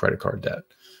blowing out the credit card debt,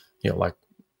 like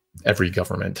every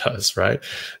government does, right?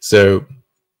 So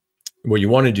what you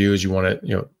want to do is you want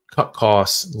to, cut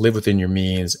costs, live within your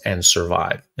means, and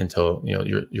survive until,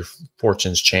 your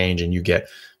fortunes change and you get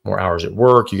more hours at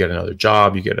work, you get another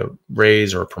job, you get a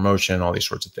raise or a promotion, all these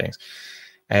sorts of things.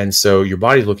 And so your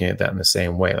body's looking at that in the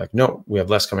same way. Like, no, we have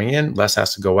less coming in, less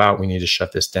has to go out. We need to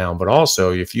shut this down. But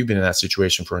also, if you've been in that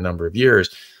situation for a number of years,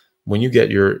 when you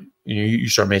get you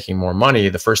start making more money,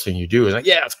 the first thing you do is like,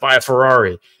 yeah, let's buy a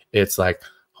Ferrari. It's like,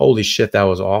 holy shit, that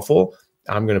was awful.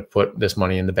 I'm going to put this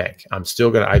money in the bank. I'm still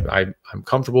going to, I'm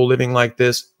comfortable living like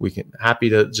this. Happy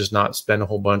to just not spend a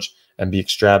whole bunch and be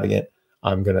extravagant.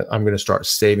 I'm going to start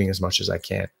saving as much as I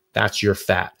can. That's your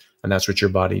fat. And that's what your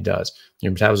body does.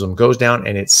 Your metabolism goes down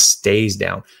and it stays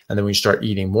down. And then when you start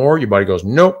eating more, your body goes,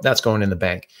 nope, that's going in the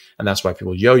bank. And that's why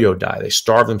people yo-yo diet. They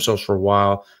starve themselves for a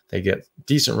while. They get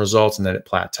decent results and then it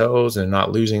plateaus and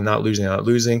not losing.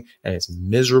 And it's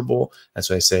miserable. And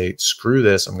so they say, screw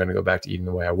this. I'm going to go back to eating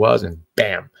the way I was. And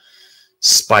bam,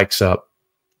 spikes up.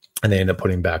 And they end up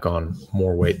putting back on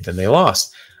more weight than they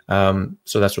lost.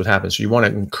 So that's what happens. So you want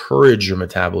to encourage your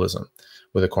metabolism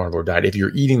with a carnivore diet. If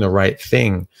you're eating the right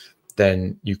thing,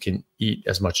 then you can eat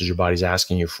as much as your body's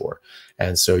asking you for.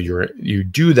 And so you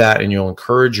do that, and you'll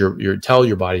encourage tell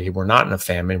your body, hey, we're not in a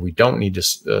famine. We don't need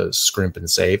to scrimp and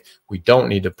save. We don't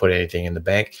need to put anything in the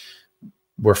bank.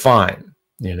 We're fine,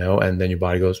 and then your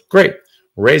body goes, great,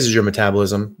 raises your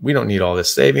metabolism. We don't need all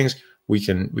this savings. We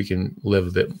can live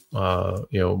a bit,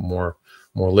 more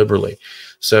liberally.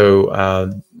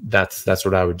 So that's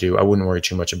what I would do. I wouldn't worry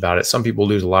too much about it. Some people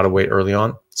lose a lot of weight early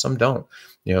on. Some don't.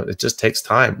 It just takes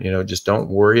time. Just don't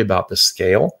worry about the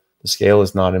scale. The scale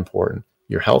is not important.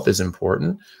 Your health is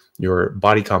important. Your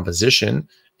body composition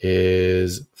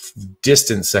is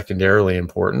distant secondarily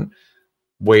important.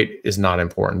 Weight is not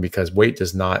important because weight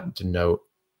does not denote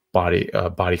body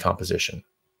composition,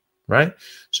 right?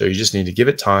 So you just need to give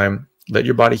it time, let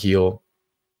your body heal.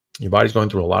 Your body's going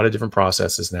through a lot of different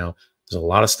processes now. There's a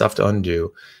lot of stuff to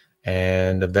undo,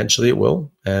 and eventually it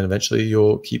will. And eventually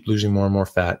you'll keep losing more and more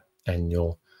fat, and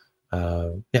you'll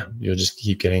just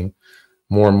keep getting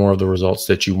more and more of the results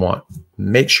that you want.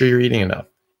 Make sure you're eating enough.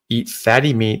 Eat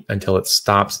fatty meat until it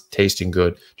stops tasting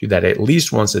good. Do that at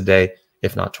least once a day,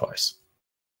 if not twice.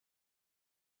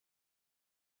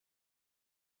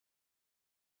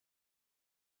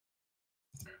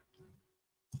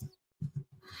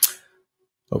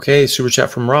 Okay, super chat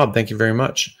from Rob. Thank you very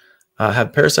much.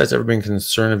 Have parasites ever been a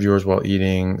concern of yours while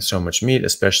eating so much meat,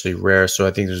 especially rare? So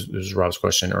I think there's Rob's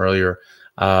question earlier.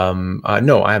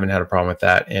 No, I haven't had a problem with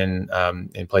that in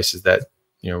places that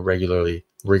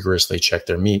rigorously check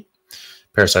their meat.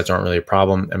 Parasites aren't really a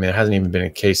problem. I mean, there hasn't even been a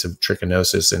case of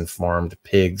trichinosis in farmed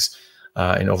pigs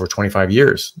in over 25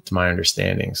 years, to my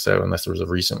understanding. So unless there was a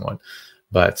recent one,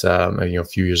 but a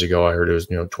few years ago, I heard it was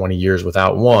 20 years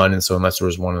without one, and so unless there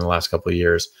was one in the last couple of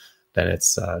years, then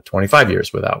it's 25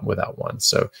 years without one.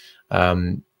 So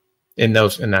in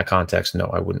that context, no,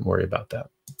 I wouldn't worry about that.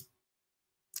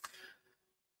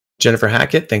 Jennifer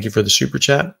Hackett, thank you for the super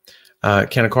chat.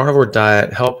 Can a carnivore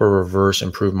diet help or reverse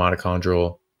improve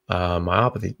mitochondrial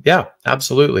myopathy? Yeah,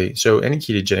 absolutely. So any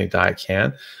ketogenic diet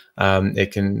can.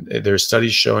 It can. There's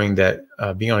studies showing that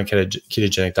being on a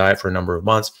ketogenic diet for a number of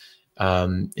months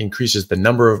increases the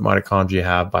number of mitochondria you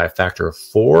have by a factor of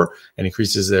 4 and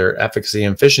increases their efficacy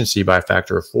and efficiency by a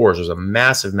factor of 4. So there's a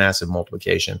massive, massive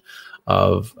multiplication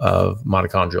of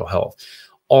mitochondrial health.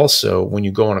 Also, when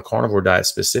you go on a carnivore diet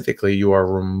specifically, you are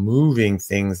removing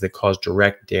things that cause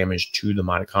direct damage to the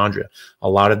mitochondria. A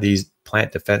lot of these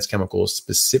plant defense chemicals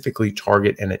specifically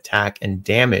target and attack and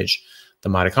damage the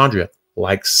mitochondria,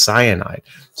 like cyanide.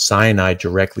 Cyanide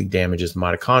directly damages the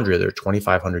mitochondria. There are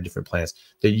 2,500 different plants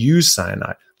that use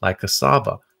cyanide, like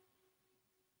cassava,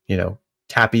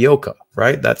 tapioca,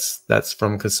 right? That's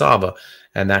from cassava,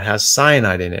 and that has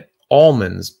cyanide in it.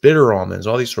 Almonds, bitter almonds,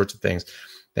 all these sorts of things,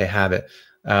 they have it.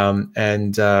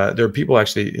 There are people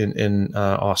actually in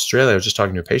Australia. I was just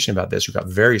talking to a patient about this who got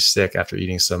very sick after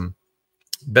eating some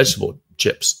vegetable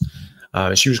chips.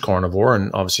 She was carnivore,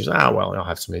 and obviously, she's like, well, I'll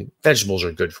have some vegetables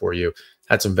are good for you.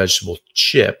 Had some vegetable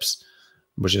chips,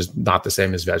 which is not the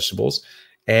same as vegetables.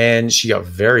 And she got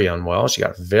very unwell. She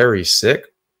got very sick,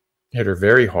 hit her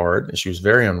very hard, and she was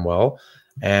very unwell.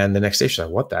 And the next day, she's like,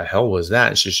 what the hell was that?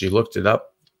 And she looked it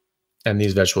up, and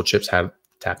these vegetable chips had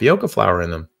tapioca flour in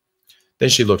them. Then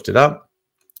she looked it up,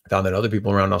 found that other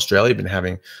people around Australia have been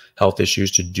having health issues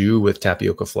to do with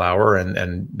tapioca flour and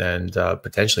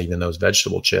potentially even those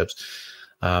vegetable chips,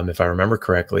 if I remember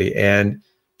correctly. And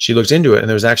she looked into it, and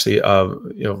there was actually,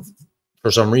 for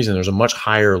some reason, there's a much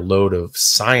higher load of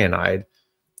cyanide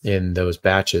in those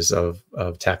batches of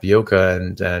tapioca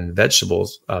and vegetable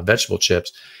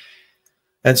chips.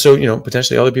 And so,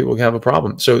 potentially other people can have a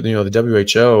problem. So, the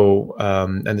WHO,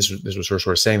 and this was her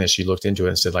sort of saying that she looked into it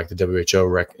and said, like, the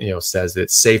WHO, says that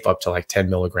it's safe up to like 10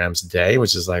 milligrams a day,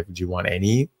 which is like, do you want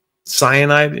any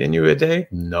cyanide in you a day?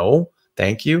 No,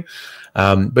 thank you.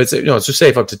 But it's, it's just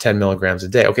safe up to 10 milligrams a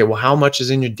day. Okay, well, how much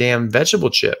is in your damn vegetable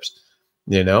chips?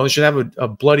 It should have a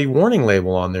bloody warning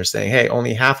label on there saying, hey,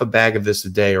 only half a bag of this a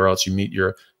day, or else you meet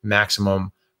your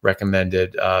maximum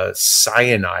recommended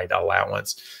cyanide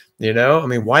allowance.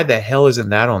 Why the hell isn't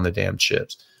that on the damn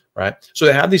chips, right? So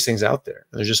they have these things out there,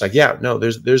 and they're just like, yeah, no,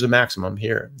 there's a maximum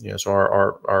here. So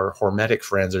our hormetic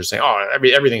friends are saying, oh,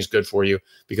 everything's good for you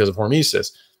because of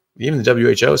hormesis. Even the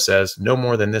WHO says no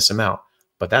more than this amount,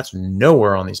 but that's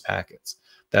nowhere on these packets.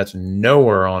 That's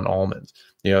nowhere on almonds.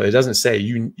 It doesn't say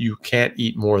you can't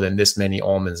eat more than this many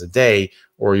almonds a day,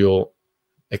 or you'll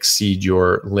exceed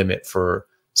your limit for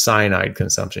cyanide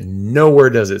consumption. Nowhere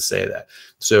does it say that.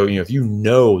 So, if you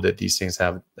know that these things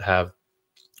have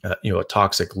a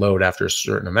toxic load after a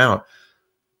certain amount,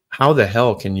 how the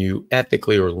hell can you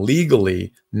ethically or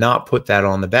legally not put that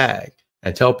on the bag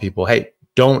and tell people, hey,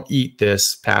 don't eat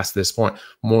this past this point.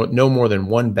 No more than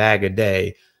one bag a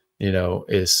day,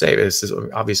 is safe.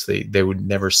 Obviously, they would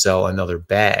never sell another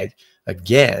bag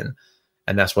again,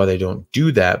 and that's why they don't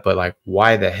do that. But like,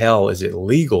 why the hell is it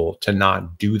legal to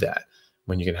not do that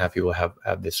when you can have people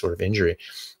have this sort of injury?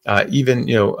 Even,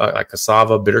 like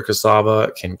cassava, bitter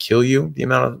cassava can kill you, the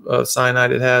amount of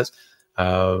cyanide it has.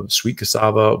 Sweet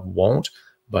cassava won't,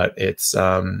 but it's,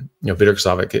 bitter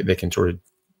cassava, they can sort of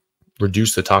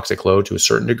reduce the toxic load to a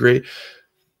certain degree,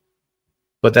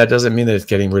 but that doesn't mean that it's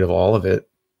getting rid of all of it.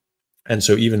 And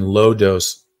so even low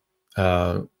dose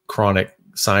chronic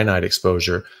cyanide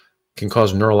exposure can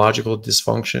cause neurological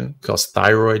dysfunction, cause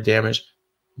thyroid damage,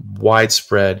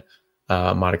 widespread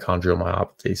mitochondrial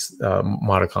myopathies,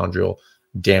 mitochondrial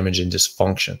damage and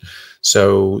dysfunction.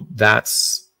 So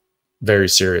that's very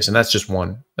serious. And that's just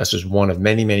one of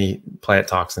many, many plant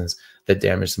toxins that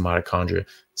damage the mitochondria.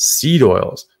 Seed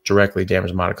oils directly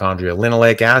damage mitochondria.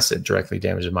 Linoleic acid directly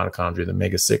damages mitochondria. The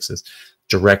omega-6s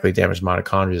directly damage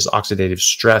mitochondria. There's oxidative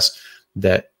stress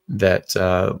that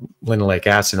linoleic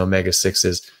acid and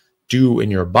omega-6s do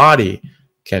in your body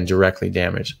can directly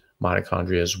damage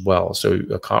mitochondria as well. So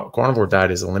a carnivore diet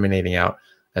is eliminating out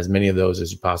as many of those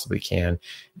as you possibly can,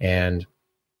 and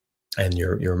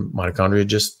your mitochondria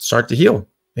just start to heal.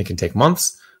 It can take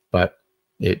months, but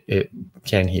it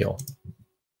can heal.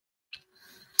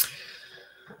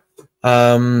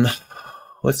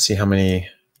 Let's see how many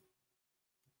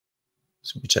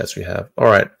super chats we have. All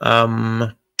right.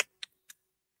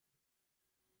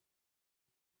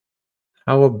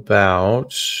 How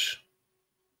about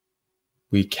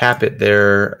we cap it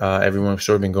there. Everyone's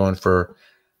sort of been going for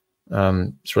sort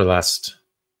of the last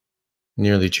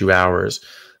nearly 2 hours.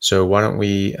 So why don't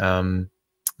we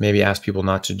maybe ask people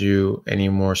not to do any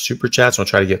more super chats? We'll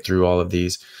try to get through all of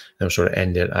these and we'll sort of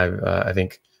end it. I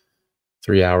think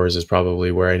 3 hours is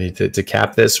probably where I need to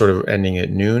cap this. Sort of ending at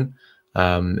noon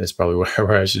is probably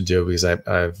where I should do, because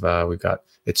we've got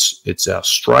it's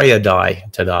Australia Day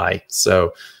today.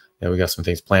 So we got some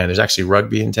things planned. There's actually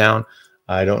rugby in town.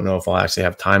 I don't know if I'll actually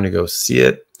have time to go see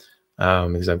it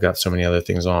because I've got so many other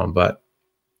things on. But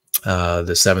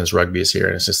the Sevens rugby is here,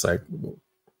 and it's just like,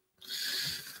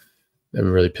 it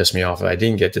really pissed me off that I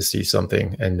didn't get to see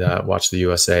something and watch the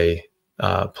USA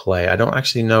play. I don't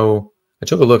actually know. I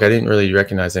took a look. I didn't really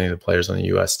recognize any of the players on the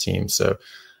U.S. team. So,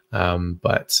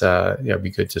 yeah, it'd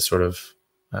be good to sort of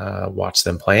watch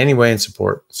them play anyway and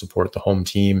support the home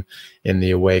team in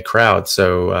the away crowd.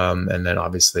 So, and then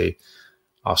obviously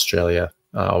Australia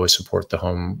always support the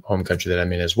home country that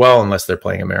I'm in as well, unless they're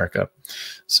playing America.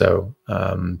 So,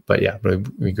 but yeah,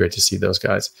 it'd be great to see those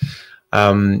guys.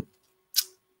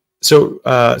 So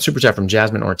super chat from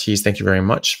Jasmine Ortiz. Thank you very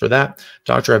much for that.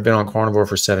 Doctor, I've been on Carnivore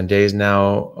for 7 days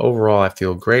now. Overall, I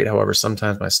feel great. However,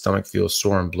 sometimes my stomach feels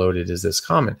sore and bloated. Is this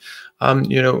common?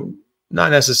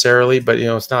 Not necessarily, but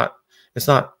it's not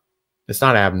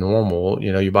abnormal.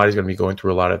 Your body's going to be going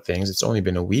through a lot of things. It's only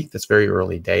been a week. That's very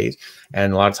early days.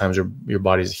 And a lot of times your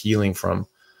body's healing from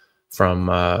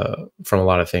a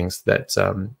lot of things that,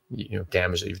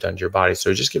 damage that you've done to your body.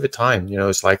 So just give it time.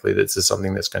 It's likely that this is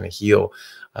something that's going to heal.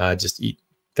 Just eat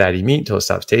fatty meat until it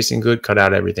stops tasting good, cut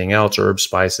out everything else, herbs,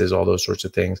 spices, all those sorts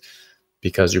of things,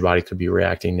 because your body could be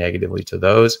reacting negatively to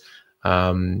those.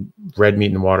 Red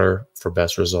meat and water for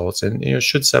best results, and it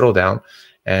should settle down,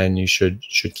 and you should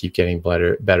keep getting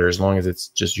better as long as it's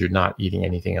just you're not eating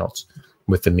anything else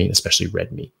with the meat, especially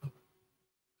red meat.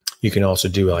 You can also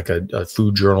do like a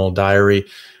food journal diary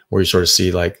where you sort of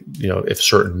see, like, if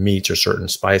certain meats or certain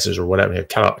spices or whatever,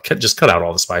 just cut out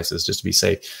all the spices just to be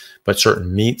safe. But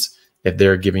certain meats, if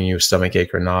they're giving you stomach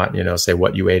ache or not, say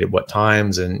what you ate at what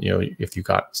times, and, if you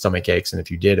got stomach aches and if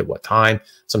you did at what time,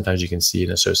 sometimes you can see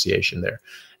an association there,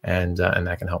 and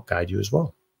that can help guide you as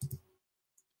well.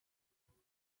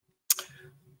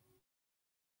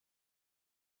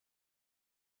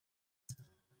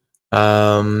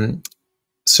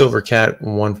 Silver Cat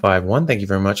 151, thank you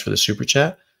very much for the super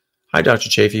chat. Hi, Dr.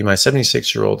 Chaffee. My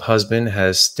 76-year-old husband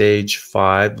has stage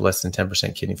 5, less than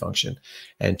 10% kidney function,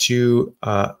 and 2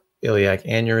 iliac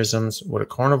aneurysms. Would a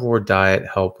carnivore diet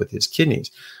help with his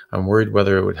kidneys? I'm worried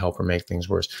whether it would help or make things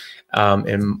worse.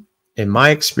 In my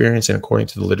experience, and according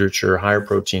to the literature, higher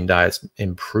protein diets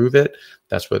improve it.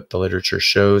 That's what the literature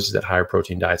shows, that higher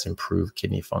protein diets improve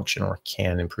kidney function, or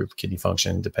can improve kidney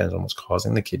function. It depends on what's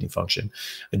causing the kidney function,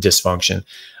 dysfunction.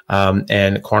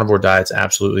 And carnivore diets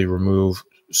absolutely remove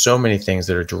so many things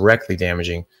that are directly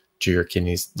damaging to your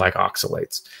kidneys, like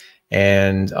oxalates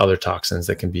and other toxins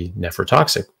that can be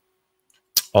nephrotoxic.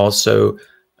 Also,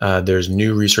 there's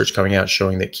new research coming out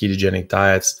showing that ketogenic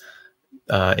diets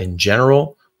in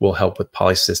general will help with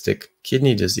polycystic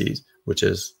kidney disease, which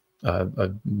is a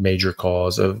major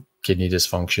cause of kidney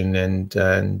dysfunction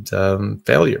and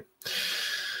failure.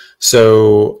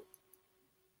 So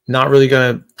not really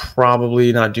going to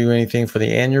probably not do anything for the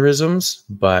aneurysms,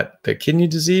 but the kidney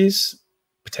disease,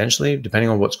 potentially, depending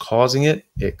on what's causing it,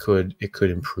 it could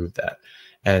improve that.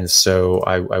 And so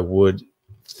I would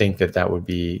think that would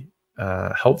be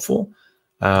helpful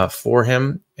for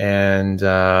him. And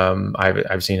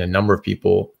I've seen a number of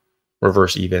people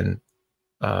reverse even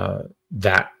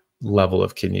that level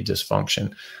of kidney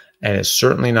dysfunction, and it's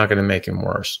certainly not going to make him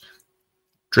worse.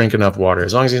 Drink enough water,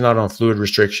 as long as he's not on fluid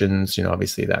restrictions.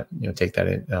 Obviously that, take that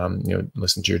in.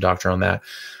 Listen to your doctor on that.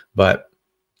 But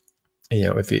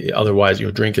if he, otherwise,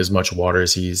 drink as much water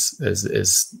as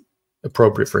is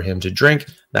appropriate for him to drink.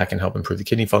 That can help improve the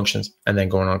kidney functions. And then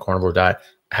going on a carnivore diet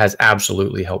has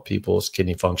absolutely helped people's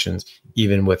kidney functions,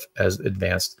 even with as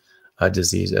advanced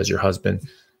disease as your husband.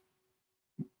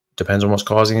 Depends on what's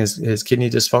causing his kidney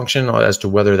dysfunction as to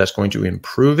whether that's going to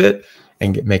improve it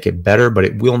and make it better, but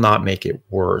it will not make it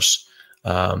worse.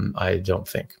 I don't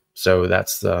think so.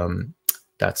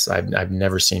 I've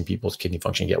never seen people's kidney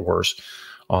function get worse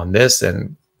on this.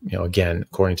 And again,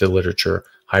 according to the literature,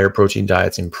 higher protein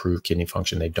diets improve kidney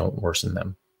function. They don't worsen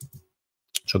them.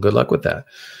 So good luck with that.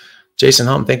 Jason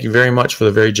Hum, thank you very much for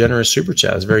the very generous super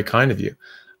chat. It's very kind of you.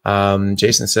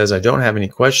 Jason says, I don't have any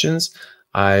questions.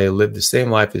 I lived the same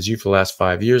life as you for the last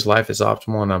 5 years. Life is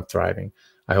optimal and I'm thriving.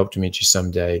 I hope to meet you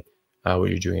someday. What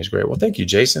you're doing is great. Well, thank you,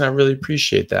 Jason. I really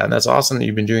appreciate that. And that's awesome that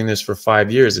you've been doing this for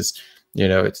 5 years.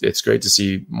 It's great to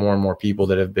see more and more people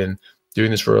that have been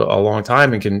doing this for a long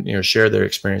time and can, you know, share their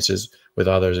experiences with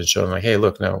others and show them like, hey,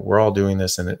 look, no, we're all doing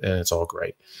this and it's all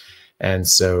great. And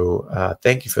so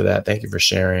thank you for that. Thank you for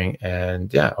sharing.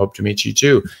 And yeah, hope to meet you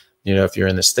too. You know, if you're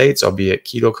in the States, I'll be at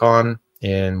KetoCon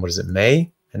in, what is it,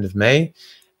 May, end of May.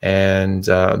 And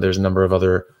there's a number of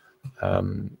other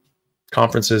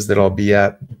conferences that I'll be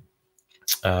at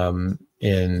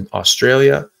in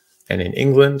Australia and in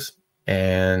England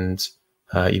and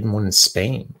even one in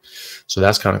Spain. So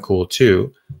that's kind of cool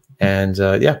too. And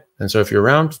yeah, and so if you're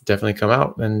around, definitely come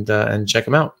out and check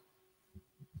them out.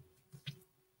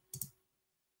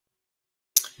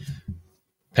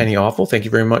 Penny Awful, thank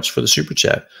you very much for the super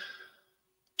chat.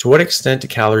 To what extent do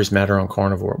calories matter on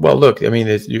carnivore? Well, look, I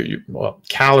mean, well,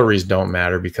 calories don't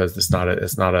matter because it's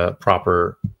not a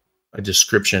proper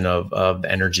description of the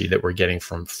energy that we're getting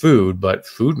from food, but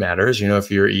food matters. You know,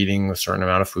 if you're eating a certain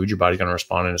amount of food, your body's going to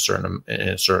respond in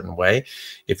a certain way.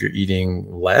 If you're eating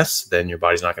less, then your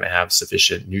body's not going to have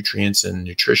sufficient nutrients and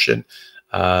nutrition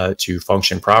to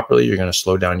function properly. You're going to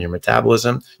slow down your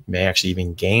metabolism. You may actually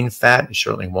even gain fat. You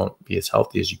certainly won't be as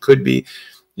healthy as you could be.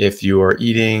 If you are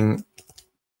eating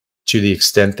to the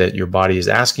extent that your body is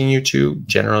asking you to,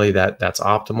 generally that's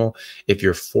optimal. If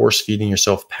you're force feeding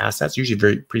yourself past that, it's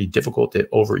usually pretty difficult to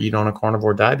overeat on a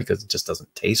carnivore diet because it just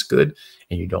doesn't taste good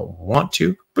and you don't want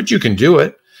to, but you can do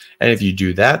it. And if you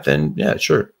do that, then yeah,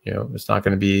 sure. You know, it's not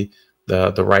going to be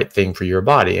the right thing for your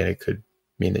body. And it could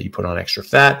mean that you put on extra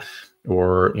fat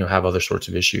or, you know, have other sorts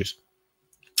of issues.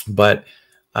 But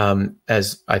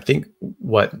as I think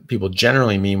what people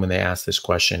generally mean when they ask this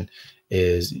question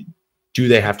is, do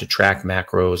they have to track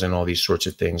macros and all these sorts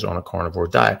of things on a carnivore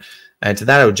diet? And to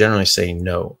that, I would generally say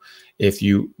no.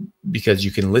 Because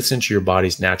you can listen to your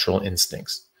body's natural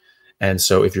instincts. And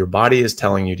so if your body is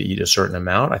telling you to eat a certain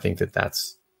amount, I think that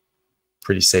that's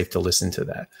pretty safe to listen to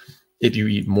that. If you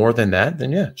eat more than that,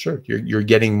 then yeah, sure, you're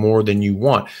getting more than you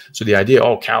want. So the idea,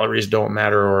 oh, calories don't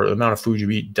matter or the amount of food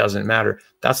you eat doesn't matter,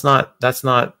 that's not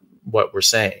what we're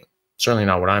saying. Certainly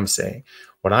not what I'm saying.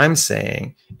 What I'm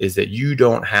saying is that you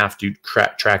don't have to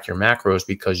track your macros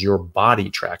because your body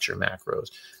tracks your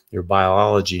macros. Your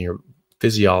biology, your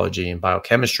physiology and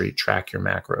biochemistry track your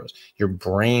macros. Your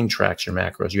brain tracks your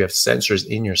macros. You have sensors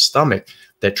in your stomach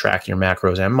that track your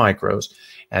macros and micros.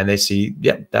 And they see,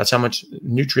 yeah, that's how much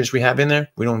nutrients we have in there.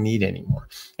 We don't need anymore.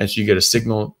 And so you get a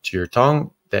signal to your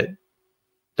tongue that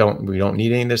we don't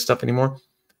need any of this stuff anymore.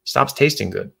 Stops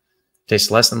tasting good. Tastes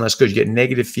less and less good. You get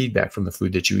negative feedback from the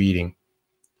food that you're eating.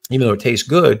 Even though it tastes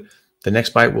good, the next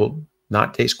bite will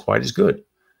not taste quite as good.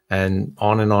 And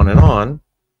on and on and on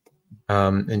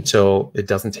until it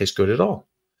doesn't taste good at all.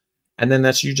 And then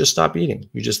you just stop eating.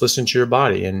 You just listen to your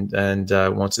body. And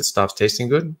once it stops tasting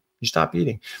good, you stop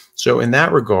eating. So in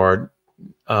that regard,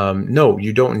 no,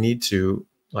 you don't need to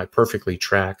like perfectly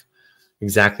track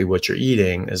exactly what you're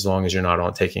eating as long as you're not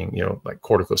on taking, you know, like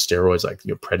corticosteroids, like,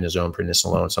 you know, prednisone,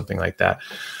 prednisolone, something like that,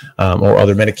 or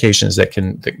other medications that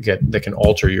can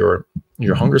alter your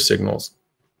hunger signals.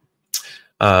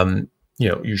 You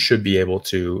know, you should be able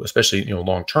to, especially, you know,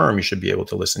 long term, you should be able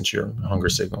to listen to your hunger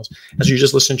signals as you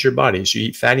just listen to your body. So you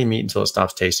eat fatty meat until it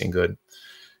stops tasting good.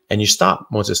 And you stop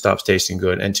once it stops tasting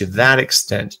good. And to that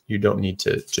extent, you don't need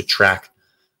to track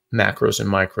macros and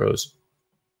micros.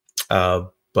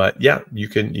 But yeah, you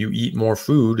eat more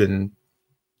food and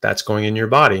that's going in your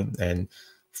body, and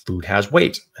food has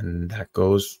weight and that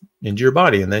goes into your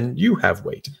body and then you have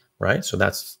weight, right? So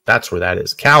that's where that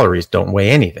is. Calories don't weigh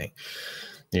anything.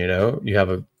 You know, you have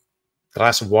a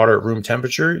glass of water at room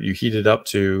temperature, you heat it up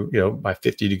to, you know, by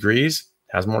 50 degrees,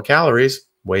 has more calories,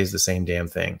 weighs the same damn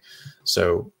thing.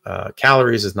 So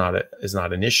calories is not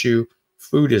an issue.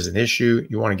 Food is an issue.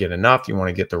 You want to get enough. You want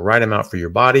to get the right amount for your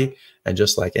body. And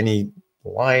just like any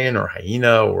lion or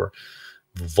hyena or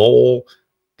vole,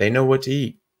 they know what to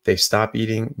eat. They stop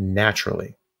eating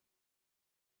naturally.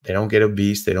 They don't get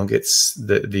obese. They don't get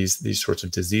these sorts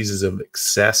of diseases of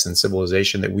excess and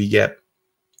civilization that we get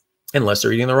unless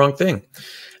they're eating the wrong thing.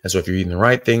 And so if you're eating the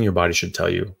right thing, your body should tell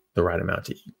you the right amount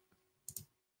to eat.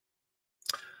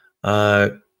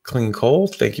 Clean Coal,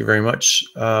 thank you very much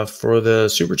for the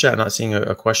super chat. Not seeing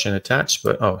a question attached,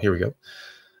 but oh, here we go.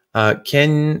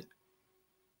 Can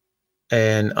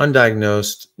an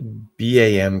undiagnosed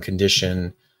BAM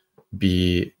condition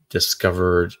be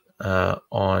discovered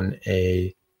on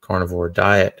a carnivore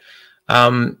diet?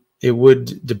 It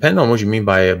would depend on what you mean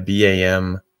by a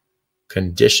BAM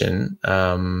condition.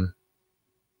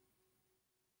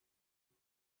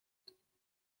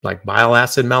 Like bile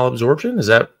acid malabsorption? Is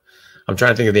that? I'm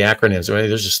trying to think of the acronyms. I mean,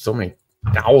 there's just so many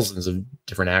thousands of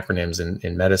different acronyms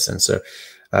in medicine. So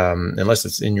unless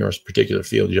it's in your particular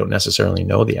field, you don't necessarily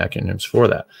know the acronyms for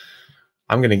that.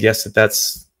 I'm going to guess that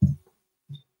that's,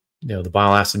 the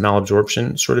bile acid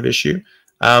malabsorption sort of issue.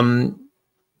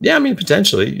 Yeah, I mean,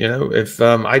 potentially, if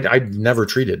I've never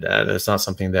treated that. That's not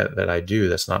something that I do.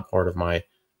 That's not part of my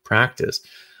practice.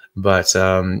 But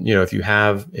if you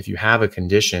have a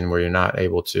condition where you're not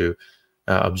able to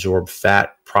absorb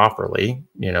fat properly,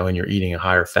 and you're eating a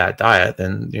higher fat diet,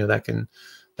 then that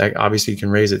obviously can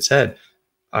raise its head.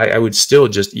 I would still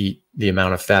just eat the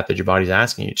amount of fat that your body's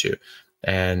asking you to,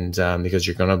 and because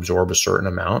you're going to absorb a certain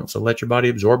amount, so let your body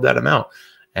absorb that amount,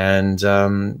 and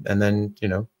then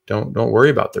don't worry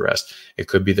about the rest. It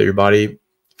could be that your body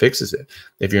fixes it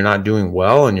if you're not doing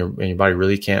well, and your body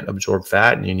really can't absorb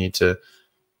fat, and you need to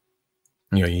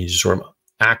sort of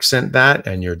accent that,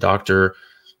 and your doctor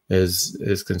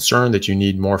is concerned that you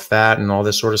need more fat and all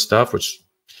this sort of stuff, which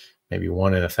maybe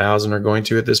 1 in 1,000 are going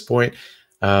to at this point.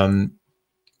 Then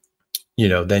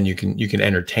you can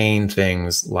entertain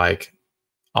things like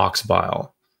ox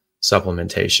bile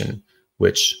supplementation,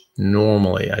 which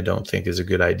normally I don't think is a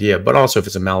good idea. But also, if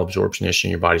it's a malabsorption issue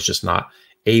and your body's just not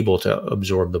able to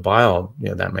absorb the bile,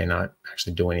 that may not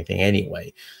actually do anything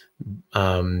anyway.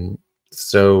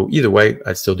 So either way,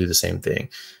 I'd still do the same thing.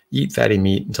 Eat fatty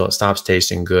meat until it stops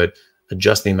tasting good.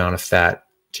 Adjust the amount of fat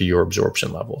to your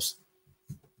absorption levels.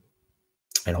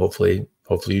 And hopefully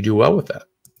you do well with that.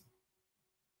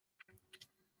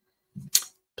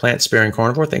 Plant Sparing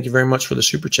Carnivore, thank you very much for the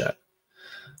super chat.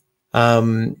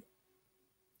 Had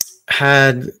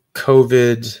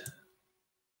COVID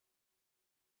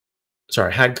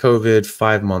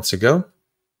 5 months ago.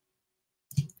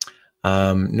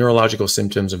 Neurological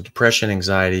symptoms of depression,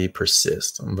 anxiety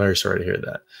persist. I'm very sorry to hear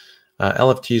that.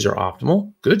 LFTs are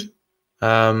optimal. Good.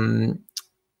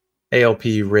 ALP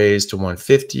raised to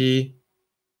 150.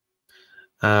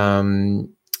 High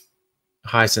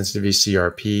sensitivity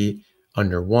CRP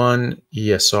under 1.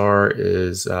 ESR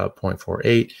is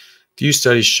 0.48. Few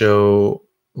studies show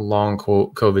long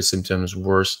COVID symptoms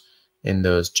worse in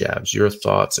those jabs. Your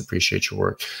thoughts? Appreciate your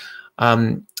work.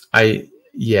 I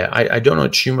don't know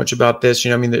too much about this.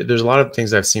 There's a lot of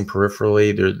things I've seen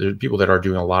peripherally. There are people that are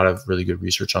doing a lot of really good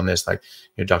research on this, like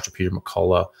Dr. Peter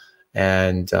McCullough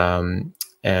and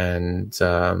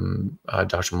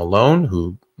Dr. Malone,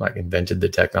 who invented the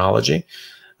technology,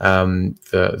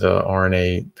 the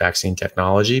RNA vaccine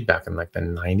technology back in the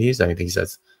 90s. I think he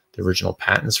has the original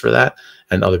patents for that,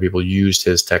 and other people used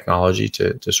his technology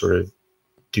to sort of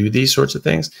do these sorts of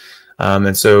things.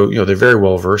 And so they're very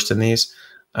well versed in these.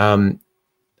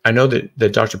 I know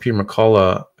that Dr. Peter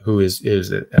McCullough, who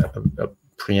is a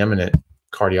preeminent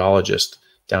cardiologist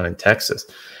down in Texas,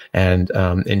 and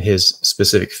in his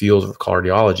specific field of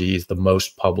cardiology, he's the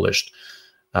most published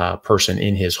person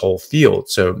in his whole field.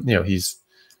 So he's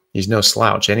no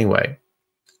slouch anyway.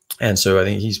 And so I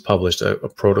think he's published a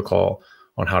protocol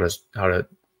on how to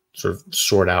sort of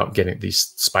sort out getting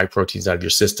these spike proteins out of your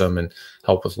system and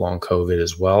help with long COVID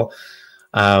as well.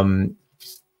 I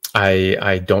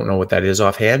don't know what that is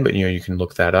offhand, but you can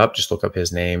look that up. Just look up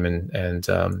his name and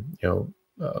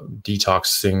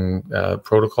detoxing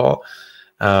protocol.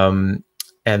 And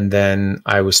then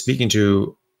I was speaking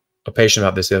to a patient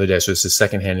about this the other day, so this is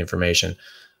secondhand information,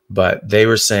 but they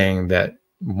were saying that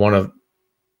one of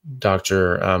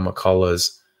Dr.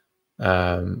 McCullough's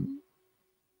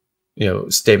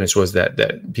statements was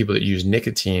that people that use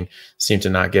nicotine seem to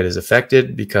not get as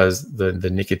affected because the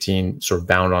nicotine sort of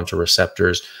bound onto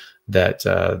receptors that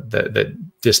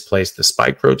displace the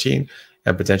spike protein,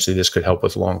 and potentially this could help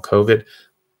with long COVID.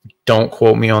 Don't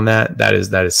quote me on that. That is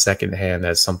secondhand.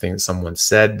 That's something that someone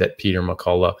said that Peter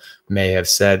McCullough may have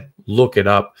said. Look it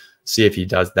up, see if he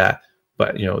does that.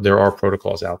 But there are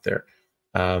protocols out there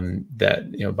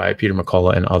that by Peter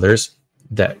McCullough and others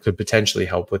that could potentially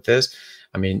help with this.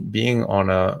 I mean, being on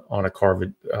a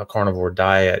carnivore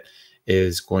diet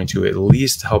is going to at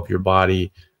least help your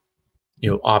body,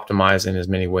 optimize in as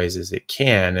many ways as it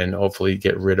can, and hopefully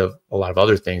get rid of a lot of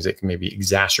other things that can maybe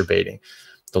exacerbating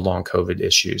the long COVID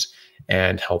issues,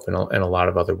 and help in a lot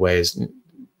of other ways.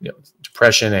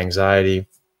 Depression, anxiety,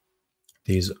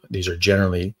 these are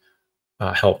generally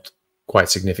helped quite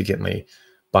significantly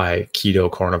by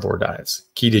ketogenic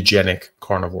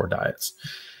carnivore diets.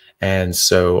 And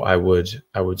so I would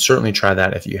certainly try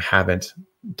that if you haven't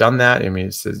done that. I mean,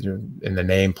 it says in the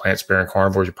name, Plant Sparing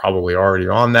Carnivore, you're probably already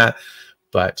on that.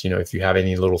 But if you have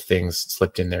any little things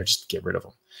slipped in there, just get rid of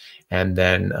them. And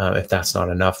then if that's not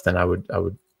enough, then I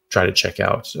would try to check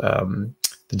out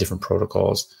the different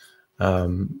protocols,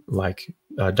 like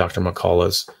Dr.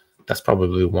 McCullough's. That's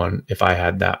probably one. If I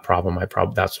had that problem,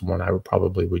 that's the one I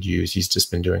would use. He's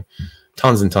just been doing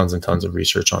tons and tons and tons of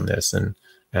research on this, and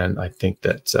I think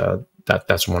that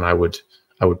that's one I would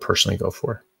I would personally go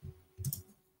for.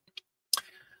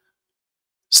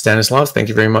 Stanislav, thank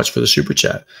you very much for the super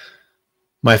chat.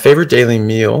 My favorite daily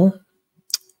meal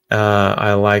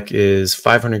I like is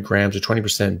 500 grams of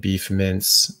 20% beef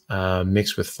mince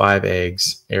mixed with 5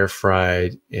 eggs, air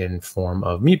fried in form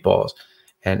of meatballs,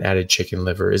 and added chicken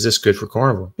liver. Is this good for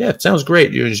carnivore? Yeah, it sounds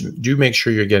great. You just do make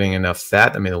sure you're getting enough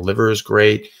fat. I mean, the liver is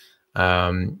great.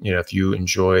 If you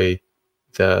enjoy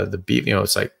the beef,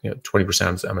 it's like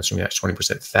 20%. I'm assuming that's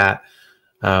 20% fat.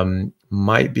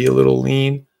 Might be a little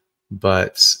lean,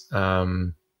 but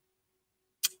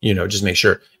just make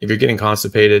sure if you're getting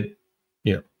constipated,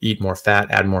 eat more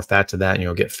fat, add more fat to that,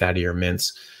 and get fattier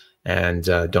mince, and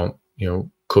don't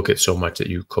cook it so much that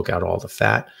you cook out all the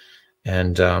fat,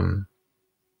 and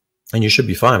you should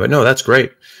be fine. But no, that's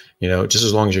great. Just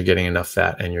as long as you're getting enough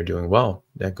fat and you're doing well,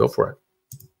 then go for it.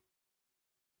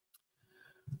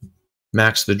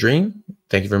 Max the Dream,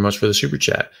 thank you very much for the super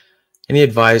chat. Any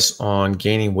advice on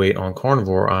gaining weight on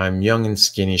carnivore? I'm young and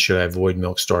skinny. Should I avoid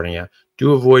milk starting out?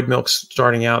 Do avoid milk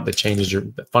starting out.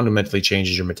 That fundamentally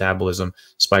changes your metabolism,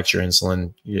 spikes your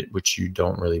insulin, which you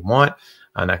don't really want,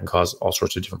 and that can cause all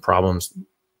sorts of different problems.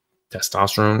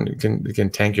 Testosterone, it can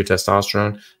tank your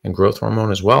testosterone and growth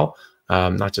hormone as well.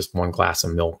 Not just one glass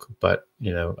of milk, but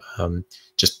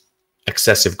just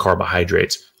excessive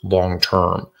carbohydrates long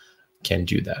term can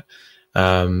do that.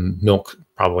 Milk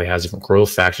probably has different growth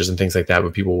factors and things like that,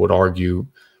 but people would argue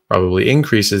probably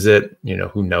increases it.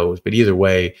 Who knows? But either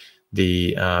way,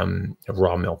 the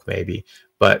raw milk maybe,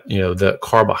 but the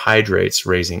carbohydrates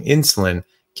raising insulin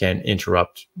can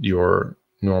interrupt your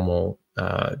normal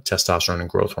testosterone and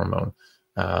growth hormone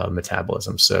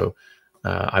metabolism. So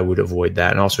I would avoid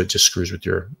that. And also it just screws with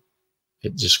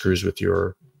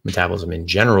your metabolism in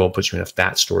general, puts you in a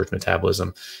fat storage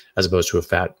metabolism as opposed to a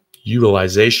fat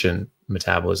utilization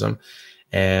metabolism.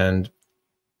 And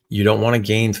you don't want to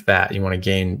gain fat. You want to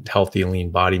gain healthy, lean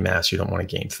body mass. You don't want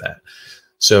to gain fat.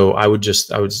 So I would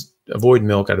avoid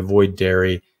milk. I'd avoid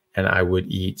dairy, and I would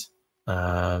eat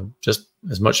just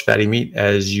as much fatty meat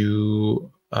as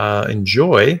you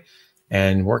enjoy,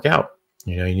 and work out.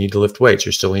 You need to lift weights.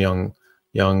 You're still a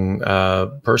young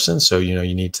person, so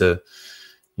you need to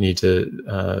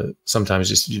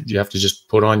sometimes you have to just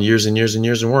put on years and years and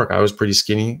years of work. I was pretty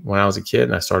skinny when I was a kid,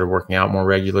 and I started working out more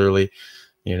regularly.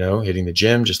 Hitting the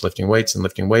gym, just lifting weights and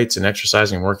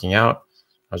exercising and working out.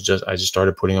 I just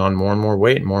started putting on more and more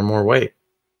weight,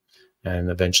 and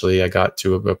eventually I got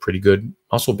to a pretty good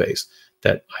muscle base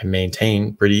that I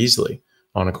maintain pretty easily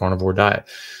on a carnivore diet.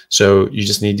 So you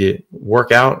just need to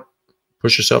work out,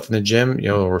 push yourself in the gym,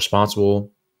 a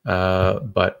responsible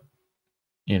but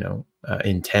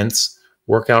intense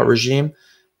workout regime,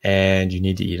 and you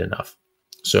need to eat enough.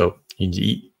 So you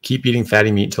need to keep eating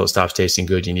fatty meat until it stops tasting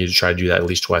good. You need to try to do that at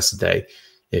least twice a day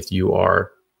if you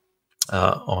are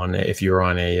if you're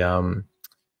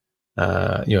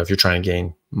trying to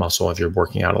gain muscle, if you're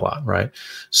working out a lot, right?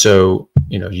 So,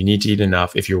 you need to eat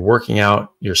enough. If you're working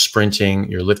out, you're sprinting,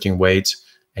 you're lifting weights,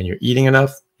 and you're eating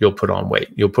enough, you'll put on weight.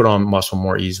 You'll put on muscle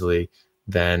more easily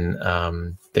than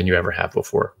you ever have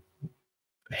before,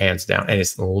 hands down. And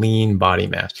it's lean body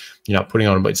mass. You're not putting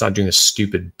on, but it's not doing this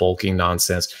stupid bulking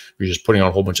nonsense. You're just putting on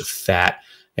a whole bunch of fat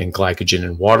and glycogen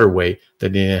and water weight that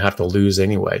you didn't have to lose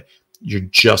anyway. You're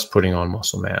just putting on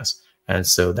muscle mass. And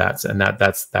so that's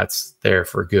there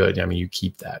for good. I mean, you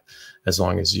keep that as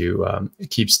long as you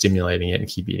keep stimulating it and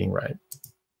keep eating right.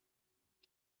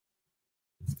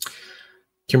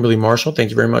 Kimberly Marshall, thank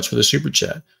you very much for the super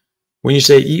chat. When you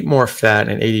say eat more fat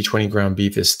and 80-20 ground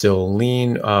beef is still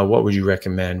lean, what would you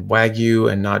recommend?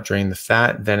 Wagyu and not drain the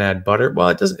fat, then add butter? Well,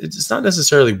 it's not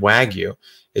necessarily Wagyu.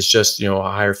 It's just, a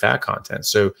higher fat content.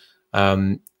 So,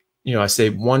 I say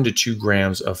 1 to 2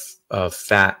 grams of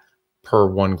fat per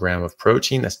 1 gram of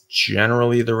protein. That's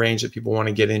generally the range that people want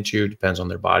to get into. Depends on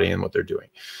their body and what they're doing.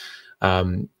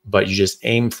 But you just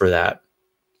aim for that.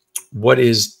 What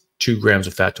is 2 grams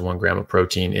of fat to 1 gram of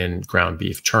protein in ground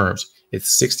beef terms?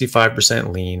 It's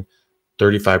 65% lean,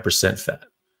 35% fat.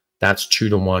 That's 2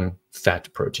 to 1 fat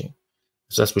to protein.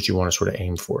 So that's what you want to sort of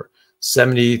aim for.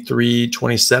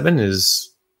 73-27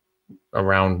 is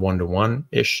around 1 to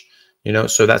 1-ish,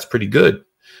 so that's pretty good.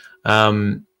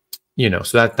 So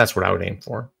that's what I would aim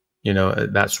for,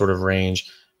 that sort of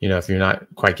range. If you're not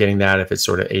quite getting that, if it's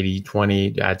sort of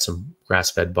 80-20, add some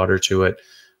grass-fed butter to it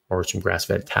or some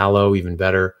grass-fed tallow, even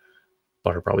better.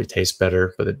 Butter probably tastes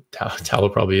better, but the tallow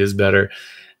probably is better,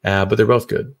 but they're both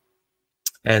good.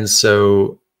 And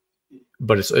so,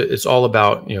 but it's all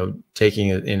about, taking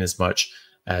it in as much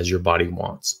as your body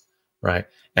wants, right?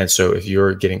 And so if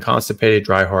you're getting constipated,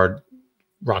 dry, hard,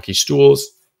 rocky stools,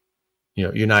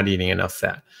 you're not eating enough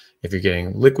fat. If you're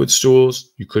getting liquid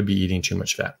stools, you could be eating too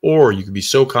much fat, or you could be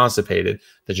so constipated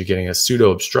that you're getting a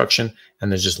pseudo obstruction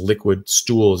and there's just liquid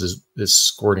stools is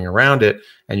squirting around it,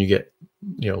 and you get,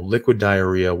 liquid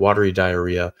diarrhea, watery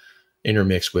diarrhea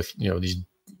intermixed with, these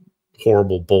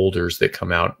horrible boulders that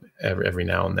come out every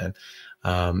now and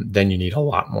then you need a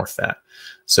lot more fat.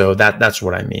 So that's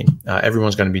what I mean.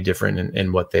 Everyone's going to be different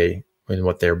in what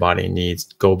their body needs.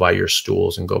 Go by your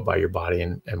stools and go by your body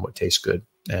and what tastes good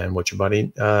and what your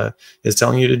body is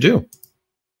telling you to do.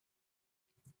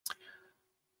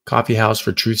 Coffee House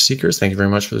for Truth Seekers, thank you very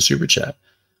much for the super chat.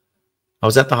 I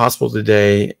was at the hospital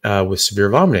today with severe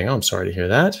vomiting. Oh, I'm sorry to hear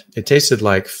that. It tasted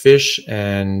like fish,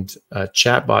 and a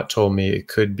chatbot told me it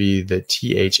could be the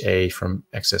THA from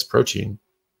excess protein.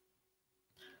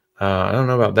 I don't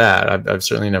know about that. I've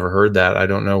certainly never heard that. I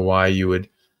don't know why you would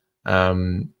I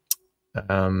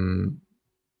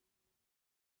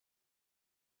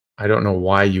don't know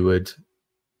why you would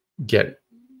get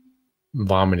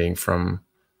vomiting from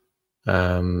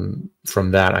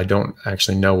that. I don't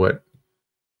actually know what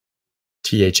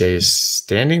THA is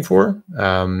standing for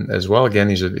as well. Again,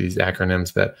 these are these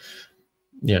acronyms that,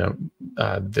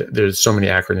 there's so many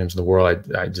acronyms in the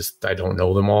world. I don't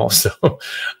know them all. So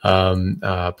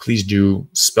please do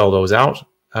spell those out,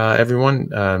 everyone.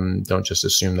 Don't just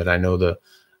assume that I know the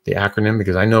acronym,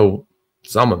 because I know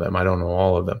some of them. I don't know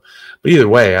all of them. But either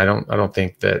way, I don't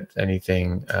think that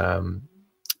anything,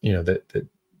 that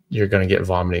you're going to get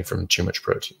vomiting from too much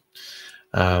protein.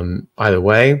 Either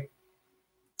way,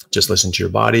 just listen to your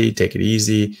body, take it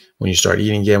easy. When you start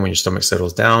eating again, when your stomach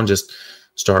settles down, just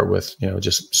start with,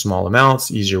 just small amounts,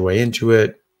 ease your way into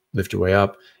it, lift your way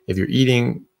up. If you're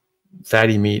eating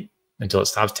fatty meat until it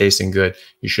stops tasting good,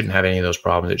 you shouldn't have any of those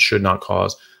problems. It should not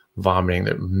cause vomiting.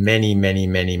 There are many, many,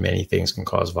 many, many things can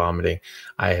cause vomiting.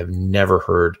 I have never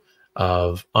heard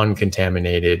of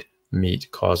uncontaminated meat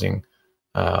causing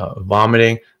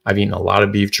vomiting. I've eaten a lot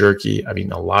of beef jerky. I've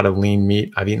eaten a lot of lean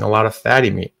meat. I've eaten a lot of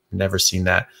fatty meat. Never seen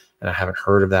that, and I haven't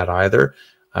heard of that either.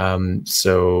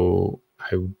 So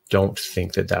I don't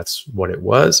think that that's what it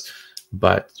was.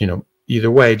 But, either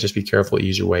way, just be careful,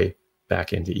 ease your way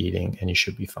back into eating, and you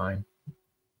should be fine.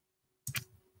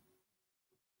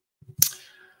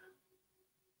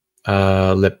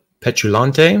 Le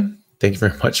Petulante, thank you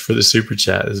very much for the super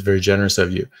chat. It's very generous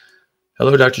of you.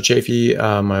 Hello, Dr. Chaffee.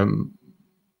 My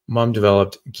mom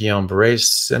developed Guillain-Barré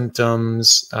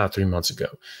symptoms 3 months ago.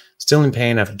 Still in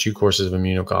pain after 2 courses of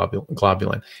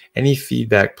immunoglobulin. Any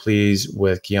feedback, please,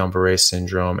 with Guillain-Barré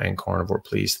syndrome and carnivore,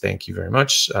 please? Thank you very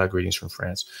much. Greetings from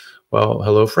France. Well,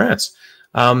 hello, France.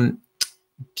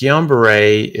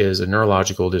 Guillain-Barré is a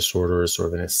neurological disorder, sort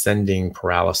of an ascending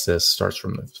paralysis, starts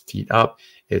from the feet up.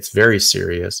 It's very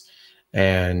serious,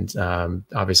 and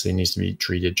obviously needs to be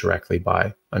treated directly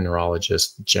by a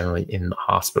neurologist, generally in the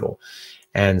hospital.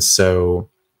 And so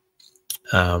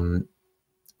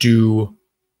do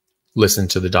listen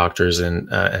to the doctors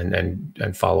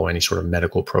and follow any sort of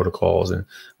medical protocols and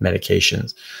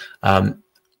medications.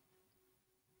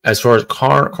 As far as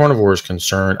carnivore is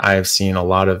concerned, I have seen a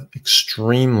lot of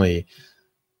extremely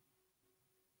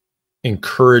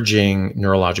encouraging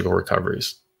neurological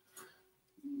recoveries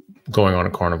going on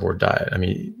a carnivore diet. I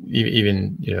mean,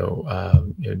 even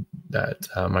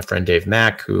my friend Dave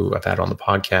Mack, who I've had on the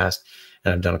podcast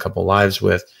and I've done a couple of lives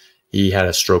with, he had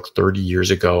a stroke 30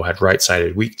 years ago, had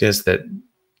right-sided weakness that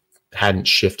hadn't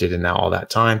shifted in all that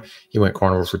time. He went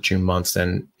carnivore for 2 months,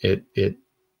 and it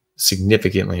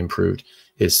significantly improved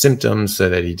his symptoms so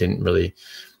that he didn't really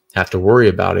have to worry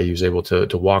about it. He was able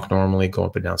to walk normally, go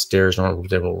up and down stairs, normally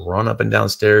was able to run up and down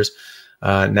stairs.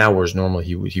 Now, whereas normally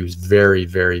he was very,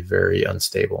 very, very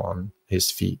unstable on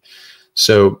his feet.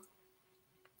 So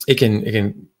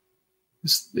it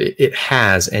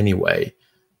has anyway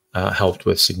helped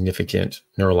with significant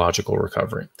neurological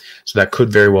recovery. So that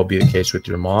could very well be the case with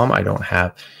your mom. I don't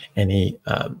have any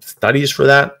studies for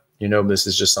that. This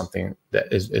is just something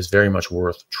that is very much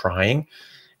worth trying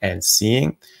and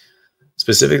seeing.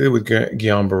 Specifically with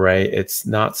Guillain-Barré, it's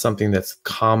not something that's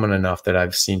common enough that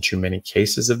I've seen too many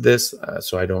cases of this.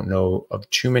 So I don't know of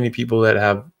too many people that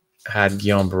have had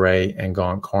Guillain-Barré and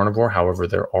gone carnivore. However,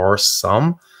 there are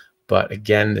some. But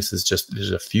again,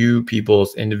 there's a few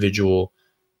people's individual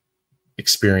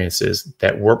experiences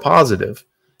that were positive,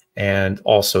 and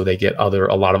also they get a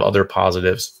lot of other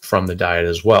positives from the diet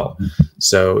as well.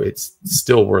 So it's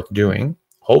still worth doing.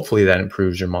 Hopefully that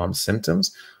improves your mom's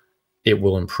symptoms. It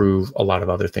will improve a lot of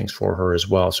other things for her as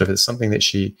well. So if it's something that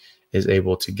she is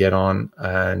able to get on,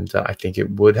 and I think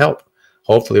it would help.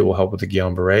 Hopefully it will help with the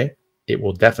Guillain-Barré. It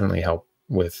will definitely help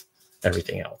with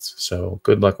everything else. So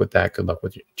good luck with that. Good luck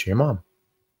to your mom.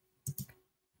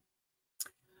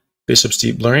 Bishop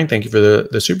Steep Learning, thank you for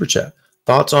the super chat.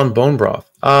 Thoughts on bone broth?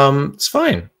 It's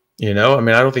fine. You know, I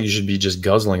mean, I don't think you should be just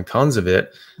guzzling tons of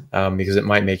it because it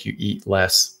might make you eat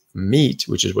less meat,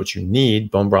 which is what you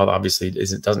need. Bone broth obviously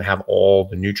doesn't have all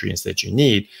the nutrients that you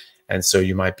need, and so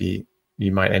you might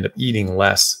end up eating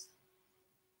less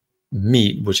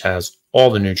meat, which has all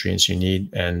the nutrients you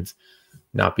need, and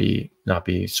not be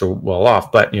so well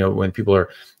off. But you know, when people are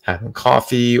having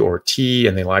coffee or tea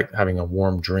and they like having a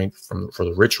warm drink for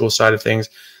the ritual side of things,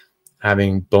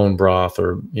 having bone broth,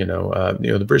 or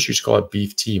the British used to call it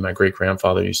beef tea. My great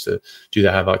grandfather used to do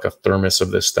that, have like a thermos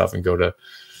of this stuff and go to,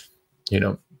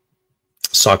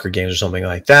 soccer games or something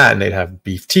like that, and they'd have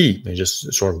beef tea. They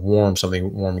just sort of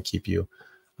something warm to keep you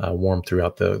warm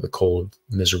throughout the cold,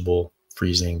 miserable,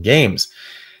 freezing games.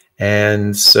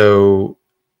 And so,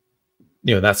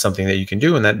 that's something that you can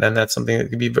do, and that's something that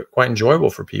could be quite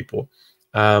enjoyable for people.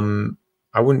 I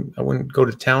wouldn't go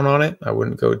to town on it. I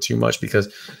wouldn't go too much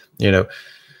because,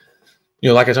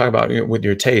 like I talk about with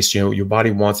your taste, your body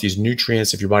wants these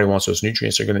nutrients. If your body wants those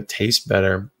nutrients, they're going to taste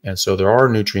better. And so there are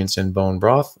nutrients in bone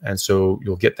broth. And so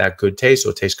you'll get that good taste.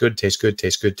 So it tastes good, tastes good,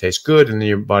 tastes good, tastes good. And then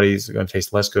your body's going to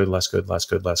taste less good, less good, less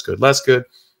good, less good, less good.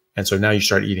 And so now you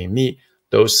start eating meat.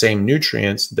 Those same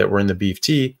nutrients that were in the beef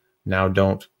tea now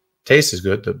don't taste as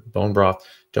good. The bone broth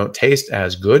don't taste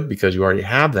as good because you already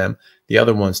have them. The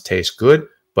other ones taste good,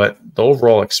 but the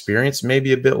overall experience may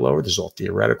be a bit lower. This is all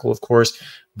theoretical, of course,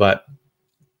 but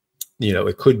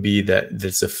it could be that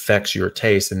this affects your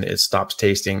taste and it stops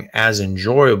tasting as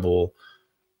enjoyable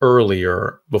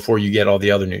earlier before you get all the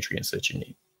other nutrients that you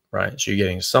need, right? So you're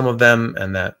getting some of them,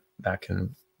 and that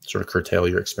can sort of curtail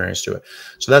your experience to it.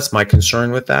 So that's my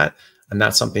concern with that. And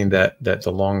that's something that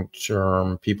the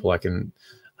long-term people like in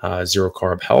Zero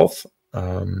Carb Health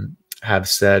have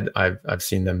said. I've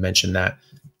seen them mention that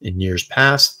in years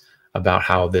past about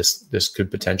how this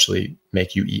could potentially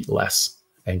make you eat less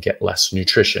and get less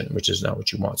nutrition, which is not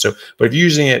what you want. So, but if you're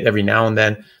using it every now and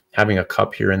then, having a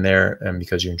cup here and there, and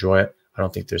because you enjoy it, I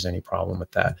don't think there's any problem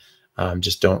with that.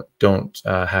 Just don't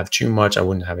have too much. I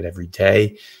wouldn't have it every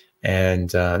day, and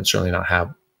certainly not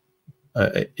have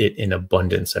it in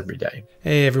abundance every day.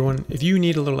 Hey everyone, if you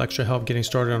need a little extra help getting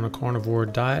started on a carnivore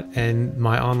diet and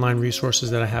my online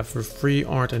resources that I have for free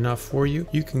aren't enough for you,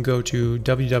 you can go to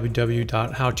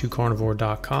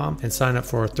www.howtocarnivore.com and sign up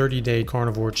for a 30-day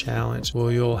carnivore challenge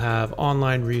where you'll have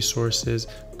online resources,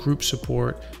 group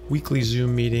support, weekly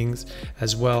Zoom meetings,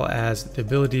 as well as the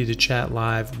ability to chat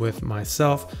live with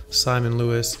myself, Simon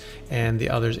Lewis, and the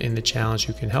others in the challenge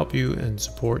who can help you and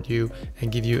support you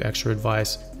and give you extra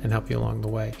advice and help you along the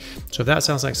way. So if that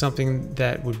sounds like something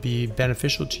that would be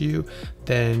beneficial to you,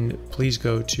 then please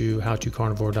go to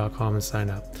howtocarnivore.com and sign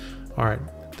up. All right.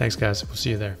 Thanks, guys. We'll see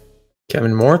you there.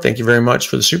 Kevin Moore, thank you very much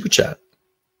for the super chat.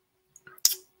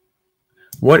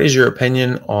 What is your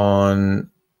opinion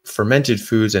on fermented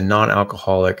foods and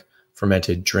non-alcoholic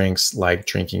fermented drinks like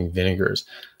drinking vinegars?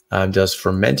 Does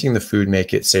fermenting the food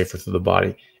make it safer for the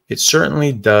body? It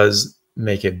certainly does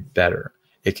make it better.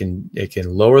 It can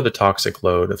lower the toxic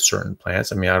load of certain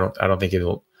plants. I mean, I don't think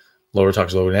it'll lower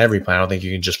toxic load in every plant. I don't think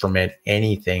you can just ferment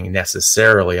anything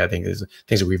necessarily. I think there's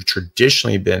things that we've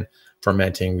traditionally been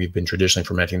fermenting. We've been traditionally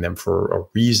fermenting them for a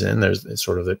reason. It's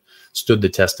sort of stood the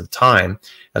test of time.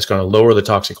 That's going to lower the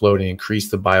toxic load and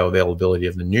increase the bioavailability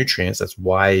of the nutrients. That's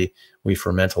why we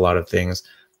ferment a lot of things.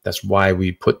 That's why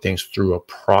we put things through a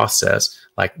process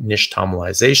like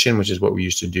nixtamalization, which is what we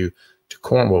used to do to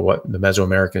corn, well, what the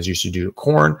Mesoamericans used to do to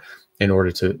corn in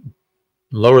order to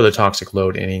lower the toxic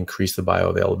load and increase the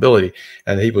bioavailability.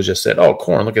 And the people just said, oh,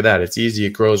 corn, look at that. It's easy. It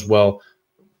grows well.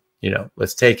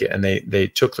 Let's take it. And they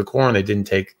took the corn. They didn't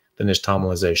take the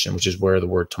nixtamalization, which is where the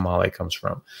word tamale comes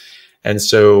from. And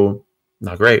so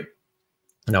not great.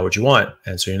 Not what you want.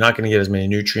 And so you're not going to get as many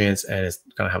nutrients, and it's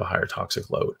going to have a higher toxic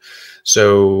load.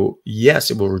 So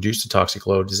yes, it will reduce the toxic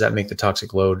load. Does that make the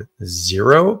toxic load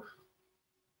zero?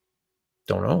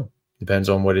 Don't know. Depends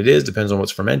on what it is. Depends on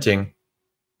what's fermenting.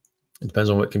 It depends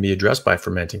on what can be addressed by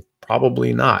fermenting.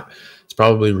 Probably not. It's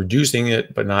probably reducing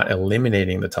it, but not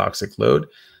eliminating the toxic load.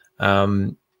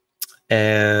 And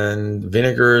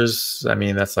vinegars, I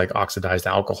mean, that's like oxidized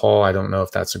alcohol. I don't know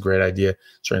if that's a great idea.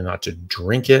 Certainly not to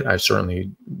drink it. I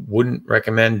certainly wouldn't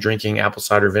recommend drinking apple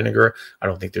cider vinegar. I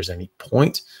don't think there's any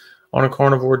point on a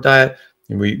carnivore diet.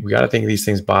 And we got to think of these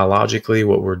things biologically,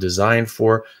 what we're designed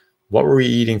for. What were we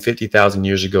eating 50,000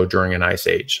 years ago during an ice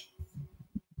age?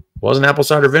 It wasn't apple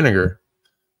cider vinegar,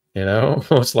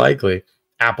 most likely.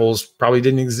 Apples probably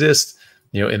didn't exist,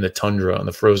 in the tundra, on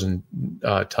the frozen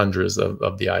tundras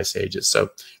of the ice ages.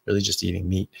 So really just eating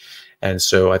meat. And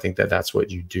so I think that that's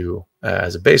what you do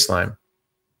as a baseline.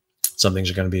 Some things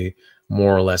are going to be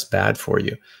more or less bad for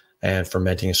you. And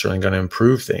fermenting is certainly going to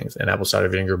improve things. And apple cider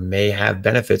vinegar may have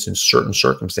benefits in certain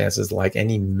circumstances, like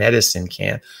any medicine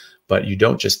can. But you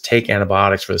don't just take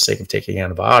antibiotics for the sake of taking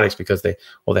antibiotics because they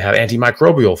have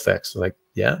antimicrobial effects. Like,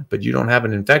 yeah, but you don't have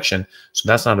an infection, so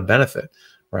that's not a benefit,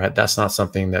 right? That's not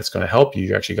something that's going to help you.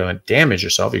 You're actually going to damage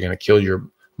yourself. You're going to kill your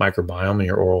microbiome and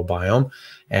your oral biome,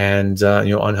 and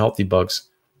unhealthy bugs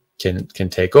can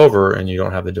take over, and you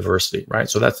don't have the diversity, right?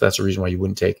 So that's the reason why you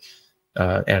wouldn't take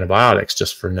antibiotics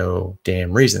just for no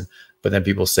damn reason. But then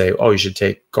people say, oh, you should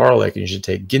take garlic and you should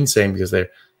take ginseng because they're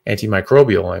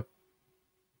antimicrobial. Like,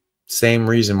 same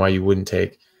reason why you wouldn't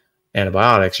take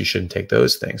antibiotics, you shouldn't take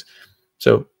those things.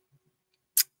 So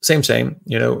same,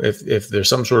 if there's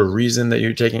some sort of reason that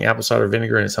you're taking apple cider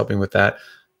vinegar and it's helping with that,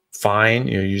 fine.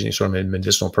 You're using sort of a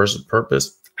medicinal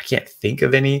purpose. I can't think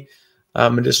of any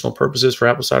medicinal purposes for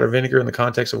apple cider vinegar in the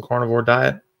context of a carnivore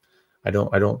diet. I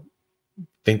don't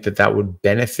think that would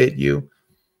benefit you.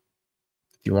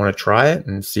 If you want to try it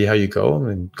and see how you go,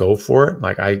 and go for it.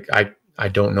 Like, I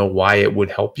don't know why it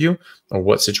would help you or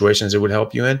what situations it would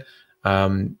help you in.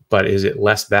 But is it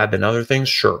less bad than other things?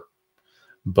 Sure.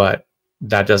 But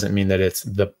that doesn't mean that it's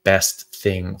the best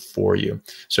thing for you.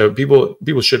 So people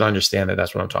should understand that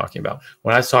that's what I'm talking about.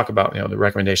 When I talk about, the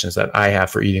recommendations that I have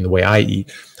for eating the way I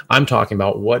eat, I'm talking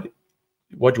about what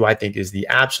do I think is the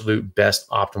absolute best,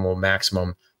 optimal,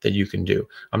 maximum that you can do.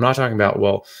 I'm not talking about,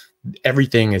 well,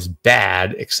 everything is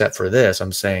bad except for this.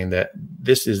 I'm saying that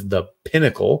this is the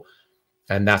pinnacle,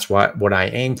 and that's what I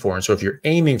aim for. And so if you're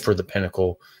aiming for the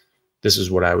pinnacle, this is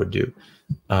what I would do.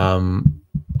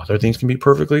 Other things can be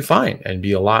perfectly fine and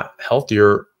be a lot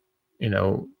healthier,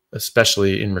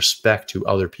 especially in respect to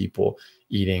other people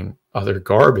eating other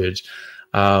garbage.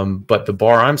 But the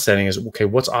bar I'm setting is, okay,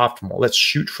 what's optimal? Let's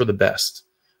shoot for the best,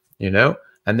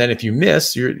 and then if you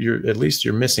miss, you're at least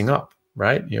you're missing up,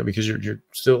 right? Because you're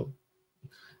still,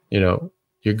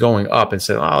 you're going up and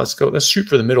saying, oh, let's shoot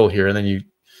for the middle here. And then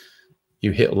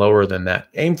you hit lower than that.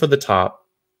 Aim for the top.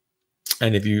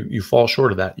 And if you fall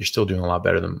short of that, you're still doing a lot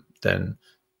better than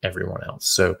everyone else.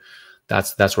 So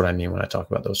that's what I mean when I talk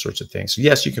about those sorts of things. So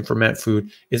yes, you can ferment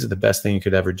food. Is it the best thing you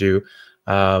could ever do?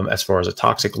 As far as a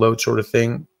toxic load sort of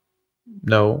thing?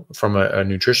 No. From a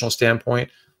nutritional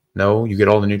standpoint, no. You get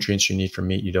all the nutrients you need from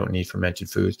meat. You don't need fermented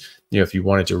foods. If you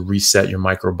wanted to reset your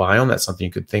microbiome, that's something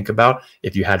you could think about.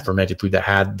 If you had fermented food that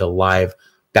had the live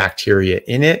bacteria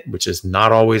in it, which is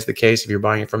not always the case if you're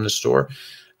buying it from the store,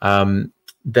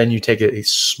 then you take a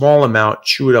small amount,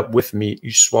 chew it up with meat,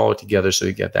 you swallow it together so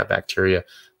you get that bacteria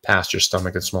past your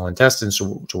stomach and small intestines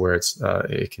to where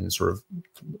it can sort of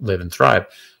live and thrive.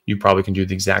 You probably can do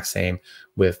the exact same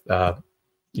with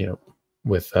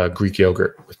Greek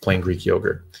yogurt, with plain Greek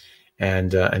yogurt,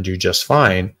 and do just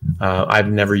fine. I've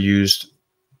never used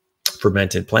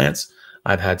fermented plants.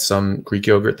 I've had some Greek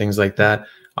yogurt, things like that.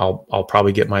 I'll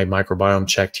probably get my microbiome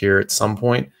checked here at some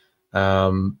point.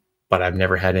 But I've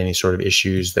never had any sort of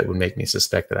issues that would make me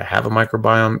suspect that I have a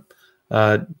microbiome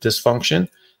dysfunction.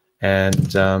 And,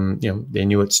 the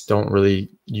Inuits don't really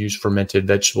use fermented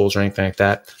vegetables or anything like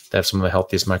that. They have some of the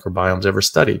healthiest microbiomes ever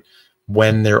studied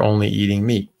when they're only eating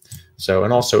meat. So,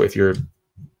 and also if you're,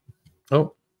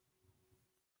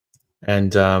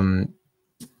 and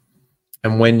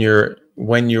when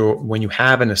you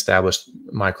have an established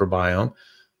microbiome,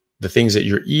 the things that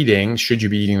you're eating, should you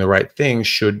be eating the right things,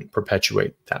 should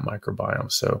perpetuate that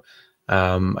microbiome. So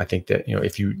I think that,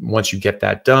 once you get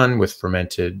that done with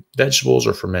fermented vegetables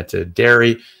or fermented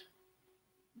dairy,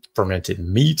 fermented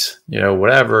meat,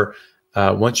 whatever,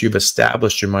 once you've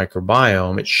established your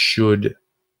microbiome, it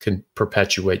can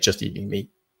perpetuate just eating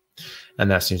meat. And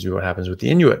that seems to be what happens with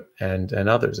the Inuit and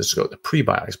others. Let's go to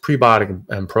prebiotics, prebiotic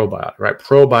and probiotic, right?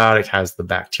 Probiotic has the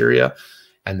bacteria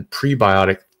and the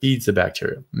prebiotic feeds the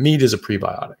bacteria. Meat is a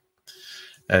prebiotic.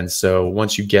 And so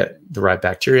once you get the right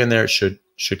bacteria in there, it should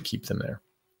keep them there.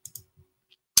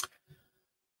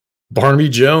 Barnaby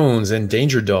Jones and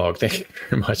Danger Dog, thank you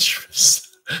very much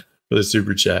for the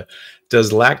super chat.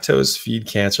 Does lactose feed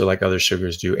cancer like other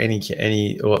sugars do? So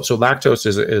lactose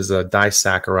is a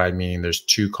disaccharide, meaning there's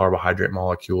two carbohydrate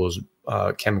molecules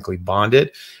chemically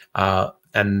bonded,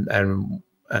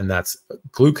 and that's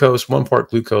glucose, one part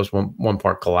glucose, one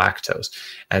part galactose.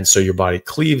 And so your body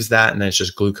cleaves that, and then it's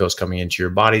just glucose coming into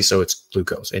your body. So it's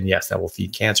glucose. And yes, that will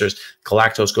feed cancers.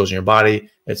 Galactose goes in your body.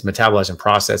 It's metabolized and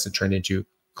processed and turned into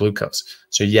glucose.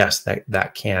 So yes,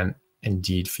 that can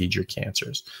indeed feed your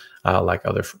cancers like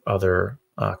other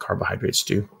carbohydrates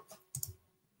do.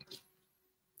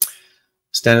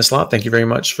 Stanislav, thank you very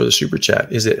much for the super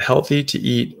chat. Is it healthy to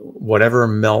eat whatever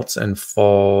melts and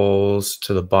falls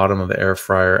to the bottom of the air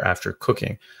fryer after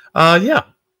cooking? Yeah,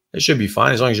 it should be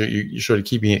fine as long as you're sort of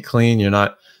keeping it clean. You're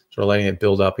not sort of letting it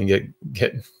build up and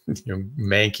get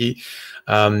manky.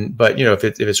 But if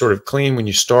it's sort of clean when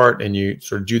you start and you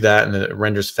sort of do that and then it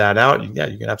renders fat out, yeah,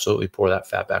 you can absolutely pour that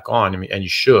fat back on. I mean, and you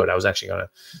should. I was actually going to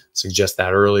suggest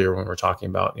that earlier when we were talking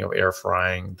about air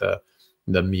frying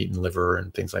the meat and liver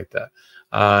and things like that.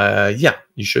 Yeah,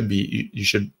 you should be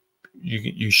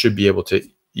able to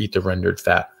eat the rendered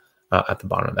fat at the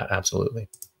bottom of that. Absolutely.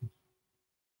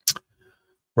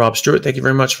 Rob Stewart, thank you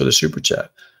very much for the super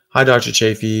chat. Hi, Dr.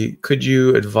 Chaffee. Could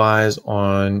you advise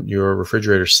on your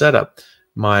refrigerator setup?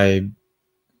 My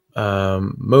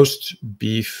most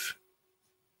beef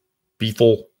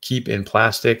will keep in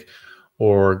plastic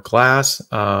or glass,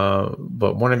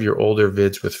 but one of your older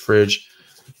vids with fridge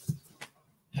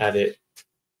had it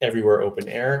everywhere open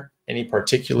air. Any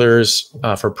particulars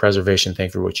for preservation? Thank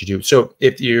you for what you do. So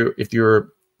so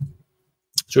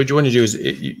what you want to do is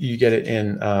you get it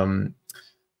in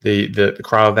the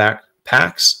cryovac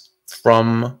packs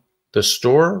from the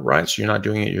store, right? So you're not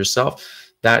doing it yourself.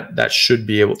 That should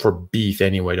be able, for beef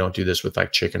anyway. Don't do this with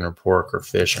like chicken or pork or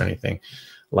fish or anything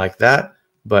like that.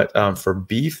 But for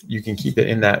beef, you can keep it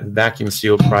in that vacuum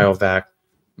sealed cryovac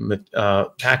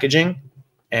packaging,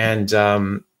 and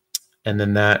then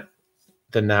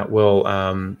that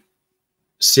will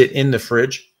sit in the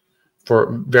fridge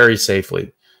for very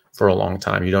safely for a long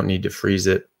time. You don't need to freeze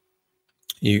it.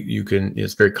 You can,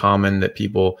 it's very common that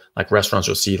people, like restaurants,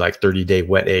 will see like 30-day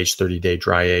wet age, 30-day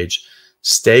dry age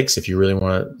steaks if you really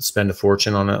want to spend a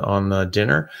fortune on a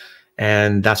dinner.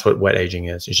 And that's what wet aging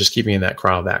is. It's just keeping in that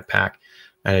cryovac pack,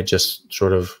 and it just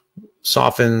sort of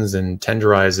softens and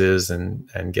tenderizes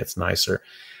and gets nicer.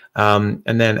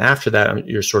 And then after that,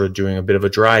 you're sort of doing a bit of a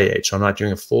dry age. So I'm not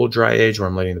doing a full dry age where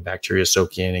I'm letting the bacteria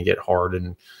soak in and get hard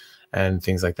and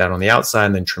things like that on the outside,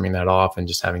 and then trimming that off and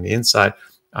just having the inside.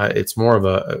 It's more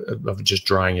of just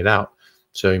drying it out.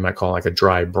 So you might call it like a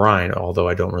dry brine, although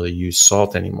I don't really use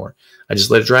salt anymore. I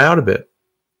just let it dry out a bit.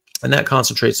 And that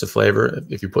concentrates the flavor.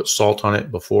 If you put salt on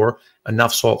it before,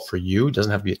 enough salt for you, it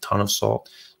doesn't have to be a ton of salt,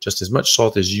 just as much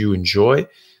salt as you enjoy,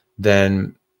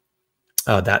 then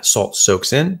that salt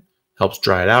soaks in, helps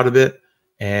dry it out a bit,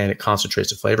 and it concentrates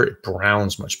the flavor. It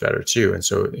browns much better too. And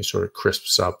so it sort of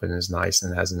crisps up and is nice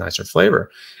and has a nicer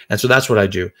flavor. And so that's what I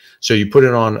do. So you put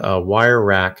it on a wire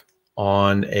rack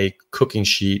on a cooking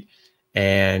sheet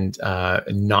and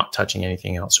not touching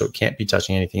anything else. So it can't be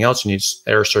touching anything else. You need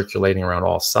air circulating around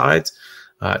all sides.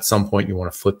 At some point, you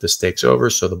want to flip the steaks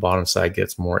over so the bottom side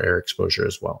gets more air exposure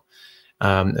as well.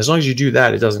 As long as you do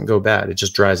that, it doesn't go bad. It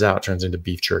just dries out, turns into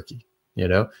beef jerky,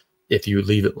 if you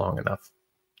leave it long enough.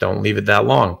 Don't leave it that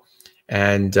long.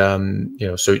 And,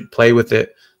 so you play with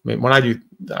it. I mean, when I do,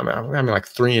 I'm like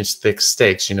 3-inch thick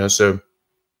steaks, so,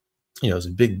 it's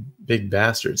big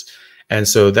bastards. And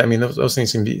so that, those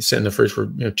things can be sit in the fridge for,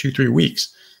 2-3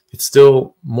 weeks. It's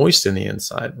still moist in the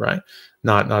inside, right?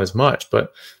 Not as much,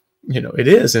 but, it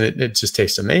is. And it just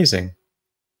tastes amazing.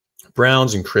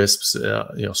 Browns and crisps,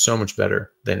 so much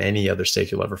better than any other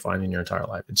steak you'll ever find in your entire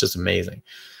life. It's just amazing.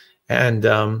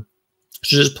 And,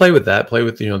 so just play with that. Play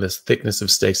with, this thickness of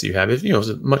steaks that you have. If, it's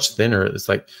much thinner, it's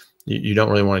like you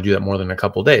don't really want to do that more than a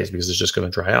couple of days because it's just going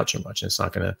to dry out too much. And it's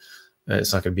not going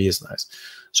to be as nice.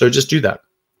 So just do that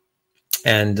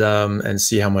and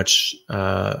see how much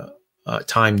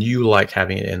time you like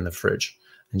having it in the fridge,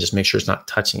 and just make sure it's not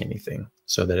touching anything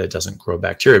so that it doesn't grow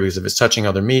bacteria, because if it's touching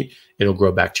other meat, it'll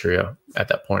grow bacteria at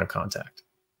that point of contact.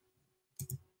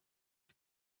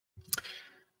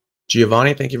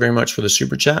 Giovanni, thank you very much for the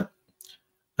super chat.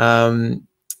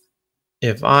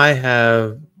 If I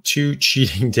have 2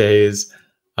 cheating days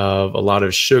of a lot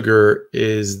of sugar,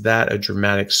 is that a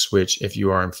dramatic switch if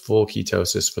you are in full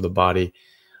ketosis for the body,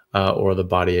 or the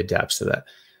body adapts to that?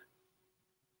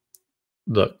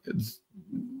 Look,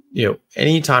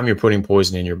 anytime you're putting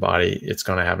poison in your body, it's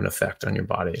going to have an effect on your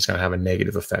body. It's going to have a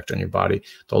negative effect on your body.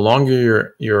 The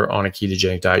longer you're on a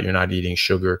ketogenic diet, you're not eating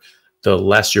sugar, the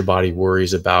less your body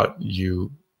worries about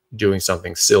you doing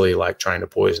something silly like trying to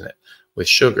poison it with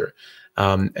sugar.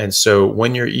 And so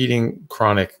when you're eating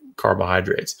chronic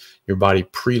carbohydrates, your body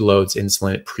preloads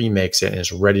insulin, it pre-makes it, and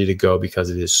it's ready to go because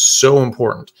it is so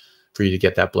important for you to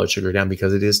get that blood sugar down,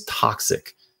 because it is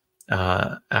toxic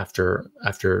after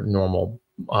normal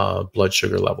blood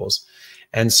sugar levels.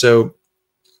 And so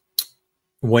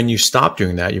when you stop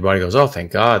doing that, your body goes, oh,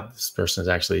 thank God, this person is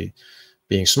actually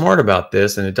being smart about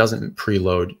this, and it doesn't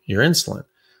preload your insulin.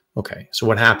 Okay, so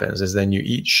what happens is then you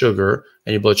eat sugar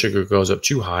and your blood sugar goes up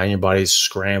too high and your body's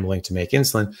scrambling to make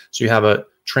insulin. So you have a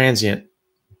transient,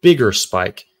 bigger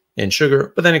spike in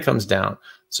sugar, but then it comes down.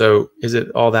 So is it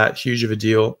all that huge of a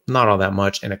deal? Not all that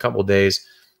much. In a couple of days,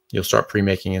 you'll start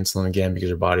pre-making insulin again because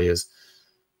your body is,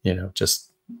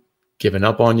 just given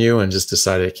up on you and just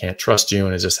decided it can't trust you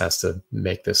and it just has to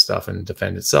make this stuff and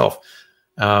defend itself.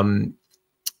 And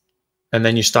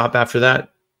then you stop after that.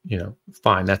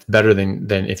 Fine. That's better than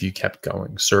if you kept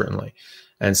going, certainly.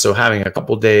 And so having a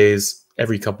couple days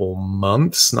every couple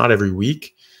months, not every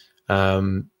week,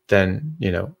 then,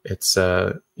 it's,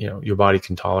 your body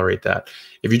can tolerate that.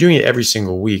 If you're doing it every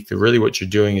single week, then really what you're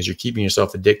doing is you're keeping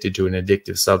yourself addicted to an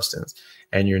addictive substance,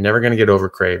 and you're never going to get over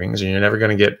cravings, and you're never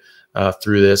going to get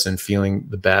through this and feeling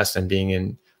the best and being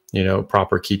in,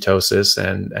 proper ketosis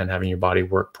and having your body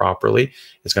work properly.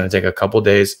 It's going to take a couple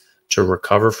days to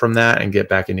recover from that and get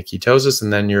back into ketosis,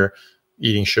 and then you're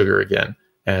eating sugar again,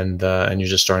 and you're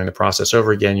just starting the process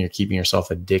over again. You're keeping yourself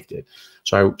addicted.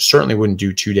 So I certainly wouldn't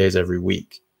do 2 days every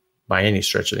week by any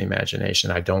stretch of the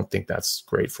imagination. I don't think that's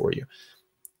great for you.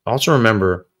 Also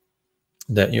remember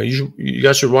that you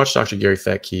guys should watch Dr. Gary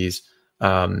Fettke's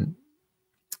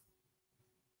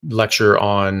lecture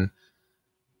on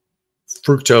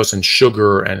fructose and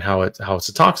sugar and how it's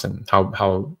a toxin,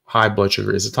 how high blood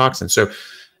sugar is a toxin. So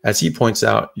as he points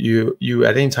out, you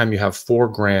at any time you have 4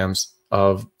 grams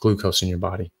of glucose in your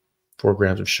body, 4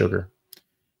 grams of sugar,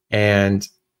 and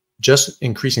just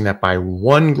increasing that by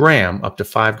 1 gram up to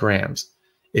 5 grams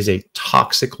is a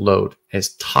toxic load.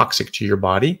 It's toxic to your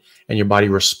body, and your body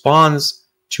responds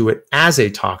to it as a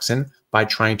toxin by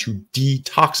trying to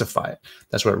detoxify it.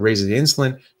 That's what raises the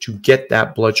insulin to get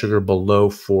that blood sugar below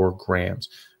 4 grams.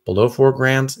 Below 4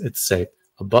 grams, it's safe.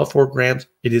 Above 4 grams,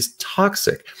 it is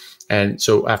toxic. And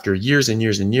so after years and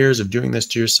years and years of doing this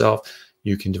to yourself,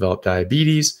 you can develop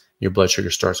diabetes. Your blood sugar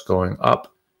starts going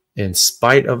up in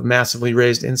spite of massively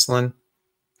raised insulin,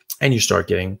 and you start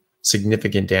getting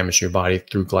significant damage to your body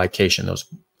through glycation. Those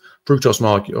fructose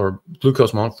molecule or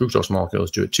glucose fructose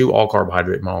molecules do it too. All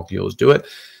carbohydrate molecules do it,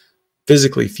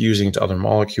 physically fusing to other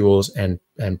molecules and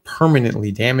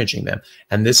permanently damaging them.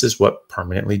 And this is what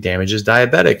permanently damages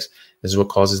diabetics. This is what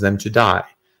causes them to die.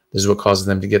 This is what causes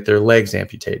them to get their legs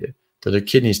amputated, for their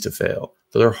kidneys to fail,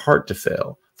 for their heart to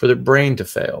fail, for their brain to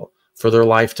fail, for their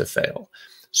life to fail.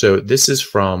 So this is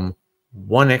from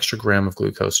 1 extra gram of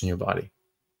glucose in your body.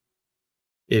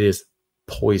 It is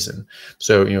poison.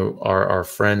 So, our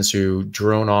friends who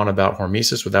drone on about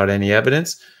hormesis without any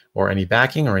evidence or any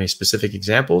backing or any specific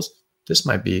examples, this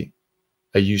might be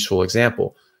a useful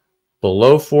example.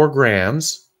 Below 4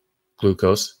 grams,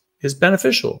 glucose is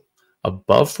beneficial.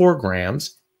 Above 4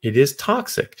 grams, it is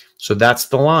toxic. So that's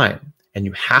the line. And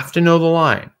you have to know the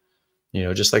line.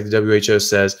 Just like the WHO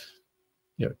says,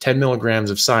 10 milligrams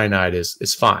of cyanide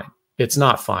is fine. It's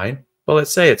not fine, but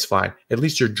let's say it's fine. At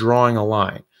least you're drawing a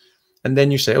line. And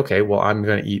then you say, okay, well, I'm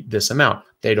going to eat this amount.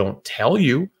 They don't tell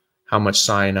you how much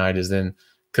cyanide is in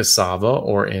cassava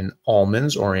or in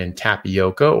almonds or in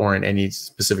tapioca or in any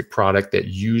specific product that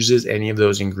uses any of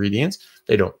those ingredients.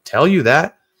 They don't tell you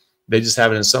that. They just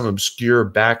have it in some obscure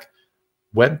back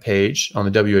web page on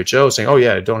the WHO saying, oh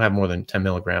yeah, don't have more than 10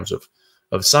 milligrams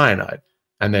of cyanide.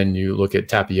 And then you look at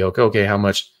tapioca. Okay, how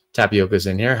much tapioca is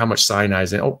in here? How much cyanide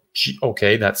is in? Oh, gee,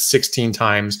 okay, that's 16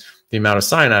 times the amount of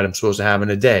cyanide I'm supposed to have in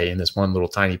a day in this one little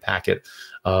tiny packet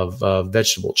of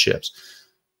vegetable chips.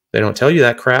 They don't tell you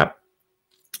that crap.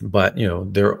 But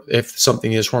if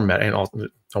something is hormetic, and also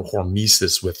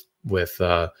hormesis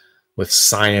with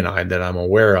cyanide that I'm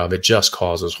aware of, it just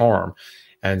causes harm.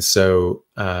 And so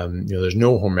there's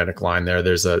no hormetic line there.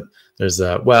 There's a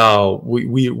well,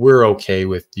 we're okay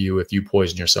with you if you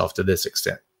poison yourself to this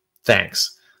extent.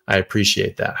 Thanks, I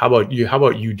appreciate that. How about you? How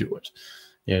about you do it?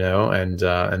 And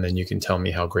then you can tell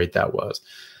me how great that was.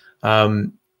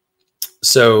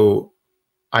 So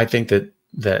I think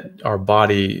that our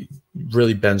body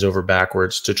really bends over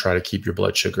backwards to try to keep your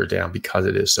blood sugar down because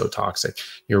it is so toxic.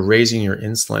 You're raising your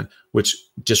insulin, which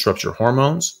disrupts your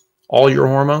hormones, all your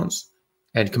hormones,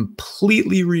 and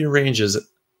completely rearranges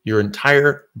your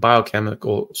entire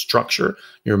biochemical structure,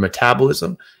 your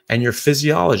metabolism, and your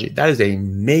physiology. That is a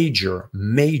major,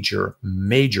 major,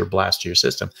 major blast to your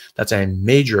system. That's a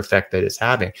major effect that it's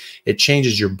having. It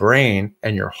changes your brain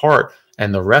and your heart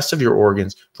and the rest of your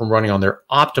organs from running on their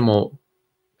optimal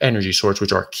energy source,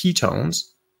 which are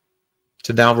ketones,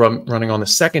 to now running on the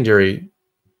secondary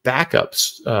backup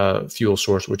fuel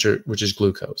source, which is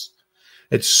glucose.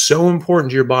 It's so important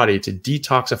to your body to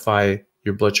detoxify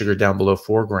your blood sugar down below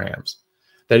 4 grams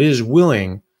that it is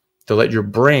willing to let your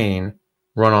brain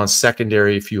run on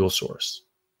secondary fuel source.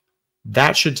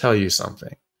 That should tell you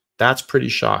something. That's pretty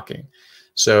shocking.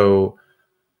 So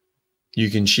you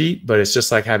can cheat, but it's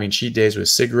just like having cheat days with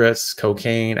cigarettes,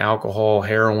 cocaine, alcohol,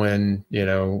 heroin, you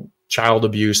know, child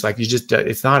abuse. Like, you just,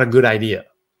 it's not a good idea.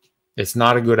 It's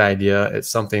not a good idea. It's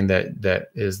something that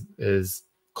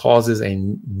causes a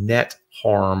net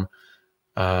harm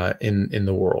in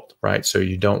the world, right? So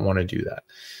you don't want to do that.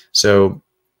 So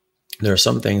there are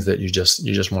some things that you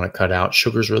just want to cut out.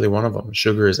 Sugar is really one of them.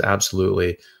 Sugar is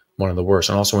absolutely one of the worst.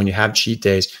 And also, when you have cheat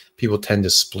days, people tend to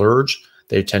splurge.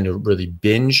 They tend to really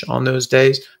binge on those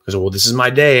days because, well, this is my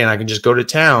day and I can just go to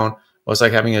town. Well, it's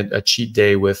like having a cheat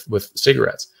day with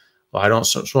cigarettes. Well, I don't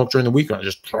smoke during the weekend. I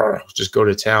just go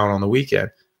to town on the weekend.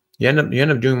 You end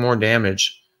up doing more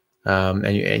damage,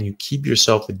 and you keep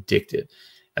yourself addicted.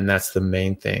 And that's the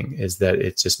main thing, is that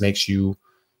it just makes you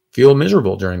feel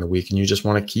miserable during the week, and you just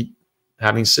want to keep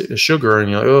having sugar. And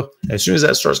you're like, oh, as soon as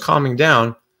that starts calming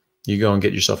down, you go and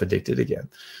get yourself addicted again.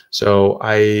 So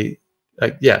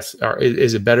yes,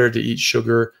 is it better to eat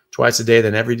sugar twice a day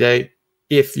than every day?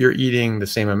 If you're eating the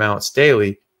same amounts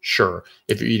daily, sure.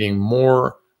 If you're eating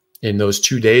more in those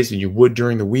 2 days than you would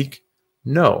during the week,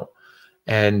 no.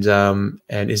 And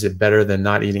is it better than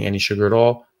not eating any sugar at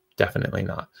all? Definitely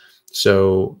not.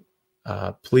 So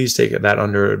please take that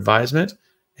under advisement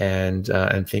and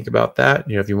think about that.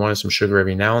 You know, if you wanted some sugar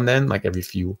every now and then, like every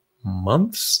few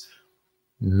months,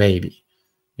 maybe,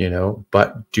 you know,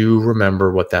 but do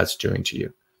remember what that's doing to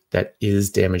you. That is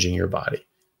damaging your body.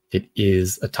 It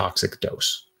is a toxic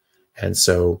dose. And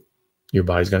so your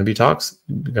body's going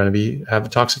to be have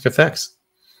toxic effects.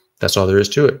 That's all there is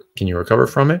to it. Can you recover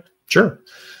from it? Sure.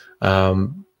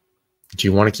 Do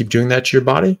you want to keep doing that to your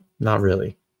body? Not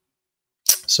really.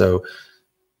 So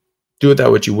do with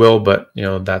that what you will, but you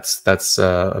know, that's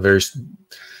a very,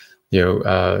 you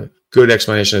know, good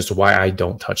explanation as to why I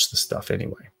don't touch the stuff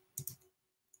anyway.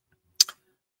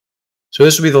 So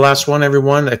this will be the last one,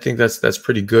 everyone. I think that's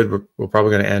pretty good. We're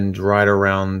probably going to end right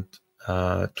around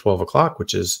 12 o'clock,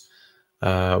 which is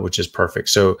perfect.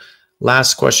 So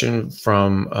last question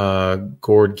from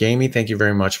Gord Gamey. Thank you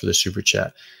very much for the super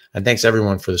chat, and thanks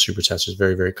everyone for the super chats. It's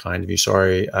very, very kind of you.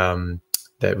 Sorry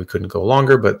that we couldn't go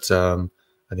longer, but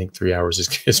I think 3 hours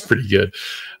is pretty good,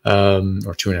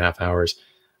 or 2.5 hours.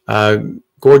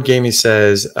 Gord Gamey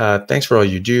says, thanks for all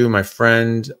you do. My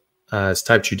friend is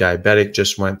type 2 diabetic,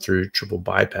 just went through triple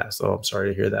bypass. Oh, I'm sorry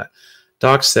to hear that.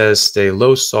 Doc says stay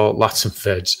low salt, lots of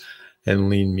veg, and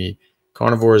lean meat.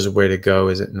 Carnivore is a way to go.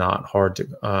 Is it not hard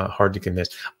to convince?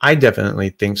 I definitely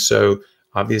think so.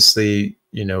 Obviously,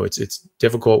 you know, it's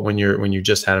difficult when you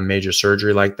just had a major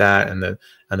surgery like that, and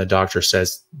the doctor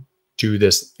says do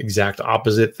this exact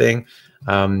opposite thing.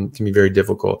 Can be very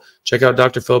difficult. Check out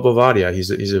Dr. Philip Ovadia.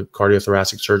 He's a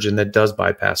cardiothoracic surgeon that does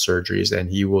bypass surgeries, and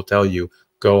he will tell you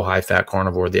go high fat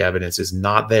carnivore. The evidence is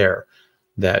not there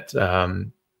that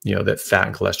you know, that fat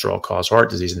and cholesterol cause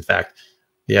heart disease. In fact,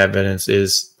 the evidence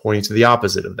is pointing to the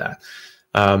opposite of that.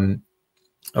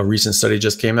 A recent study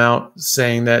just came out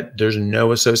saying that there's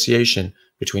no association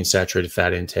between saturated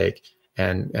fat intake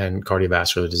and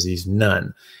cardiovascular disease,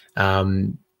 none.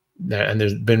 And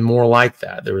there's been more like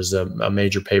that. There was a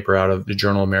major paper out of the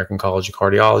Journal of American College of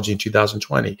Cardiology in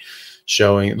 2020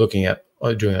 looking at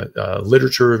doing a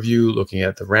literature review, looking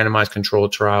at the randomized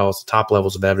controlled trials, the top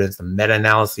levels of evidence, the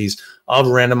meta-analyses of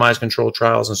randomized controlled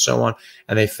trials, and so on.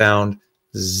 And they found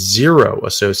zero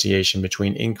association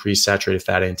between increased saturated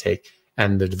fat intake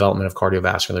and the development of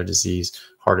cardiovascular disease,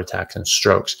 heart attacks, and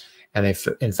strokes. And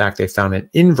in fact, they found an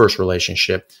inverse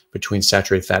relationship between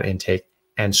saturated fat intake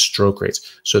and stroke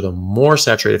rates. So the more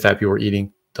saturated fat people were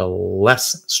eating, the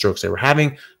less strokes they were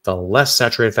having. The less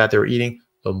saturated fat they were eating,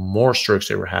 the more strokes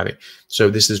they were having. So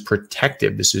this is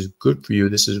protective. This is good for you.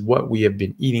 This is what we have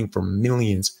been eating for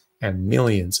millions and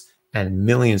millions and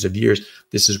millions of years.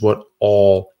 This is what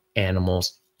all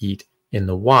animals eat in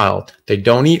the wild. They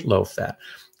don't eat low fat.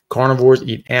 Carnivores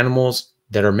eat animals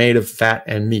that are made of fat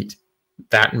and meat,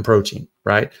 fat and protein,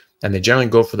 right? And they generally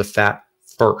go for the fat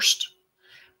first.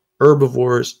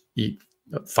 Herbivores eat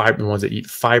fiber, the ones that eat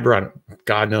fiber.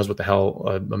 God knows what the hell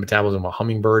the metabolism of a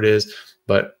hummingbird is,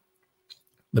 but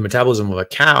the metabolism of a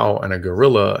cow and a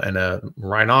gorilla and a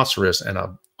rhinoceros and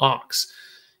an ox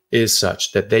is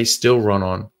such that they still run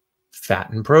on fat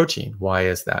and protein. Why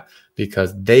is that?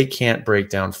 Because they can't break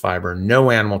down fiber.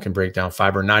 No animal can break down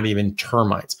fiber, not even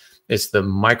termites. It's the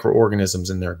microorganisms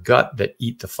in their gut that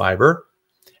eat the fiber.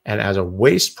 And as a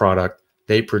waste product,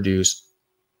 they produce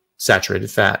saturated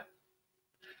fat.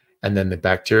 And then the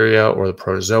bacteria or the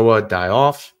protozoa die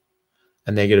off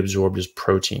and they get absorbed as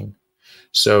protein.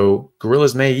 So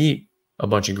gorillas may eat a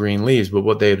bunch of green leaves, but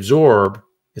what they absorb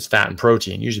is fat and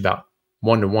protein, usually about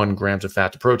 1-to-1 grams of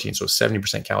fat to protein. So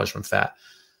 70% calories from fat,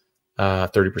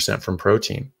 30% from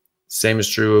protein. Same is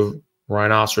true of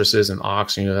rhinoceroses and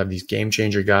ox. You know, have these game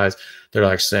changer guys. They're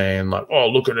like saying like, oh,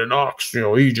 look at an ox, you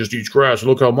know, he just eats grass.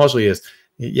 Look how muscly he is.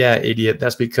 Yeah, idiot.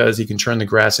 That's because he can turn the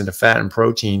grass into fat and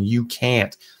protein. You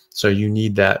can't. So you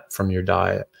need that from your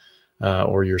diet,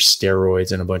 or your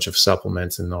steroids and a bunch of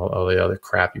supplements and all the other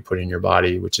crap you put in your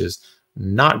body, which is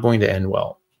not going to end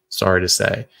well. Sorry to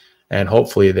say. And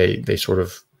hopefully they sort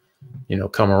of, you know,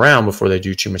 come around before they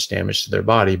do too much damage to their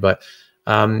body. But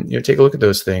you know, take a look at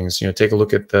those things. You know, take a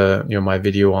look at the, you know, my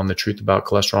video on the truth about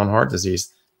cholesterol and heart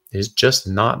disease. Is just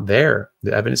not there.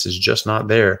 The evidence is just not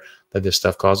there that this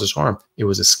stuff causes harm. It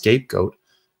was a scapegoat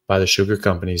by the sugar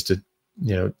companies to,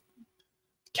 you know,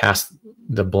 cast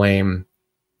the blame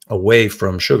away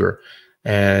from sugar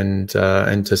and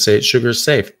to say sugar is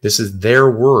safe. This is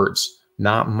their words,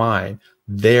 not mine.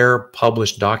 Their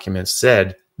published documents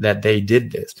said that they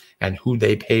did this and who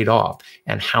they paid off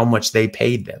and how much they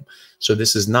paid them. So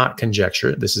this is not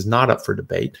conjecture. This is not up for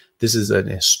debate. This is an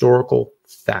historical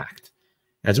fact.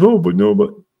 And it's, oh, but no, but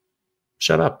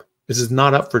shut up. This is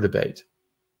not up for debate.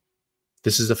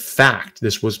 This is a fact.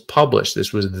 This was published.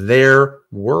 This was their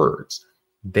words.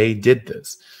 They did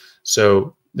this.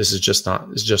 So this is just not,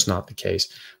 it's just not the case.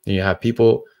 And you have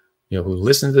people, you know, who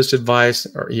listen to this advice,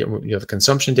 or, you know, the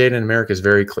consumption data in America is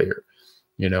very clear.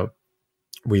 You know,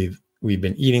 we've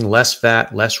been eating less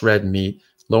fat, less red meat,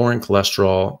 lowering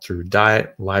cholesterol through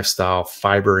diet, lifestyle,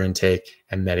 fiber intake,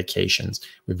 and medications.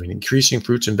 We've been increasing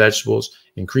fruits and vegetables,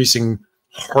 increasing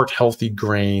heart-healthy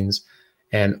grains,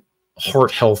 and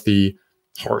heart-healthy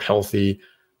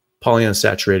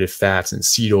polyunsaturated fats and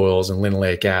seed oils and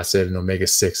linoleic acid and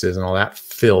omega-6s and all that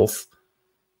filth.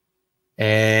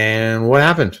 And what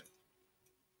happened?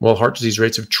 Well, heart disease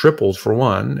rates have tripled for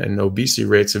one, and obesity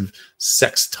rates have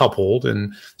sextupled,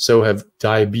 and so have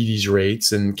diabetes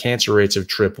rates, and cancer rates have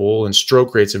tripled, and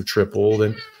stroke rates have tripled,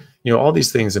 and, you know, all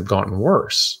these things have gotten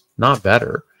worse, not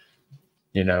better.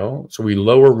 You know, so we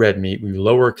lower red meat, we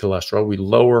lower cholesterol, we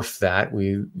lower fat, we,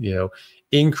 you know,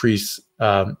 increase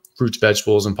fruits,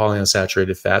 vegetables, and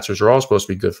polyunsaturated fats, which are all supposed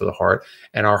to be good for the heart,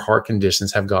 and our heart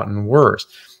conditions have gotten worse.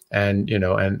 And, you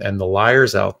know, and the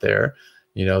liars out there,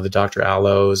 you know, the Dr.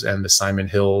 Allos and the Simon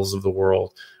Hills of the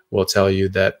world will tell you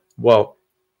that, well,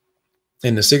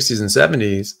 in the 60s and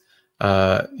 70s,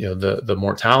 you know, the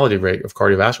mortality rate of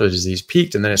cardiovascular disease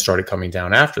peaked, and then it started coming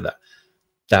down after that.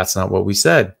 That's not what we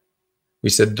said. We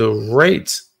said the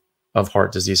rate of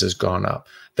heart disease has gone up.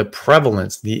 The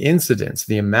prevalence, the incidence,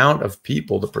 the amount of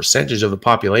people, the percentage of the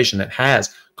population that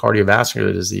has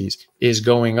cardiovascular disease is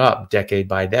going up decade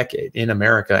by decade in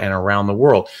America and around the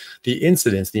world. The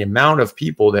incidence, the amount of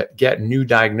people that get new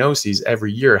diagnoses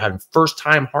every year having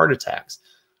first-time heart attacks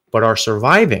but are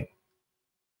surviving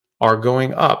are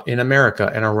going up in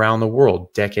America and around the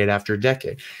world decade after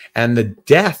decade. And the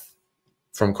death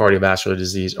from cardiovascular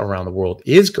disease around the world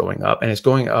is going up, and it's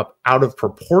going up out of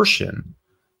proportion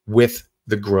with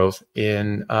the growth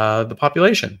in the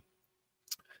population.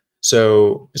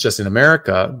 So it's just in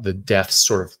America, the deaths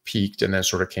sort of peaked and then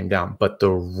sort of came down, but the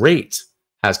rate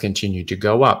has continued to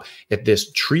go up. If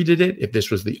this treated it, if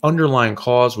this was the underlying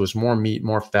cause, was more meat,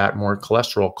 more fat, more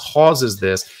cholesterol causes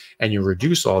this, and you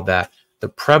reduce all that, the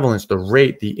prevalence, the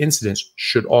rate, the incidence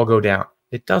should all go down.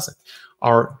 It doesn't.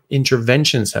 Our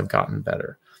interventions have gotten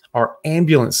better. Our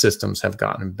ambulance systems have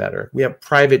gotten better. We have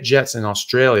private jets in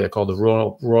Australia called the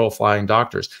Royal Flying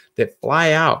Doctors that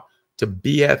fly out to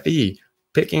BFE,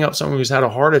 picking up someone who's had a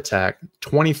heart attack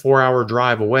 24-hour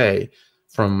drive away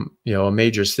from, you know, a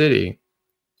major city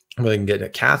where they can get a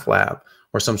cath lab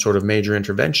or some sort of major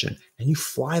intervention, and you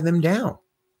fly them down,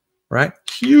 right?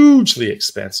 Hugely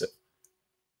expensive,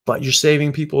 but you're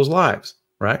saving people's lives,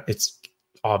 right? It's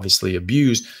obviously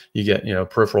abused. You get, you know,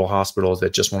 peripheral hospitals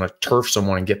that just want to turf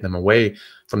someone and get them away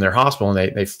from their hospital,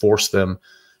 and they force them,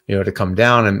 you know, to come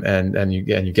down, and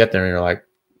you get there and you're like,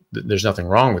 there's nothing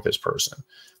wrong with this person,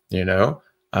 you know,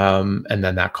 and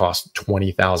then that costs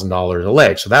 $20,000 a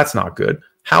leg, so that's not good.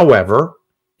 However,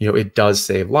 you know, it does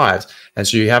save lives. And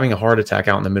so you're having a heart attack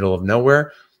out in the middle of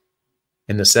nowhere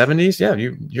in the 70s, yeah,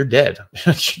 you're dead.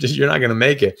 You're not going to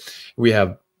make it. We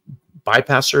have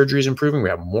bypass surgeries improving. We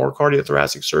have more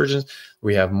cardiothoracic surgeons.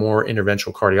 We have more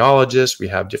interventional cardiologists. We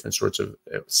have different sorts of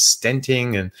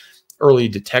stenting and early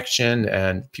detection,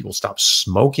 and people stop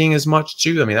smoking as much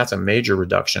too. I mean, that's a major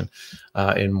reduction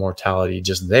in mortality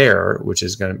just there, which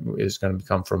is going to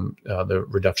come from the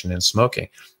reduction in smoking.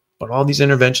 But all these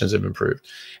interventions have improved.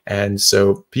 And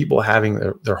so people having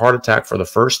their heart attack for the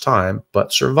first time,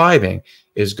 but surviving,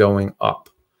 is going up.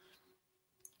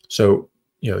 So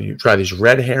you try these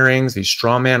red herrings, these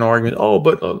straw man arguments. Oh,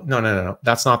 but no,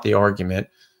 that's not the argument,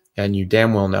 and you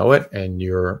damn well know it, and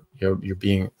you're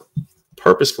being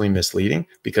purposefully misleading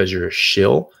because you're a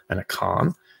shill and a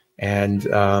con, and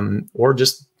or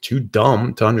just too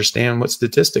dumb to understand what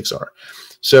statistics are.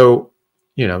 So,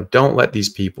 don't let these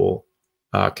people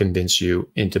convince you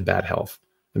into bad health.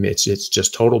 I mean, it's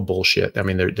just total bullshit. I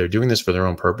mean, they're doing this for their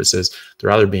own purposes.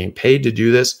 They're either being paid to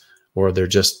do this, or they're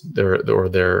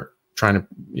trying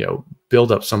to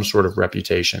build up some sort of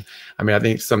reputation. I mean, I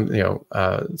think some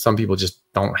people just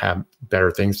don't have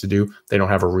better things to do. They don't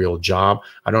have a real job.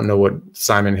 I don't know what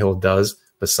Simon Hill does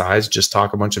besides just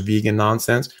talk a bunch of vegan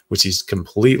nonsense, which he's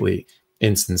completely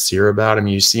insincere about. I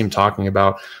mean, you see him talking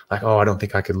about like, oh, I don't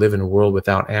think I could live in a world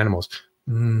without animals.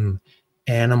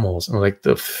 Animals. And like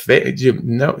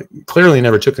clearly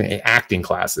never took any acting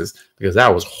classes, because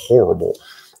that was horrible,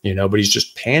 but he's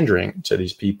just pandering to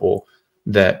these people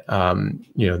that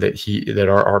that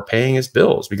are paying his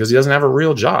bills, because he doesn't have a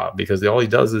real job, because all he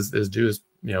does is do his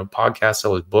podcast,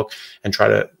 sell his book, and try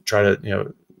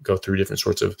to go through different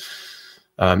sorts of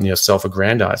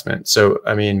self-aggrandizement. So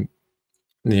I mean,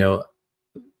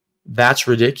 that's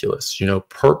ridiculous.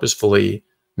 Purposefully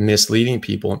misleading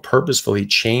people and purposefully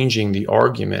changing the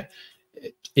argument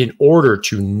in order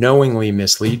to knowingly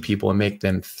mislead people and make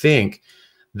them think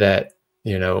that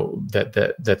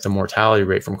that the mortality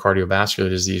rate from cardiovascular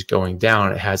disease going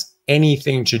down, it has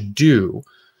anything to do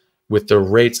with the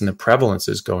rates and the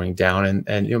prevalences going down.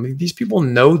 And these people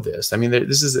know this. I mean,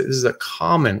 this is a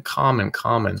common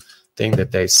thing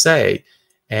that they say,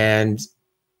 and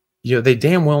they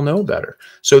damn well know better.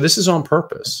 So this is on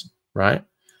purpose, right?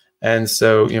 And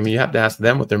so you have to ask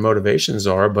them what their motivations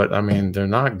are, but I mean, they're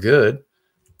not good.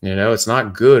 It's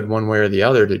not good one way or the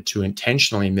other to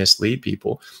intentionally mislead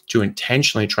people, to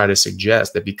intentionally try to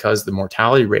suggest that because the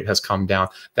mortality rate has come down,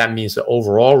 that means the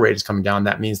overall rate is coming down.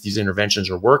 That means these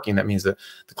interventions are working. That means that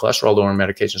the cholesterol lowering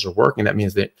medications are working. That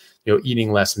means that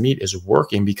eating less meat is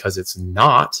working, because it's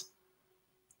not.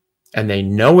 And they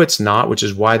know it's not, which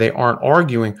is why they aren't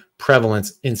arguing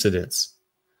prevalence incidence.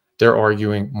 They're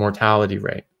arguing mortality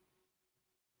rate.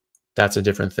 That's a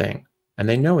different thing. And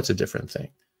they know it's a different thing.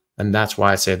 And that's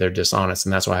why I say they're dishonest.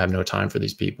 And that's why I have no time for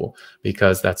these people,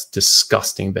 because that's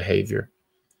disgusting behavior.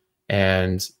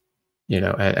 And,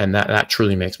 and that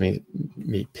truly makes me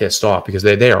pissed off, because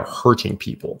they are hurting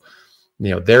people.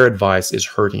 Their advice is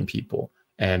hurting people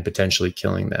and potentially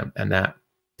killing them. And that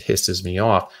pisses me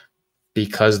off,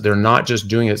 because they're not just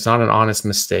doing it. It's not an honest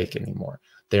mistake anymore.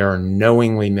 They are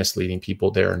knowingly misleading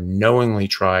people. They are knowingly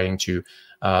trying to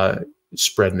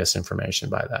spread misinformation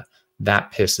by that.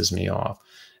 That pisses me off.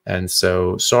 And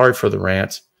so, sorry for the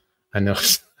rant. I know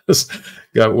this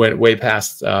went way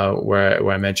past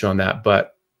where I meant you on that,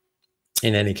 but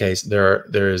in any case,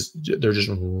 there's just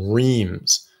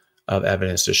reams of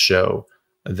evidence to show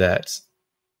that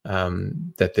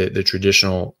that the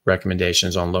traditional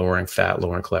recommendations on lowering fat,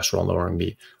 lowering cholesterol, lowering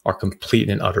meat are complete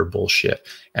and utter bullshit,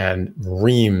 and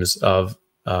reams of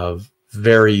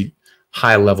very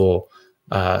high level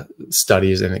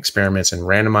studies and experiments and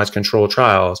randomized controlled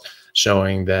trials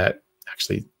showing that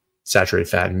actually saturated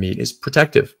fat and meat is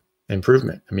protective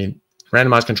improvement. I mean,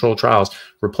 randomized controlled trials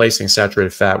replacing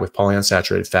saturated fat with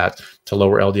polyunsaturated fat to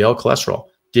lower LDL cholesterol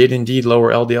did indeed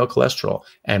lower LDL cholesterol,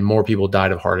 and more people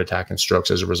died of heart attack and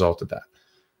strokes as a result of that.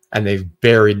 And they've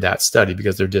buried that study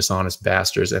because they're dishonest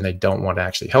bastards, and they don't want to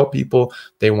actually help people.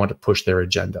 They want to push their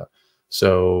agenda.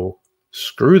 So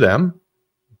screw them.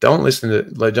 Don't listen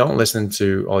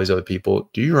to all these other people.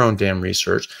 Do your own damn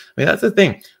research. I mean, that's the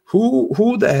thing.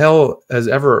 Who the hell has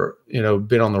ever,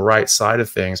 been on the right side of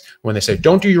things when they say,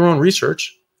 don't do your own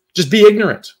research, just be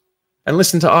ignorant and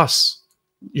listen to us,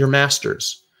 your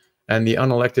masters and the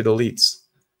unelected elites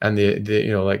and the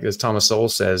like as Thomas Sowell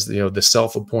says, the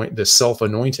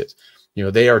self-anointed,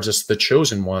 they are just the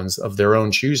chosen ones of their own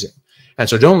choosing. And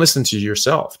so don't listen to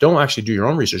yourself. Don't actually do your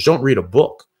own research. Don't read a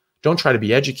book. Don't try to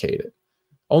be educated.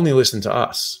 Only listen to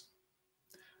us.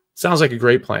 Sounds like a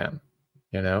great plan,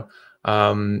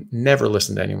 never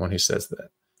listen to anyone who says that.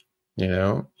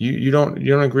 You don't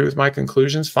agree with my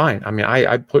conclusions? Fine. I mean,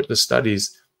 I put the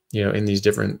studies, in these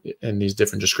different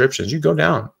descriptions. You go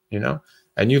down,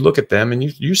 and you look at them and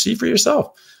you see for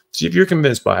yourself. See if you're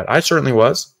convinced by it. I certainly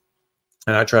was.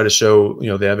 And I try to show,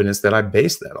 the evidence that I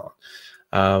base that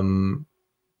on.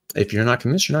 If you're not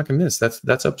convinced, you're not convinced.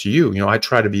 That's up to you. I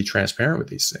try to be transparent with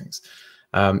these things.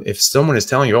 If someone is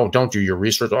telling you, oh, don't do your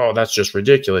research, oh, that's just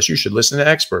ridiculous, you should listen to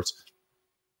experts.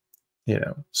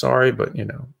 Sorry, but,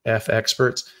 F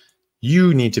experts.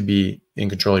 You need to be in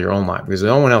control of your own life, because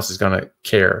no one else is going to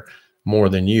care more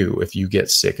than you if you get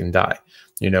sick and die.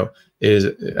 is,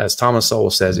 as Thomas Sowell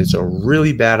says, it's a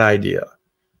really bad idea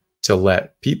to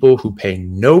let people who pay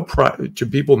no price, to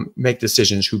people make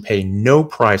decisions who pay no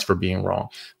price for being wrong.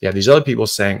 You have these other people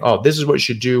saying, oh, this is what you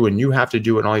should do and you have to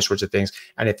do it and all these sorts of things.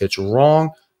 And if it's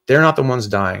wrong, they're not the ones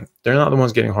dying. They're not the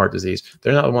ones getting heart disease.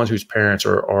 They're not the ones whose parents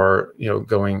are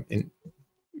going in,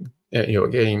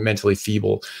 getting mentally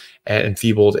feebled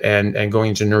and going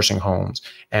into nursing homes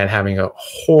and having a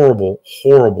horrible,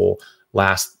 horrible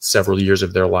last several years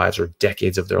of their lives or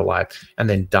decades of their life, and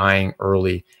then dying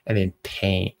early and in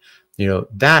pain.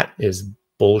 That is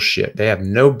bullshit. They have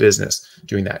no business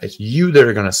doing that. It's you that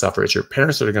are going to suffer. It's your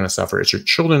parents that are going to suffer. It's your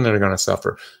children that are going to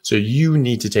suffer. So you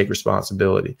need to take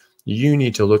responsibility. You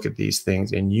need to look at these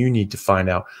things and you need to find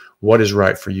out what is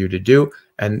right for you to do.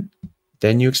 And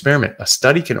then you experiment. A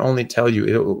study can only tell you,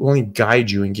 it will only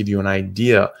guide you and give you an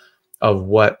idea of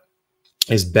what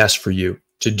is best for you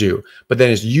to do. But then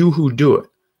it's you who do it.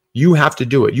 You have to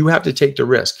do it. You have to take the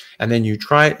risk. And then you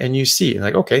try it and you see, and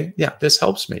like, okay, yeah, this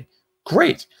helps me.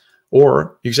 Great.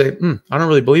 Or you say, I don't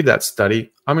really believe that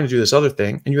study. I'm going to do this other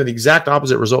thing. And you have the exact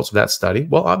opposite results of that study.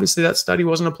 Well, obviously that study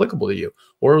wasn't applicable to you,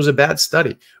 or it was a bad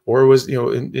study, or it was,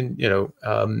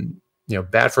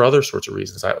 bad for other sorts of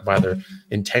reasons, either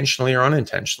intentionally or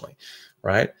unintentionally,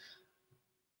 right?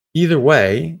 Either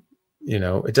way,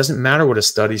 it doesn't matter what a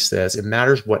study says. It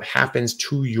matters what happens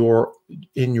to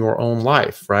in your own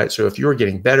life, right? So if you're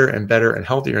getting better and better and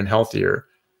healthier, and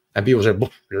people say,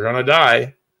 you're going to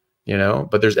die,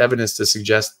 but there's evidence to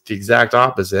suggest the exact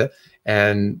opposite.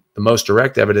 And the most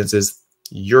direct evidence is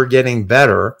you're getting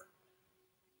better.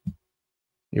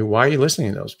 Why are you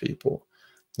listening to those people?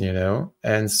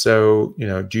 And so,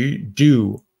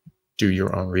 do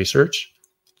your own research,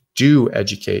 do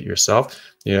educate yourself.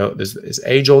 There's this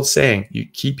age-old saying, you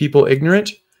keep people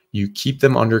ignorant, you keep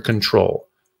them under control.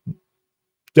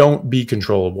 Don't be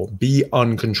controllable. Be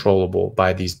uncontrollable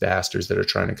by these bastards that are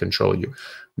trying to control you.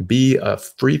 Be a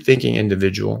free-thinking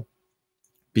individual.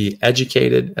 Be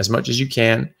educated as much as you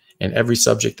can in every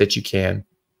subject that you can.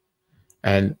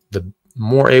 And the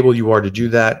more able you are to do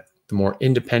that, the more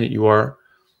independent you are,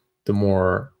 the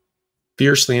more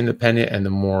fiercely independent and the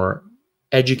more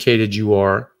educated you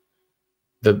are,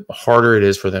 the harder it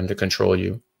is for them to control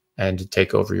you and to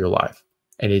take over your life.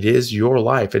 And it is your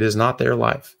life. It is not their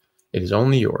life. It is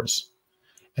only yours.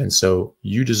 And so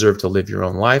you deserve to live your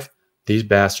own life. These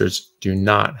bastards do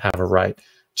not have a right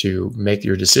to make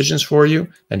your decisions for you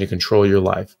and to control your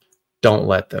life. Don't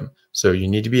let them. So you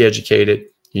need to be educated.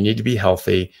 You need to be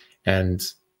healthy. And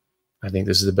I think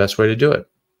this is the best way to do it.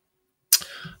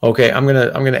 Okay, I'm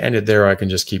gonna end it there. I can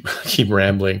just keep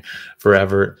rambling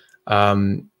forever.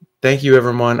 Thank you,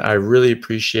 everyone. I really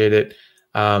appreciate it.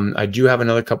 I do have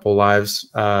another couple lives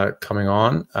coming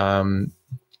on.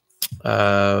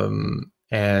 Let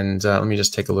me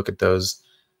just take a look at those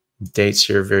dates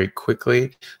here very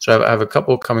quickly. So I have a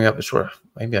couple coming up,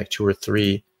 maybe like 2 or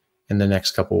 3 in the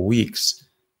next couple of weeks.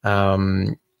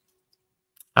 I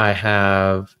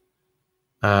have,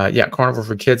 Carnivore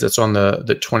for Kids. That's on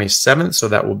the 27th. So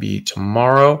that will be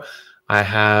tomorrow. I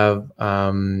have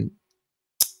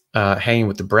Hanging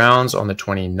with the Browns on the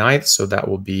 29th. So that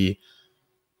will be,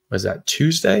 was that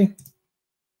Tuesday?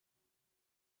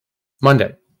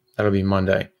 Monday. That'll be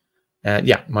Monday. And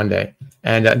yeah, Monday.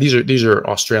 And these are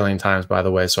Australian times, by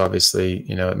the way. So obviously,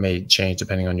 it may change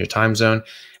depending on your time zone.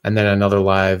 And then another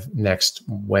live next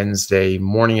Wednesday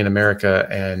morning in America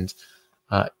and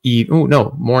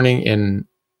morning in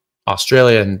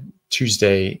Australia, and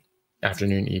Tuesday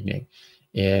afternoon, evening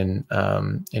in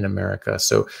America.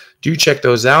 So do check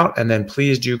those out. And then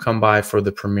please do come by for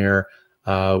the premiere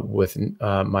with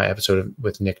my episode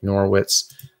with Nick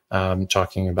Norwitz,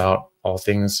 talking about all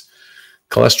things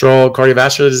cholesterol,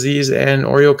 cardiovascular disease, and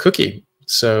Oreo cookie.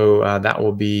 So that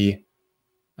will be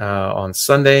on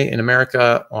Sunday in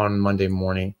America, on Monday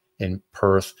morning in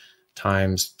Perth.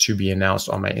 Times to be announced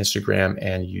on my Instagram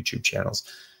and YouTube channels.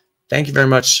 Thank you very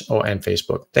much. Oh, and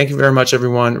Facebook. Thank you very much,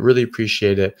 everyone. Really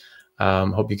appreciate it.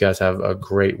 Hope you guys have a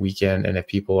great weekend. And if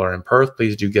people are in Perth,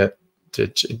 please do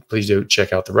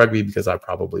check out the rugby, because I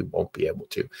probably won't be able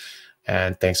to.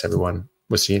 And thanks, everyone.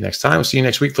 We'll see you next time. We'll see you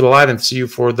next week for the live, and see you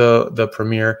for the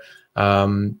premiere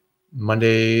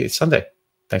Sunday.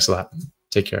 Thanks a lot.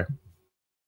 Take care.